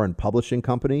A&R and publishing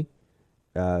company.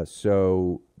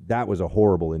 So that was a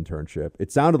horrible internship.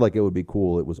 It sounded like it would be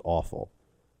cool. It was awful.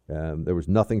 There was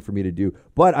nothing for me to do.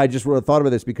 But I just thought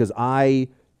about this because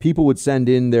people would send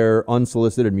in their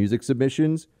unsolicited music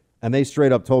submissions, and they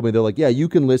straight up told me, they're like, yeah, you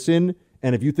can listen,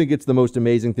 and if you think it's the most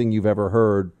amazing thing you've ever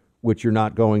heard, which you're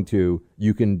not going to,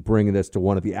 you can bring this to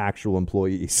one of the actual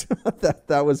employees.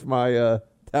 That was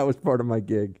part of my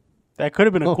gig. That could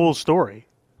have been a cool story.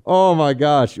 Oh my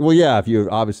gosh! Well, yeah. If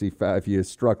you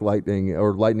struck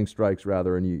lightning strikes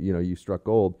rather, and you struck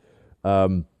gold,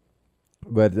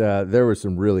 but there was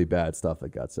some really bad stuff that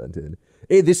got sent in.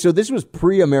 So this was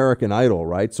pre-American Idol,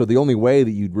 right? So the only way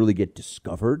that you'd really get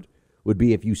discovered would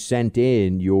be if you sent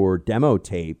in your demo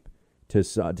tape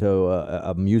to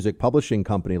a music publishing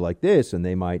company like this, and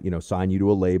they might sign you to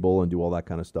a label and do all that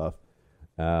kind of stuff.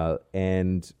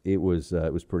 And it was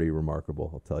pretty remarkable.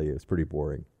 I'll tell you, it's pretty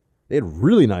boring. They had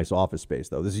really nice office space,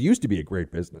 though. This used to be a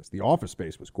great business. The office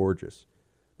space was gorgeous,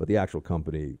 but the actual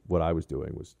company, what I was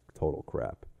doing, was total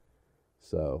crap.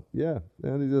 So yeah,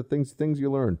 these are things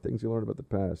you learn about the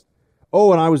past.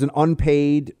 Oh, and I was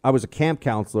a camp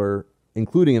counselor,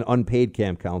 including an unpaid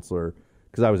camp counselor,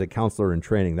 because I was a counselor in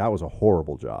training. That was a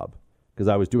horrible job because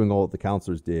I was doing all that the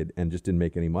counselors did and just didn't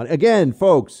make any money. Again,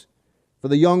 folks, for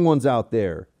the young ones out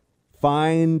there,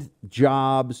 find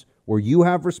jobs where you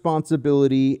have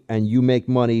responsibility and you make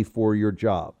money for your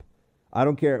job. I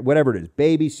don't care, whatever it is,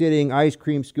 babysitting, ice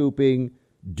cream scooping,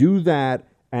 do that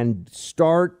and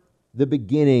start the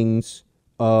beginnings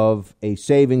of a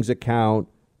savings account,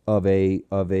 of a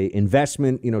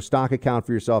investment, stock account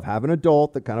for yourself. Have an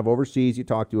adult that kind of oversees you,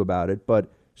 talk to about it,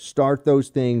 but Start those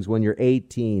things when you're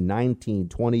 18, 19,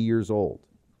 20 years old,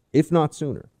 if not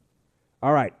sooner.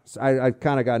 All right, so I've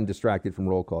kind of gotten distracted from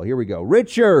roll call. Here we go.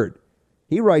 Richard,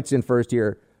 he writes in first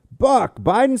here. Buck,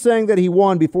 Biden saying that he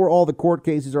won before all the court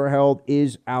cases are held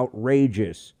is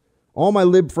outrageous. All my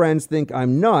lib friends think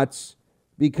I'm nuts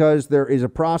because there is a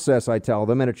process, I tell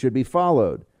them, and it should be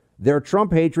followed. Their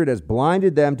Trump hatred has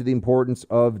blinded them to the importance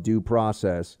of due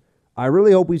process. I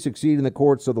really hope we succeed in the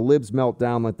courts so the libs melt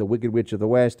down like the Wicked Witch of the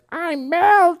West. I'm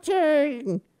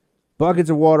melting. Buckets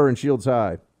of water and shields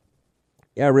high.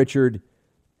 Yeah, Richard,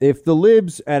 if the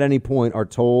libs at any point are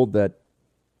told that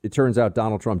it turns out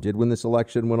Donald Trump did win this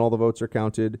election when all the votes are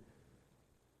counted,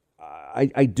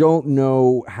 I don't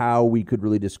know how we could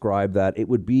really describe that. It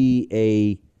would be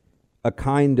a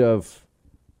kind of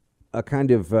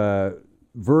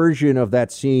version of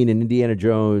that scene in Indiana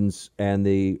Jones and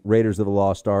the Raiders of the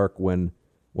Lost Ark when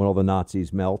all the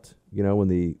Nazis melt. You know,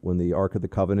 when the Ark of the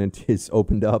Covenant is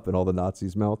opened up and all the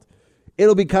Nazis melt.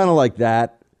 It'll be kind of like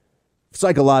that,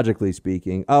 psychologically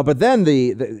speaking. But then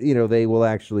they will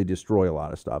actually destroy a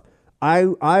lot of stuff.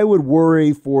 I would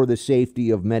worry for the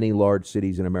safety of many large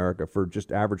cities in America, for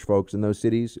just average folks in those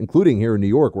cities, including here in New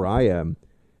York where I am,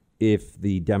 if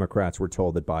the Democrats were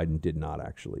told that Biden did not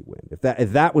actually win.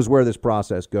 If that was where this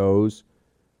process goes,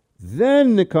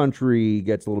 then the country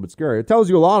gets a little bit scary. It tells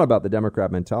you a lot about the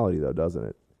Democrat mentality, though, doesn't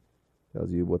it?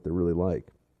 Tells you what they're really like.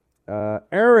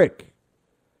 Eric,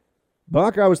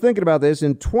 Buck, I was thinking about this.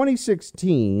 In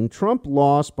 2016, Trump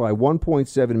lost by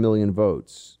 1.7 million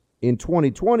votes. In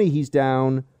 2020, he's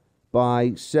down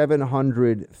by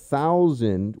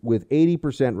 700,000 with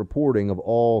 80% reporting of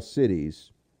all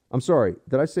cities. I'm sorry,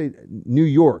 did I say New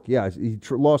York? Yeah, he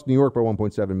lost New York by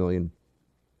 1.7 million.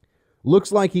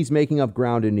 Looks like he's making up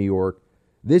ground in New York.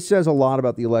 This says a lot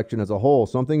about the election as a whole.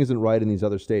 Something isn't right in these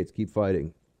other states. Keep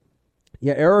fighting.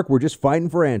 Yeah, Eric, we're just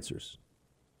fighting for answers.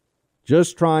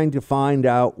 Just trying to find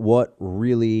out what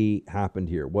really happened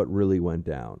here, what really went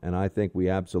down. And I think we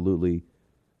absolutely,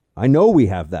 I know we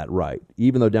have that right.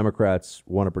 Even though Democrats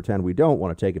want to pretend we don't,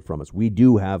 want to take it from us. We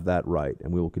do have that right,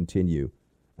 and we will continue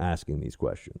asking these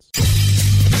questions.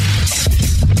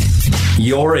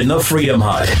 You're in the Freedom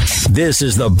Hut. This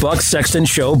is the Buck Sexton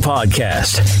Show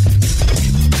podcast.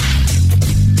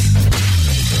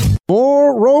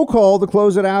 More roll call to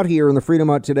close it out here in the Freedom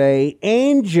Hut today.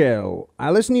 Angel, I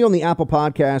listened to you on the Apple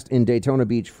podcast in Daytona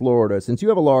Beach, Florida. Since you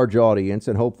have a large audience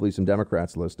and hopefully some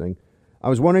Democrats listening, I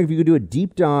was wondering if you could do a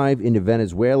deep dive into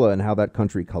Venezuela and how that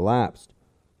country collapsed.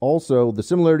 Also, the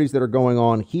similarities that are going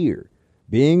on here.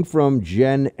 Being from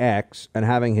Gen X and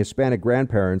having Hispanic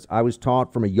grandparents, I was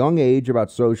taught from a young age about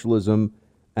socialism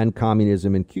and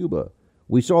communism in Cuba.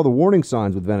 We saw the warning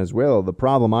signs with Venezuela. The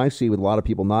problem I see with a lot of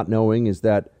people not knowing is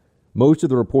that most of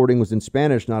the reporting was in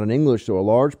Spanish, not in English, so a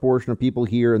large portion of people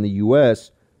here in the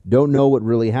U.S. don't know what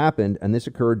really happened, and this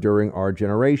occurred during our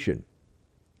generation.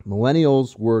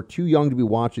 Millennials were too young to be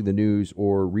watching the news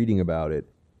or reading about it.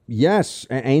 Yes,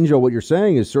 Angel, what you're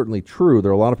saying is certainly true.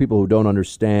 There are a lot of people who don't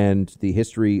understand the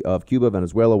history of Cuba,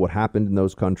 Venezuela, what happened in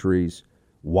those countries,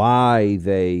 why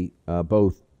they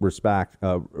both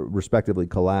respectively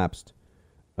collapsed.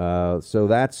 So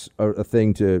that's a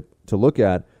thing to look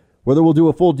at. Whether we'll do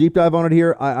a full deep dive on it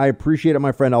here, I appreciate it,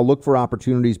 my friend. I'll look for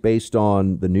opportunities based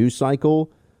on the news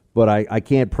cycle, but I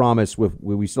can't promise.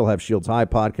 We still have Shields High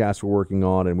podcasts we're working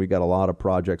on, and we got a lot of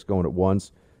projects going at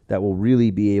once that will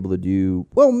really be able to do,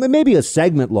 well, maybe a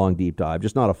segment-long deep dive,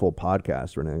 just not a full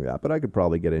podcast or anything like that, but I could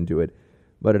probably get into it.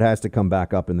 But it has to come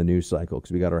back up in the news cycle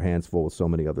because we got our hands full with so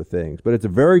many other things. But it's a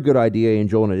very good idea,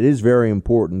 Angel, and it is very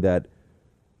important that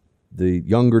the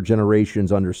younger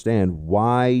generations understand,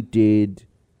 why did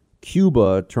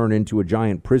Cuba turn into a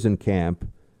giant prison camp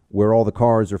where all the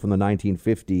cars are from the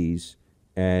 1950s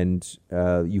and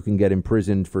you can get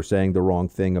imprisoned for saying the wrong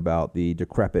thing about the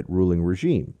decrepit ruling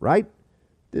regime, right?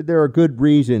 There are good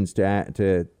reasons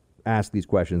to ask these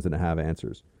questions and to have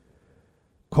answers.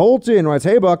 Colton writes,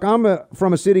 hey, Buck, I'm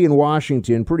from a city in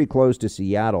Washington pretty close to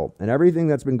Seattle, and everything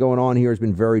that's been going on here has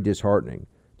been very disheartening.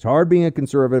 It's hard being a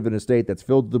conservative in a state that's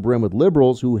filled to the brim with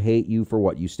liberals who hate you for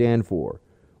what you stand for.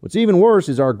 What's even worse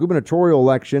is our gubernatorial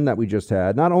election that we just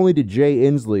had. Not only did Jay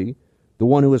Inslee, the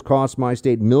one who has cost my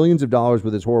state millions of dollars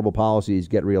with his horrible policies,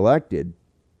 get reelected,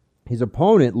 his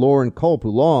opponent, Lauren Culp,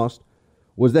 who lost,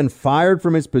 was then fired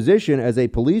from his position as a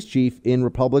police chief in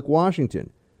Republic,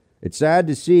 Washington. It's sad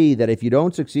to see that if you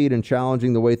don't succeed in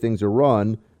challenging the way things are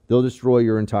run, they'll destroy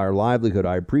your entire livelihood.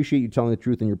 I appreciate you telling the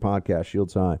truth in your podcast,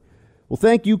 Shields High. Well,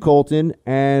 thank you, Colton.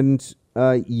 And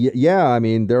yeah, I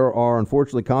mean, there are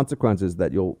unfortunately consequences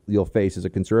that you'll face as a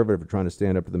conservative for trying to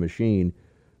stand up to the machine.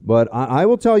 But I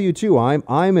will tell you, too,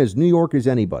 I'm as New York as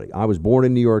anybody. I was born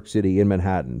in New York City in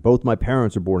Manhattan. Both my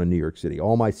parents are born in New York City.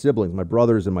 All my siblings, my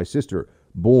brothers and my sister,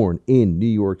 born in New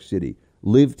York City.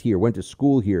 Lived here, went to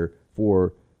school here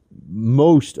for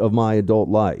most of my adult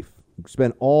life.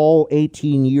 Spent all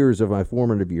 18 years of my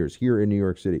formative years here in New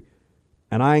York City.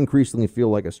 And I increasingly feel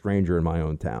like a stranger in my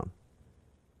own town.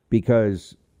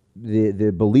 Because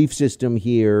the belief system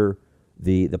here,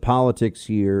 the politics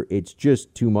here, it's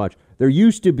just too much. There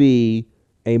used to be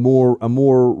a more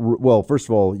well, first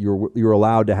of all, you're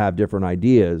allowed to have different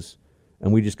ideas,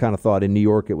 and we just kind of thought in New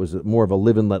York it was more of a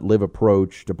live and let live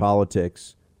approach to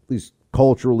politics, at least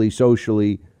culturally,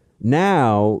 socially.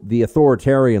 Now the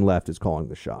authoritarian left is calling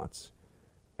the shots,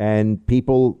 and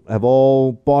people have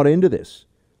all bought into this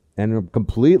and are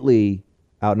completely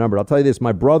outnumbered. I'll tell you this: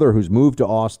 my brother, who's moved to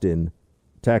Austin,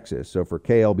 Texas. So for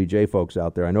KLBJ folks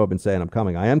out there, I know I've been saying I'm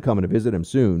coming. I am coming to visit him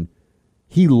soon.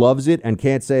 He loves it and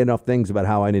can't say enough things about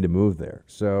how I need to move there.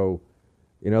 So,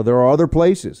 there are other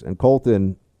places. And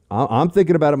Colton, I'm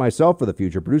thinking about it myself for the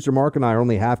future. Producer Mark and I are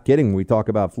only half kidding when we talk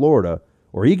about Florida.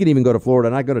 Or he can even go to Florida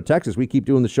and I go to Texas. We keep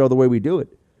doing the show the way we do it.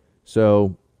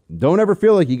 So don't ever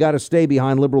feel like you got to stay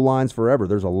behind liberal lines forever.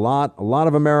 There's a lot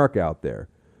of America out there.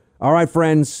 All right,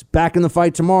 friends, back in the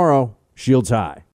fight tomorrow. Shields high.